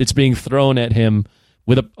 but it's being thrown at him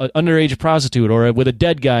with an underage prostitute or with a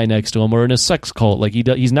dead guy next to him or in a sex cult. Like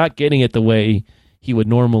he's not getting it the way he would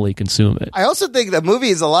normally consume it. I also think the movie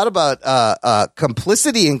is a lot about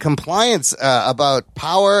complicity and compliance, about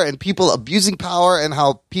power and people abusing power and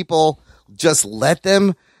how people just let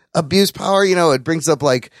them abuse power. It brings up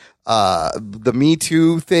like the Me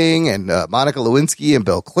Too thing and Monica Lewinsky and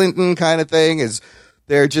Bill Clinton kind of thing is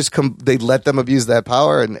they're just they let them abuse that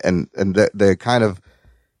power and they're kind of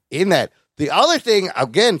in that. The other thing,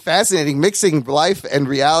 again, fascinating, mixing life and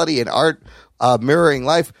reality and art, mirroring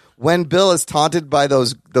life. When Bill is taunted by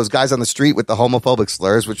those guys on the street with the homophobic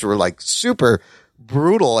slurs, which were like super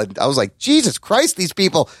brutal, and I was like, Jesus Christ, these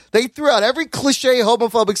people! They threw out every cliche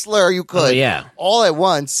homophobic slur you could, all at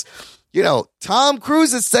once. Tom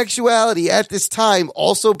Cruise's sexuality at this time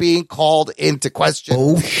also being called into question.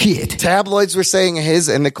 Oh shit! Tabloids were saying his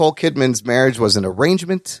and Nicole Kidman's marriage was an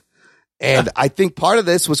arrangement. And I think part of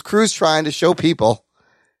this was Cruise trying to show people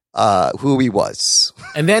who he was.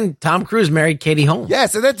 And then Tom Cruise married Katie Holmes.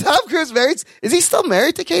 Yes, and then Tom Cruise married. Is he still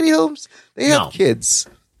married to Katie Holmes? They have kids.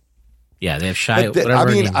 Yeah, they have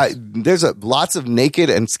Shia. There's lots of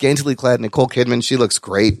naked and scantily clad Nicole Kidman. She looks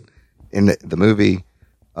great in the movie.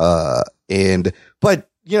 But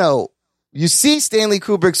you see Stanley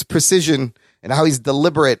Kubrick's precision and how he's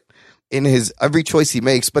deliberate in his every choice he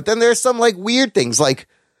makes. But then there's some like weird things like.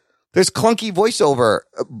 There's clunky voiceover,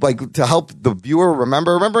 like to help the viewer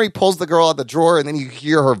remember. Remember, he pulls the girl out the drawer, and then you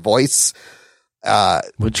hear her voice.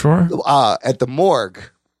 What drawer? At the morgue,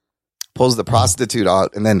 pulls the prostitute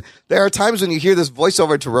out, and then there are times when you hear this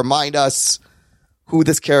voiceover to remind us who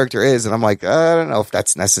this character is, and I'm like, I don't know if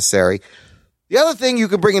that's necessary. The other thing you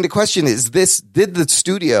could bring into question is did the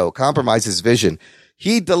studio compromise his vision?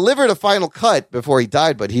 He delivered a final cut before he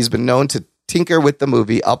died, but he's been known to tinker with the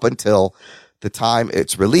movie up until the time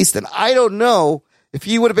it's released. And I don't know if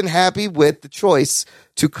he would have been happy with the choice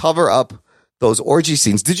to cover up those orgy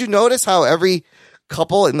scenes. Did you notice how every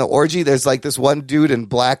couple in the orgy, there's like this one dude in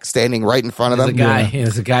black standing right in front of them?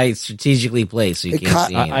 There's a guy strategically placed so you can't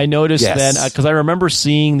see him. I noticed then, because I remember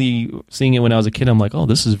seeing it when I was a kid. I'm like, oh,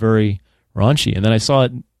 this is very raunchy. And then I saw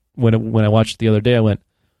it when I watched it the other day. I went,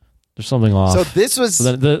 there's something off. So this was.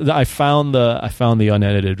 So I found the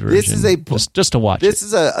unedited version. This is just to watch. This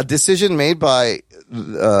is a decision made by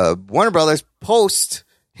Warner Brothers post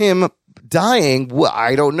him dying.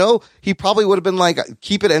 I don't know. He probably would have been like,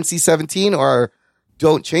 keep it NC-17 or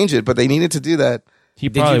don't change it. But they needed to do that.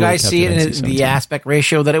 Did you guys see it in the aspect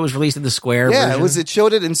ratio that it was released in the square? Yeah, version? It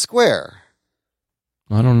showed it in square.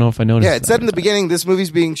 I don't know if I noticed. Yeah, it said in the beginning this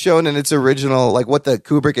movie's being shown in its original, like what the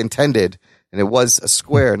Kubrick intended. And it was a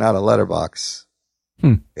square, not a letterbox.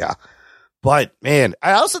 Yeah. But, man,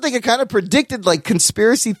 I also think it kind of predicted, like,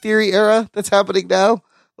 conspiracy theory era that's happening now.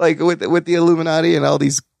 Like, with the Illuminati and all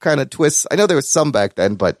these kind of twists. I know there was some back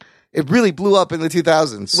then, but it really blew up in the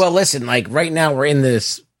 2000s. Well, listen, like, right now we're in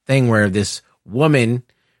this thing where this woman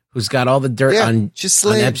who's got all the dirt on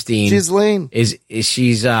Epstein. Ghislaine.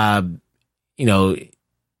 She's,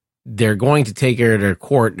 they're going to take her to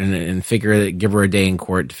court and give her a day in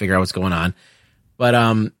court to figure out what's going on. But,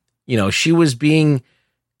 she was being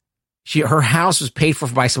her house was paid for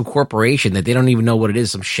by some corporation that they don't even know what it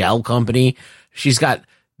is, some shell company. She's got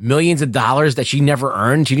millions of dollars that she never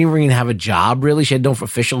earned. She didn't even have a job, really. She had no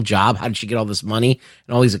official job. How did she get all this money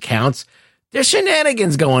and all these accounts? There's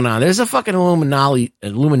shenanigans going on. There's a fucking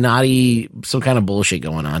Illuminati, some kind of bullshit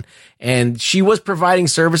going on. And she was providing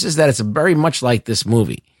services that it's very much like this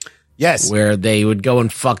movie. Yes. Where they would go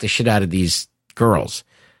and fuck the shit out of these girls.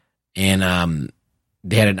 And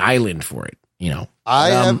they had an island for it, you know. I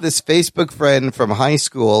have this Facebook friend from high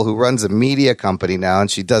school who runs a media company now,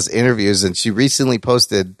 and she does interviews, and she recently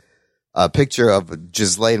posted a picture of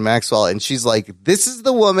Ghislaine Maxwell, and she's like, this is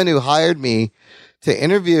the woman who hired me to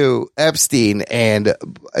interview Epstein, and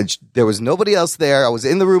there was nobody else there. I was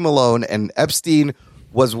in the room alone, and Epstein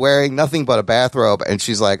was wearing nothing but a bathrobe, and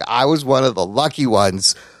she's like, I was one of the lucky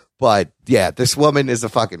ones, but yeah, this woman is a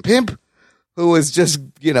fucking pimp who was just,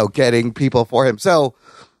 you know, getting people for him. So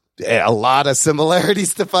a lot of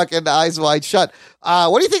similarities to fucking Eyes Wide Shut.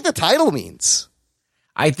 What do you think the title means?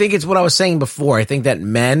 I think it's what I was saying before. I think that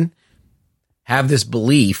men have this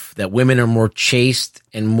belief that women are more chaste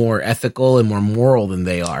and more ethical and more moral than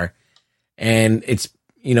they are. And it's,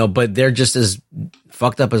 you know, but they're just as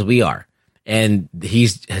fucked up as we are. And he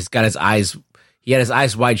had his eyes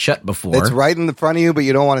wide shut before. It's right in the front of you, but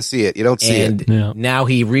you don't want to see it. You don't see it. And now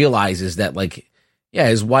he realizes that, like, yeah,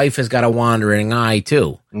 his wife has got a wandering eye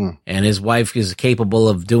too. And his wife is capable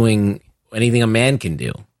of doing anything a man can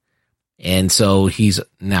do. And so his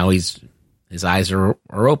eyes are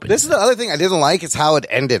open. This is the other thing I didn't like is how it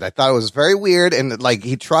ended. I thought it was very weird, and like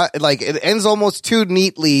it ends almost too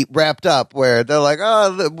neatly wrapped up where they're like,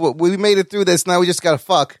 oh, we made it through this, now we just gotta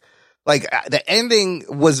fuck. Like the ending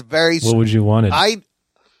was very. What would you want it?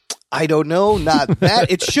 I don't know. Not that.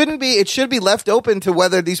 It shouldn't be. It should be left open to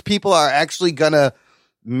whether these people are actually gonna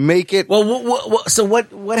make it. Well, so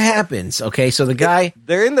what happens? Okay, so the guy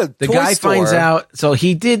they're in the toy guy store. Finds out. So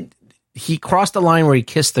he crossed the line where he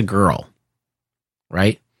kissed the girl,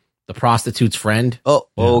 right? The prostitute's friend.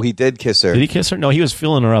 Oh, he did kiss her. Did he kiss her? No, he was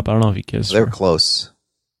filling her up. I don't know if he kissed her. They were close.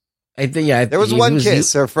 I think there was one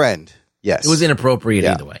kiss. Her friend. Yes, it was inappropriate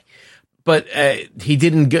either way. But he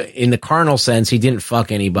didn't go in the carnal sense. He didn't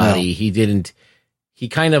fuck anybody. No. He didn't. He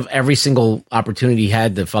kind of every single opportunity he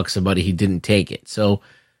had to fuck somebody, he didn't take it. So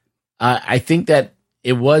I think that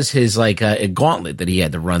it was his like a gauntlet that he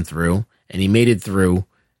had to run through, and he made it through.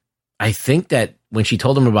 I think that when she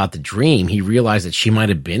told him about the dream, he realized that she might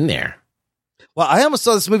have been there. Well, I almost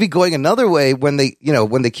saw this movie going another way when they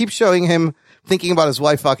keep showing him thinking about his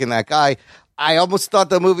wife fucking that guy. I almost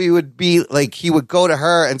thought the movie would be like he would go to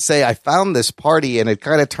her and say, I found this party, and it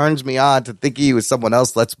kind of turns me on to think he was someone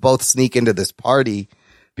else. Let's both sneak into this party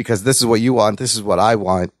because this is what you want. This is what I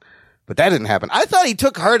want. But that didn't happen. I thought he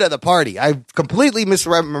took her to the party. I completely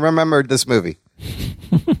misremembered this movie.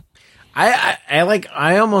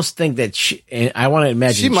 I almost think that I want to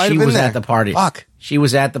imagine she was at the party. Fuck. She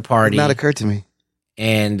was at the party. It did not occur to me.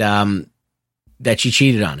 And that she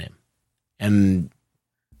cheated on him.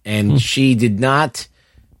 And she did not.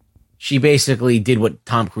 She basically did what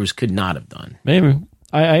Tom Cruise could not have done. Maybe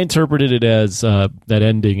I interpreted it as that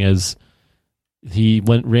ending as he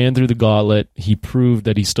ran through the gauntlet. He proved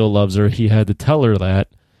that he still loves her. He had to tell her that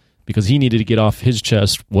because he needed to get off his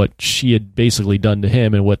chest what she had basically done to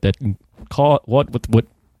him and what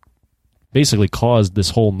basically caused this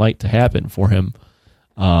whole night to happen for him.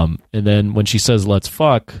 And then when she says "let's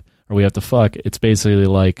fuck" or "we have to fuck," it's basically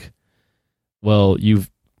like, well, you've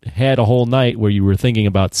had a whole night where you were thinking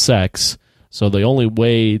about sex, so the only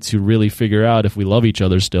way to really figure out if we love each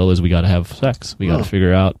other still is we got to have sex. We got to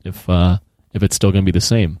figure out if it's still going to be the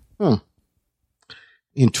same.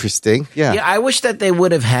 Interesting. Yeah. I wish that they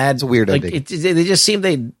would have had. It's a weird ending.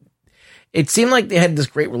 It seemed like they had this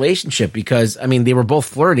great relationship because I mean they were both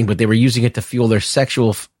flirting, but they were using it to fuel their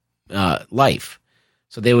sexual life.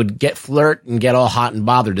 So they would flirt and get all hot and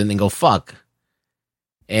bothered, and then go fuck.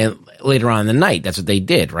 And later on in the night, that's what they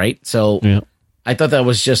did, right? So I thought that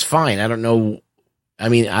was just fine. I don't know. I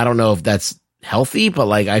mean, I don't know if that's healthy, but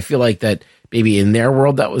like I feel like that maybe in their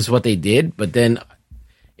world that was what they did. But then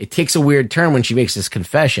it takes a weird turn when she makes this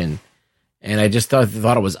confession, and I just thought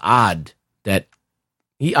it was odd that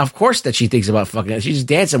of course that she thinks about fucking. She's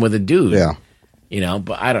dancing with a dude,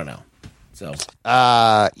 But I don't know. So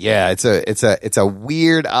it's a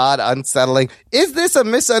weird, odd, unsettling. Is this a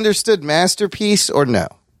misunderstood masterpiece or no?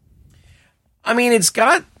 I mean, it's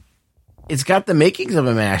got the makings of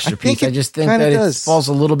a masterpiece. I just think that it falls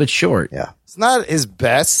a little bit short. Yeah, it's not his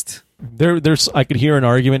best. There's I could hear an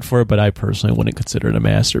argument for it, but I personally wouldn't consider it a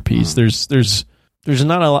masterpiece. There's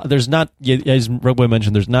not a lot. There's not, as Roboy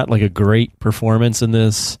mentioned, there's not like a great performance in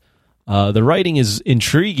this. The writing is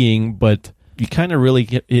intriguing, but you kind of really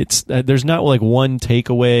get there's not like one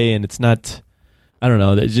takeaway, and it's not. I don't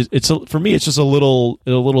know. For me, it's just a little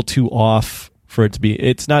too off for it to be.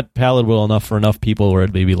 It's not palatable enough for enough people where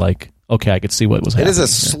it'd be like, okay, I could see what was happening. It is a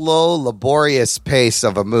slow, laborious pace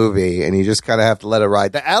of a movie, and you just kind of have to let it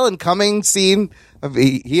ride. The Alan Cumming scene,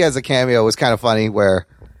 he has a cameo, was kind of funny where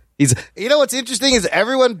he's. You know what's interesting is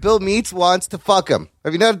everyone Bill meets wants to fuck him.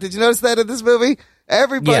 Did you notice that in this movie?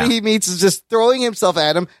 Everybody he meets is just throwing himself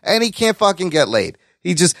at him, and he can't fucking get laid.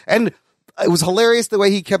 And it was hilarious the way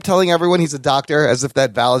he kept telling everyone he's a doctor, as if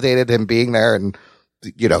that validated him being there. And,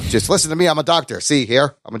 just listen to me. I'm a doctor. See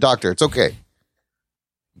here, I'm a doctor. It's okay.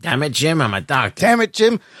 Damn it, Jim. I'm a doctor. Damn it,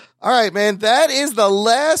 Jim. All right, man. That is the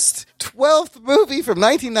last 12th movie from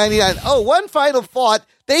 1999. Oh, one final thought.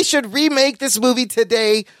 They should remake this movie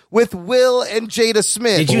today with Will and Jada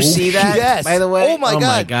Smith. Did you see that? Yes. By the way? Oh, my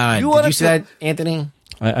God. Did you see that, Anthony?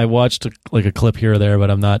 I watched a clip here or there,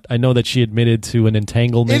 but I'm not. I know that she admitted to an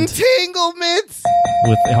entanglement.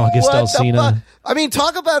 With August Alsina. I mean,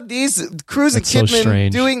 talk about these Cruz and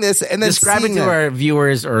Kidman so doing this and then describe it to our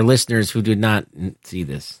viewers or listeners who did not see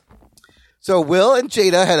this. So Will and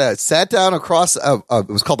Jada had sat down across it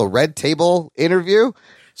was called a Red Table interview.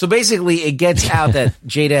 So basically, it gets out that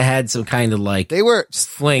Jada had some kind of like they were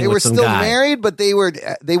fling. They were with some still guy. married, but they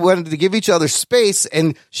wanted to give each other space.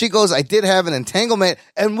 And she goes, "I did have an entanglement."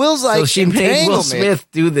 And Will's like, so she made Will Smith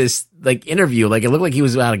do this like interview, like it looked like he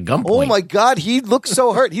was out of gunpoint. Oh my God, he looked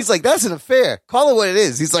so hurt. He's like, "That's an affair. Call it what it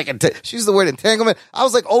is." He's like, "She's the word entanglement." I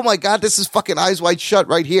was like, "Oh my God, this is fucking Eyes Wide Shut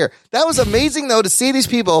right here." That was amazing though to see these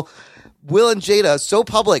people, Will and Jada, so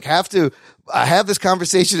public, have to have this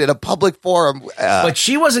conversation in a public forum. But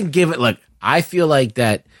she wasn't giving. Look, I feel like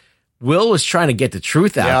that Will was trying to get the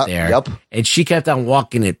truth out there, and she kept on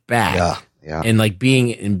walking it back, and like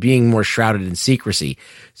being more shrouded in secrecy.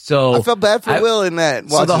 So I felt bad for Will in that.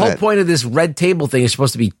 So the whole point of this Red Table thing is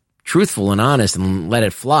supposed to be truthful and honest and let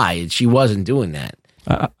it fly, and she wasn't doing that.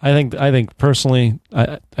 I think personally,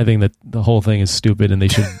 I think that the whole thing is stupid, and they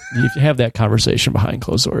should have that conversation behind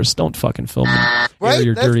closed doors. Don't fucking film it. Right?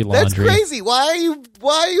 Your dirty laundry. That's crazy. Why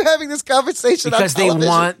are you having this conversation? Because on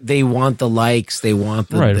television? they want the likes, they want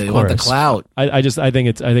the want the clout. I think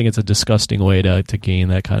it's a disgusting way to gain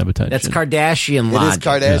that kind of attention. That's Kardashian logic.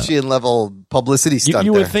 It is Kardashian level publicity stunt.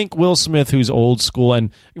 You would think Will Smith, who's old school, and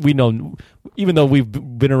we know, even though we've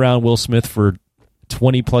been around Will Smith for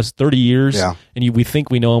 20 plus 30 years, and we think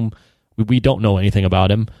we know him, we don't know anything about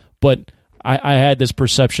him, but I had this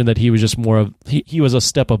perception that he was just more of he was a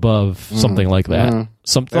step above something like that,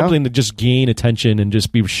 something to just gain attention and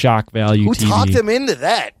just be shock value. Who TV. talked him into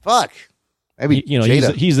that? Fuck. Maybe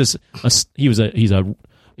he's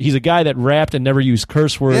a guy that rapped and never used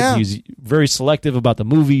curse words. Yeah. He's very selective about the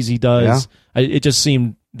movies he does. It just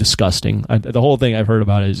seemed disgusting. The whole thing I've heard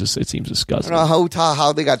about it seems disgusting. I don't know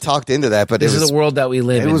how they got talked into that, but this is the world that we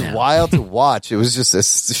live in. It was now. wild to watch. It was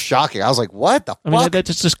just shocking. I was like, "What the fuck?" I mean,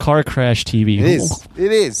 that's just car crash TV.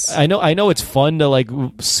 It is. I know it's fun to like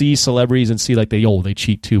see celebrities and see like they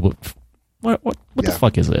cheat too, but what the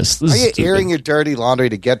fuck is this? Are you airing your dirty laundry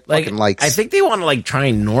to get fucking likes? I think they want to like try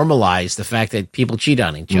and normalize the fact that people cheat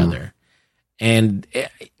on each other. And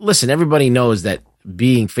listen, everybody knows that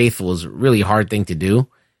being faithful is a really hard thing to do.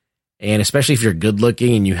 And especially if you're good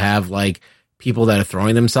looking and you have like people that are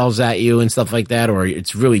throwing themselves at you and stuff like that, or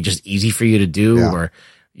it's really just easy for you to do, or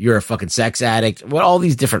you're a fucking sex addict, all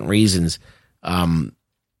these different reasons.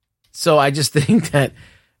 So I just think that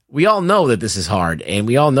we all know that this is hard and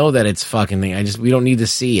we all know that it's fucking thing. We don't need to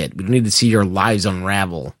see it. We don't need to see your lives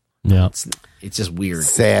unravel. Yeah. It's just weird.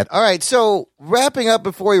 Sad. All right. So wrapping up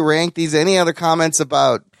before we rank these, any other comments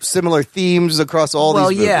about similar themes across all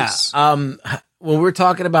these movies? When we're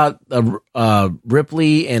talking about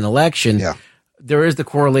Ripley and election, there is the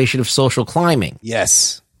correlation of social climbing.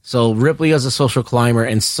 Yes. So Ripley is a social climber,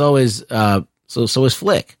 and so is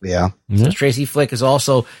Flick. Yeah. So Tracy Flick is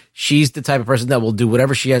also, she's the type of person that will do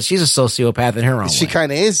whatever she has. She's a sociopath in her own She way.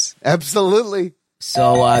 kind of is. Absolutely.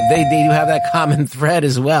 So they do have that common thread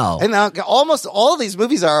as well. And now almost all of these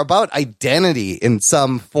movies are about identity in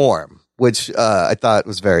some form, which I thought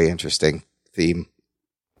was very interesting theme.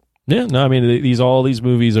 Yeah, no, I mean all these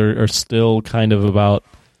movies are still kind of about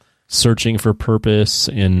searching for purpose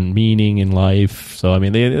and meaning in life. So I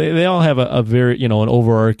mean they all have a very an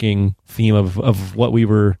overarching theme of what we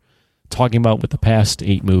were talking about with the past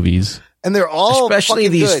 8 movies. And they're all especially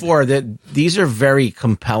these good. 4 that these are very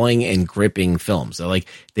compelling and gripping films. So like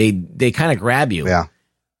they kind of grab you. Yeah.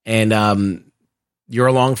 And you're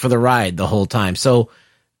along for the ride the whole time. So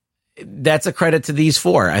that's a credit to these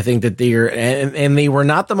four. I think that and they were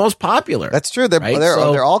not the most popular. That's true. They're right?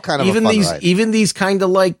 they're all kind of even a fun these ride. even these kind of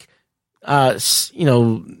like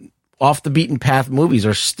off the beaten path movies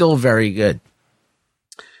are still very good.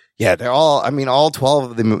 Yeah, they're all. I mean, all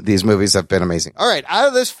 12 of these movies have been amazing. All right, out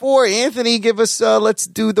of this 4, Anthony, give us. Let's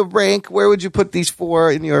do the rank. Where would you put these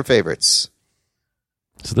 4 in your favorites?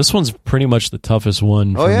 So this one's pretty much the toughest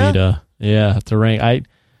one for me to rank.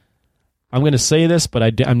 I'm going to say this,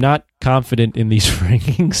 but I'm not confident in these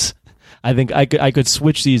rankings. I think I could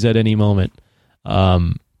switch these at any moment.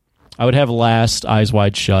 I would have last Eyes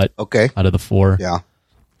Wide Shut. Okay, out of the 4. Yeah,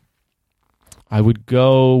 I would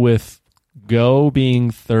go with Go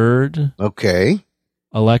being 3rd. Okay.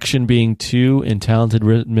 Election being 2, and Talented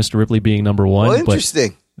Mr. Ripley being number 1. Well,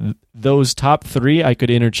 interesting. But those top 3 I could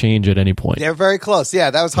interchange at any point. They're very close.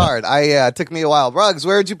 Yeah, that was hard. It took me a while. Ruggs,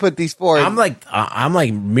 where would you put these 4? I'm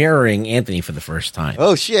like mirroring Anthony for the first time.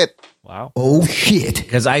 Oh shit! Wow. Oh shit!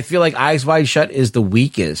 Because I feel like Eyes Wide Shut is the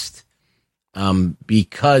weakest,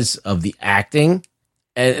 because of the acting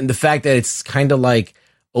and the fact that it's kind of like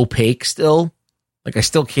opaque still. Like I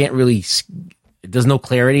still can't really. There's no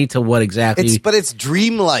clarity to what exactly. But it's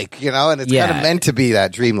dreamlike, and it's kind of meant to be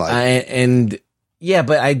that dreamlike.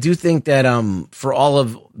 But I do think that for all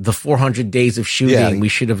of the 400 days of shooting, we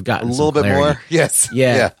should have gotten a little bit more. Yes.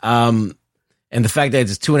 Yeah. And the fact that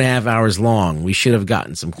it's 2.5 hours long, we should have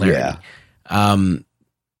gotten some clarity. Yeah.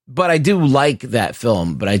 But I do like that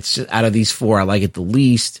film. But out of these 4, I like it the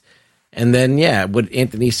least. And then what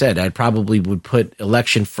Anthony said, I probably would put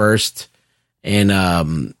Election first. And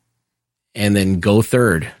then Go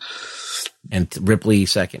 3rd, and Ripley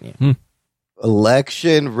 2nd. Yeah.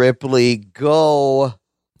 Election, Ripley, Go,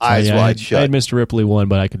 Eyes Wide Shut. I had Mr. Ripley 1,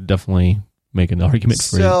 but I could definitely make an argument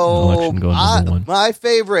for Election going number 1. My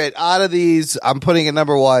favorite out of these, I'm putting at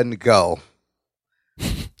number 1, Go.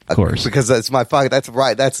 Of course, because that's my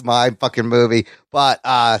fucking movie.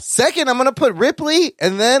 But second, I'm gonna put Ripley,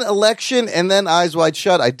 and then Election, and then Eyes Wide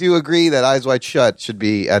Shut. I do agree that Eyes Wide Shut should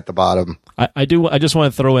be at the bottom. I do. I just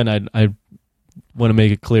want to throw in. I want to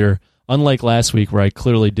make it clear. Unlike last week, where I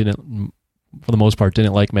clearly didn't, for the most part,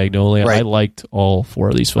 didn't like Magnolia. Right. I liked all 4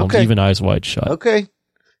 of these films, even Eyes Wide Shut. Okay,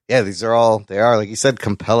 yeah, they are like you said,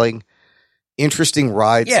 compelling, interesting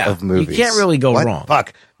rides of movies. You can't really go wrong.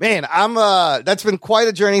 Fuck, man, that's been quite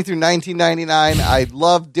a journey through 1999. I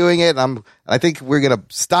love doing it. I think we're gonna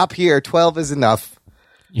stop here. 12 is enough.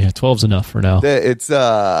 Yeah, 12's enough for now. It was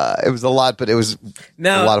a lot, but it was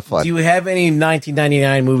a lot of fun. Do you have any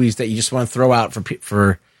 1999 movies that you just want to throw out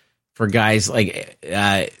for guys like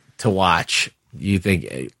to watch? You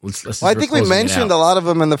think? Let's I think we mentioned a lot of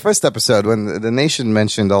them in the first episode when the Nation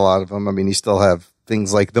mentioned a lot of them. I mean, you still have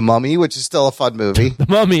things like The Mummy, which is still a fun movie. The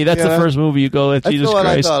Mummy, that's the first movie you go with. That's Jesus the one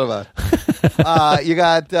Christ. I thought about. You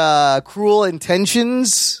got Cruel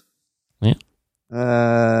Intentions. Yeah.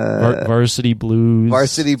 Varsity Blues.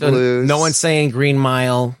 Varsity Blues. No one's saying Green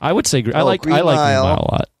Mile. I would say I like Green Mile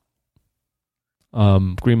a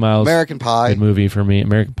lot. Green Mile's American Pie. Good movie for me.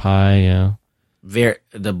 American Pie, yeah.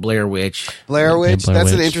 The Blair Witch. Blair Witch.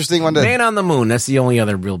 That's an interesting one. Man on the Moon. That's the only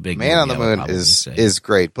other real big Man on the Moon is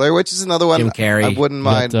great. Blair Witch is another one. Jim Carrey. I wouldn't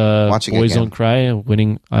mind watching Boys again. Don't Cry, a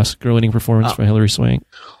Oscar-winning performance for Hilary Swank.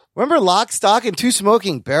 Remember Lock, Stock, and Two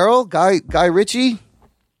Smoking Barrel? Guy Ritchie?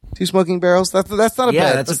 Two Smoking Barrels. That's not a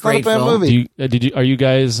bad. That's not a bad movie. Are you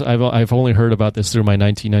guys? I've only heard about this through my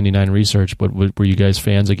 1999 research, but were you guys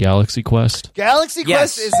fans of Galaxy Quest? Galaxy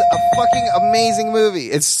Quest is a fucking amazing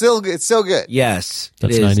movie. It's so good. Yes,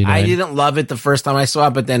 that's it is. 99. I didn't love it the first time I saw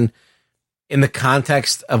it, but then in the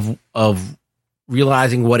context of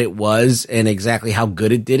realizing what it was and exactly how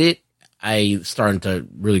good it did it, I started to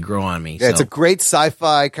really grow on me. Yeah, it's a great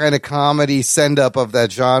sci-fi kind of comedy send-up of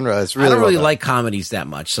that genre. It's really I don't really well like comedies that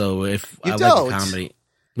much, so if You I don't? like a comedy,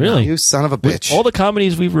 Really? You son of a bitch. All the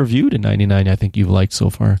comedies we've reviewed in 99, I think you've liked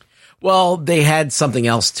so far. well, they had something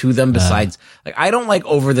else to them besides. Like, I don't like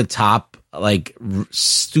over the top, like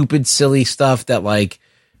stupid, silly stuff that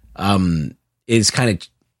is kind of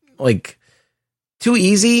like too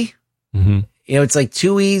easy. Mm-hmm. You know, it's like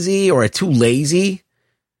too easy or too lazy.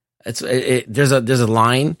 There's a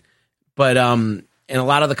line, but and a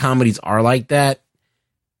lot of the comedies are like that,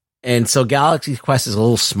 and so Galaxy Quest is a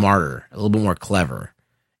little smarter, a little bit more clever,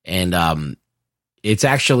 and it's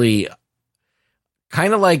actually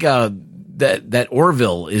kind of like that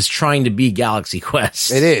Orville is trying to be Galaxy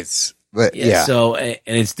Quest. It is, but yeah. So and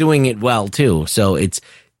it's doing it well too. So it's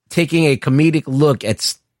taking a comedic look at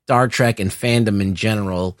Star Trek and fandom in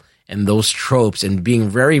general and those tropes and being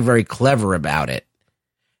very, very clever about it.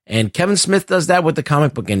 And Kevin Smith does that with the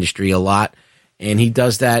comic book industry a lot, and he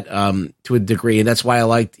does that to a degree, and that's why I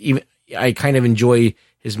liked I kind of enjoy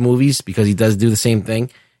his movies because he does do the same thing.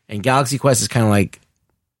 And Galaxy Quest is kind of like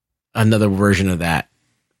another version of that.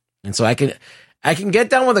 And so I can get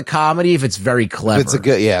down with a comedy if it's very clever.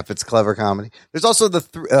 If it's clever comedy. There's also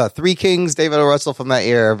the Three Kings, David O. Russell from that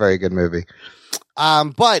era, very good movie.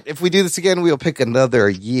 But if we do this again, we'll pick another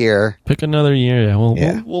year.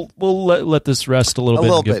 Yeah. We'll let this rest a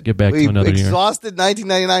little bit. Get back to another year. Exhausted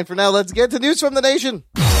 1999 for now. Let's get to news from the nation.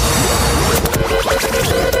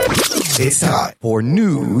 It's time for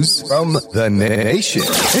news from the nation.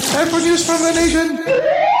 It's time for news from the nation.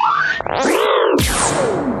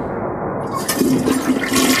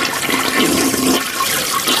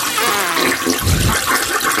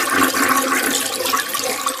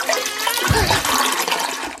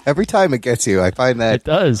 Every time it gets you, I find that it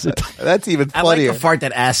does. That's even funnier. I like the fart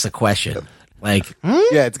that asks a question. Like,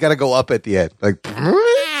 yeah, it's got to go up at the end. Like,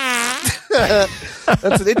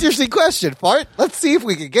 that's an interesting question, Fart. Let's see if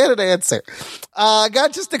we can get an answer. I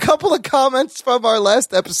got just a couple of comments from our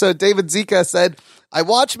last episode. David Zika said, I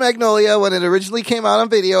watched Magnolia when it originally came out on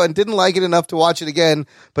video and didn't like it enough to watch it again.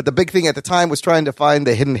 But the big thing at the time was trying to find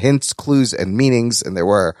the hidden hints, clues, and meanings. And there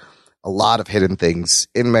were a lot of hidden things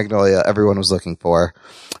in Magnolia everyone was looking for.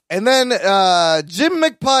 And then Jim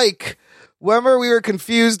McPike, remember we were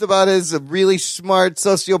confused about his really smart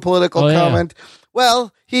sociopolitical comment? Yeah.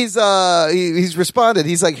 Well, he's responded.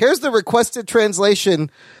 He's like, here's the requested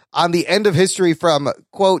translation on the end of history from,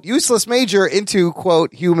 quote, useless major into,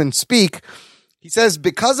 quote, human speak. He says,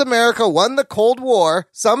 because America won the Cold War,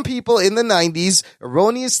 some people in the 90s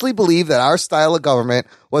erroneously believed that our style of government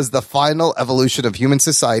was the final evolution of human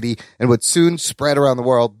society and would soon spread around the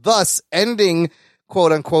world, thus ending,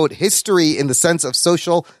 quote unquote, history in the sense of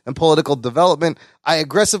social and political development. I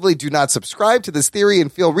aggressively do not subscribe to this theory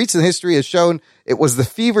and feel recent history has shown it was the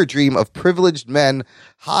fever dream of privileged men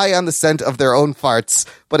high on the scent of their own farts,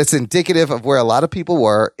 but it's indicative of where a lot of people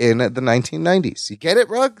were in the 1990s. You get it,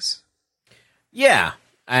 Ruggs? Yeah.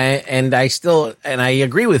 I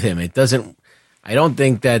agree with him. I don't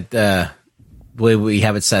think that the way we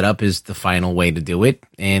have it set up is the final way to do it.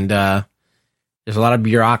 And, there's a lot of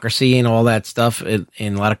bureaucracy and all that stuff and a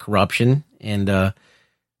lot of corruption. And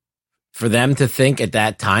for them to think at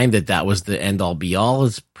that time that was the end all be all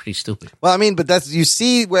is pretty stupid. Well, I mean, but you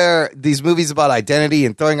see where these movies about identity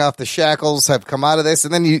and throwing off the shackles have come out of this.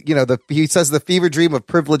 And then, he says the fever dream of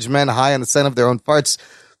privileged men high on the scent of their own farts.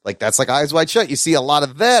 Like, that's like Eyes Wide Shut. You see a lot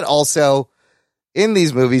of that also in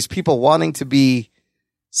these movies, people wanting to be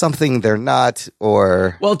something they're not,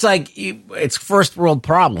 or well, it's like it's first world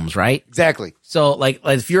problems, right? Exactly. So like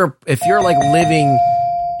if you're like living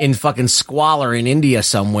in fucking squalor in India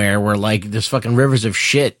somewhere where like there's fucking rivers of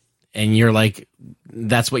shit and you're like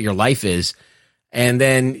that's what your life is, and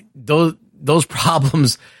then those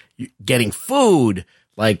problems, getting food,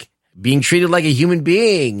 like being treated like a human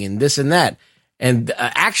being and this and that, and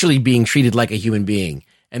actually being treated like a human being.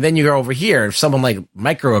 And then you go over here, if someone like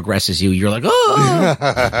microaggresses you, you're like,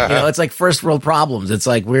 oh, it's like first world problems. It's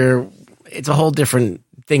like it's a whole different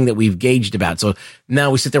thing that we've gauged about. So now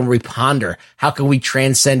we sit there and we ponder, how can we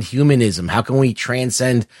transcend humanism? How can we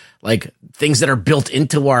transcend like things that are built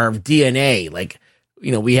into our DNA? Like,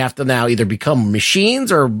 we have to now either become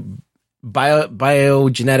machines or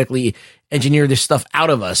biogenetically engineer this stuff out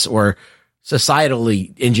of us, or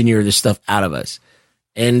societally engineer this stuff out of us.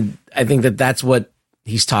 And I think that that's what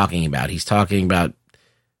he's talking about. He's talking about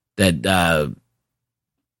that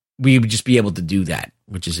we would just be able to do that,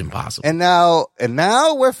 which is impossible. And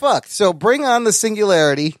now we're fucked. So bring on the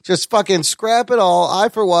singularity. Just fucking scrap it all. I,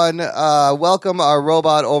 for one, welcome our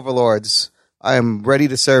robot overlords. I am ready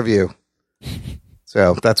to serve you.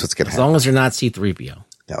 So that's what's going to happen. As long as you're not C-3PO.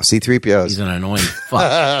 No, C-3PO. He's an annoying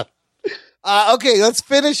fuck. Okay, let's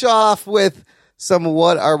finish off with some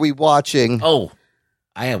What Are We Watching? Oh,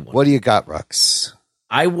 I have one. What do you got, Rux?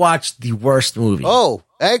 I watched the worst movie. Oh,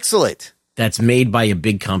 excellent. That's made by a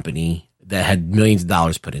big company that had millions of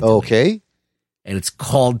dollars put into it. Okay. And it's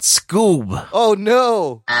called Scoob. Oh,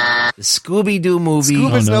 no. The Scooby-Doo movie.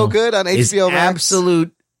 Scoob is no good on HBO Max.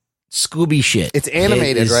 Absolute Scooby shit. It's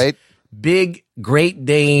animated, right? Big Great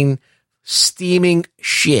Dane steaming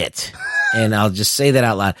shit. And I'll just say that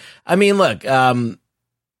out loud. I mean, look,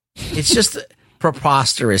 it's just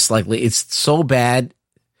preposterous. Like, it's so bad.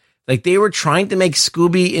 Like, they were trying to make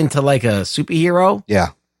Scooby into like a superhero. Yeah.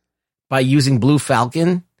 By using Blue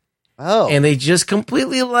Falcon. Oh. And they just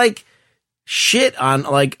completely like shit on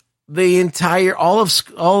like the entire, all of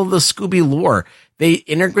the Scooby lore. They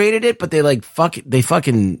integrated it, but they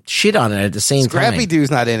fucking shit on it at the same time. Scrappy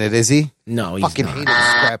Doo's not in it, is he? No, he's fucking not. hated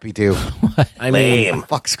Scrappy-Doo. I mean,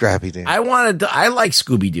 fuck Scrappy-Doo. I like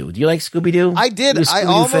Scooby-Doo. Do you like Scooby-Doo? I did. You a I Scooby-Doo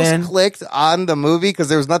almost fan? clicked on the movie because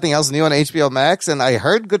there was nothing else new on HBO Max, and I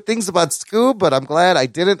heard good things about Scoob, but I'm glad I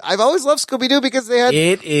didn't. I've always loved Scooby-Doo because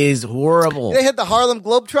it is horrible. They had the Harlem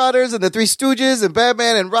Globetrotters and the Three Stooges and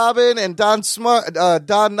Batman and Robin and Don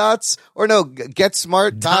Knotts, or no, Get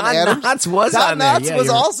Smart. Don Adams. Knotts was Don on there. Knotts Yeah, was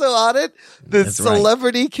you're- also on it. The That's right.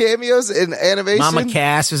 celebrity cameos in animation. Mama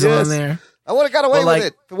Cass was Yes. on there. I would have got away Well, with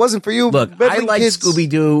it if it wasn't for you. Look, I meddling like kids.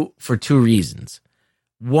 Scooby-Doo for two reasons.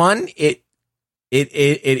 One, it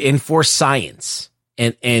enforced science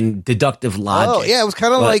and deductive logic. Oh, yeah, it was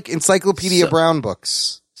kind of But- like Encyclopedia Brown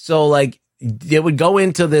books. So, like, they would go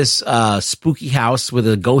into this spooky house with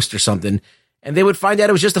a ghost or something, and they would find out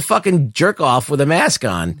it was just a fucking jerk off with a mask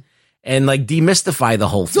on, and like demystify the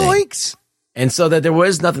whole thing. Zoinks! And so that there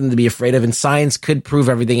was nothing to be afraid of, and science could prove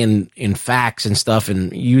everything in facts and stuff,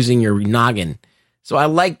 and using your noggin. So I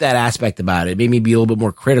like that aspect about it. It made me be a little bit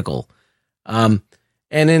more critical. And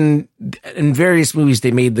in various movies,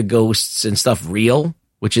 they made the ghosts and stuff real,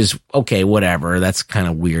 which is okay, whatever. That's kind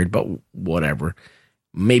of weird, but whatever.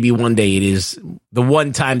 Maybe one day it is the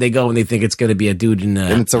one time they go and they think it's going to be a dude in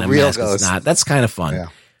And it's a in real mask. It's ghost. not. That's kind of fun. Yeah.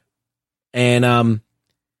 And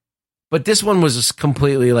but this one was just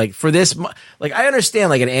completely like, for this, like, I understand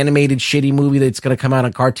like an animated shitty movie that's going to come out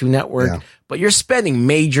on Cartoon Network, but you're spending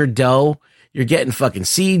major dough. You're getting fucking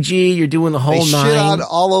CG. You're doing the whole They nine. shit on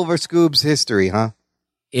all over Scoob's history, huh?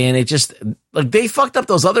 And it just, like, they fucked up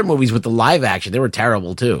those other movies with the live action. They were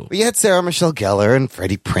terrible too. But you had Sarah Michelle Gellar and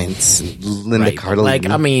Freddie Prinze and Linda Right. Cardellini. Like,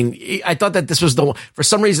 I mean, I thought that this was the one. For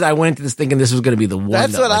some reason, I went into this thinking this was going to be the one.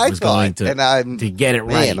 That's that, what like, I was going thought. And to get it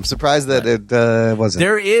man, right. I'm surprised that it wasn't.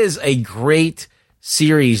 There is a great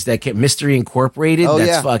series that kept Mystery Incorporated. Oh, that's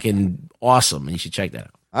yeah. fucking awesome, and you should check that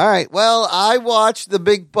out. All right. Well, I watched the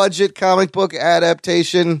big budget comic book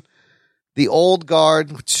adaptation, The Old Guard,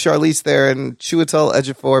 with Charlize Theron, Chiwetel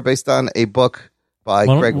Ejiofor, based on a book by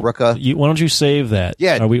Greg Rucka. Why don't you save that?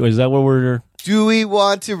 Yeah. Is that what we're? Do we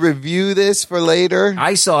want to review this for later?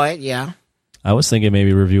 I saw it. Yeah. I was thinking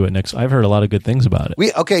maybe review it next. I've heard a lot of good things about it.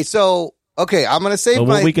 I'm going to save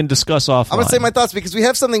But we can discuss offline. I'm going to say my thoughts because we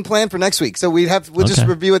have something planned for next week. So we'll just Okay.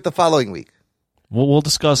 review it the following week. We'll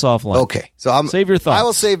discuss offline. Okay. So save your thoughts. I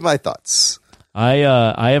will save my thoughts. I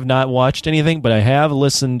have not watched anything, but I have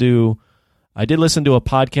listened to. I did listen to a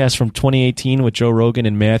podcast from 2018 with Joe Rogan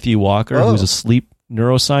and Matthew Walker, who's a sleep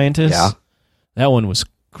neuroscientist. Yeah. That one was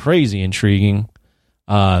crazy intriguing.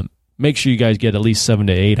 Make sure you guys get at least 7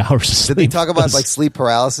 to 8 hours of sleep. Did they talk about like sleep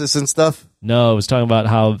paralysis and stuff? No, it was talking about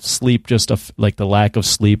how sleep like the lack of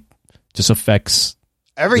sleep just affects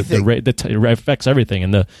everything. It affects everything,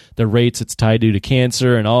 and the rates it's tied to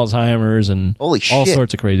cancer and Alzheimer's and Holy all shit.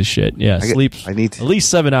 sorts of crazy shit. Yeah, sleep. I need at least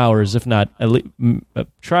 7 hours, if not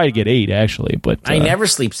try to get 8 actually. But I never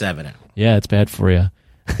sleep 7 hours. Yeah, it's bad for you.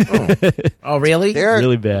 Oh, really?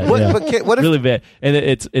 Really bad. What- yeah. but what if- really bad, and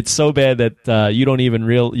it's so bad that you don't even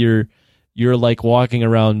you're like walking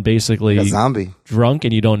around basically Like a zombie, drunk,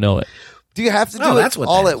 and you don't know it. Do you have to do that's it what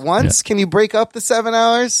all that at once? Can you break up the 7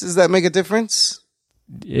 hours? Does that make a difference?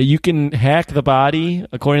 You can hack the body,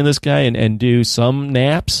 according to this guy, and do some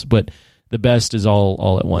naps, but the best is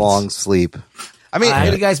all at once. Long sleep. I mean,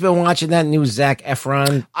 have you guys been watching that new Zac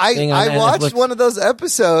Efron thing on I watched Netflix? one of those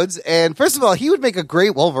episodes, and first of all, he would make a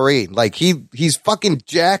great Wolverine. Like he's fucking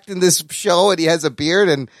jacked in this show, and he has a beard,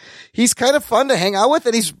 and he's kind of fun to hang out with,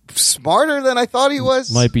 and he's smarter than I thought he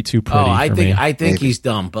was. Might be too pretty. Oh, I for think me. I think Maybe. he's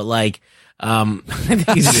dumb, but like, I think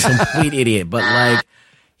he's a complete idiot. But like,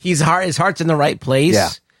 his heart's in the right place, Yeah.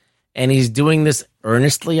 and he's doing this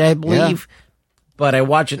earnestly, I believe. But I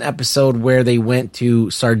watched an episode where they went to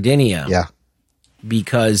Sardinia,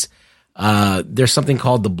 because there's something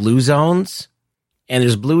called the Blue Zones, and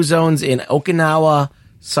there's Blue Zones in Okinawa,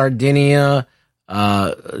 Sardinia,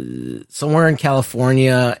 somewhere in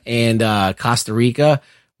California, and Costa Rica,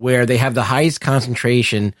 where they have the highest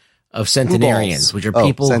concentration of centenarians, which are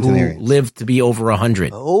people who centenarians. live to be over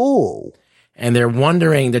 100. Oh. And they're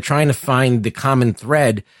trying to find the common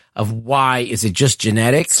thread of why. Is it just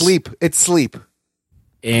genetics? Sleep. It's sleep.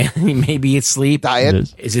 And maybe it's sleep.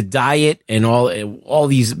 Diet. Is it diet and all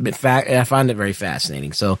these I find it very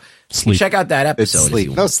fascinating. So Sleep. check out that It's episode.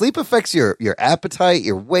 sleep. No, sleep affects your appetite,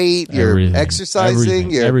 your weight, your Everything.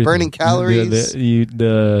 exercising, your Everything. burning calories.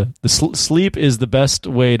 Sleep is the best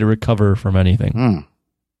way to recover from anything.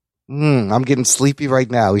 I'm getting sleepy right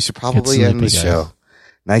now. We should probably Get end the sleepy, guys. show.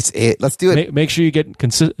 Nice. Let's do it. Make sure you get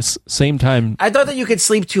same time. I thought that you could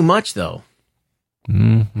sleep too much though.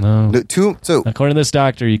 No. So according to this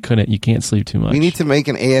doctor, you can't sleep too much. We need to make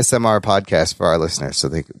an ASMR podcast for our listeners so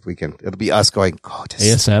it'll be us going, go to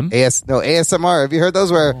ASMR. Have you heard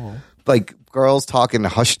those where like girls talk in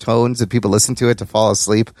hushed tones and people listen to it to fall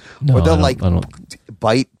asleep? No, or they'll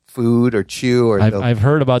bite food or chew. Or I've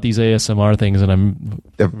heard about these ASMR things and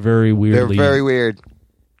they're very weirdly. They're very weird.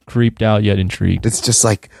 Creeped out yet intrigued. It's just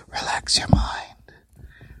like, relax your mind.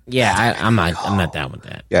 Yeah, I'm not down with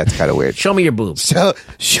that. Yeah, it's kind of weird. Show me your boobs.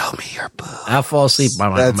 Show me your boobs. I'll fall asleep by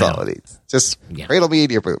my own. That's all it needs. Just cradle me in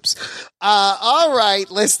your boobs. All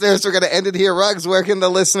right, listeners, we're going to end it here. Ruggs, where can the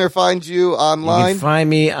listener find you online? You can find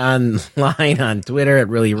me online on Twitter at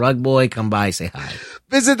ReallyRugBoy. Come by, say hi.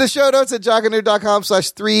 Visit the show notes at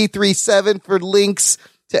jockandnerd.com/337 for links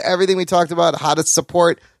to everything we talked about, how to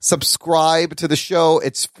subscribe to the show.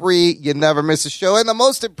 It's free. You never miss a show. And the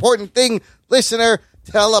most important thing, listener,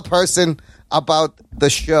 tell a person about the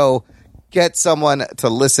show. Get someone to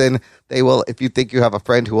listen. They will, if you think you have a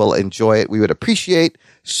friend who will enjoy it, we would appreciate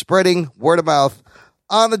spreading word of mouth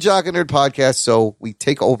on the Jock and Nerd podcast so we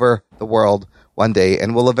take over the world one day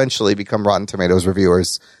and we'll eventually become Rotten Tomatoes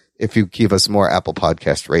reviewers if you give us more Apple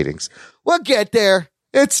Podcast ratings. We'll get there.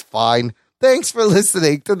 It's fine. Thanks for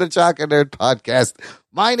listening to the Jock and Nerd podcast.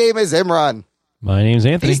 My name is Imran. My name's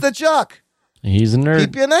Anthony. He's the Jock. He's a nerd.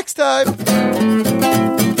 Keep you next time.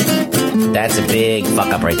 That's a big fuck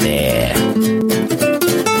up right there.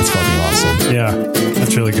 That's fucking awesome. Yeah,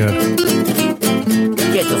 that's really good.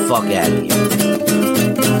 Get the fuck out of here.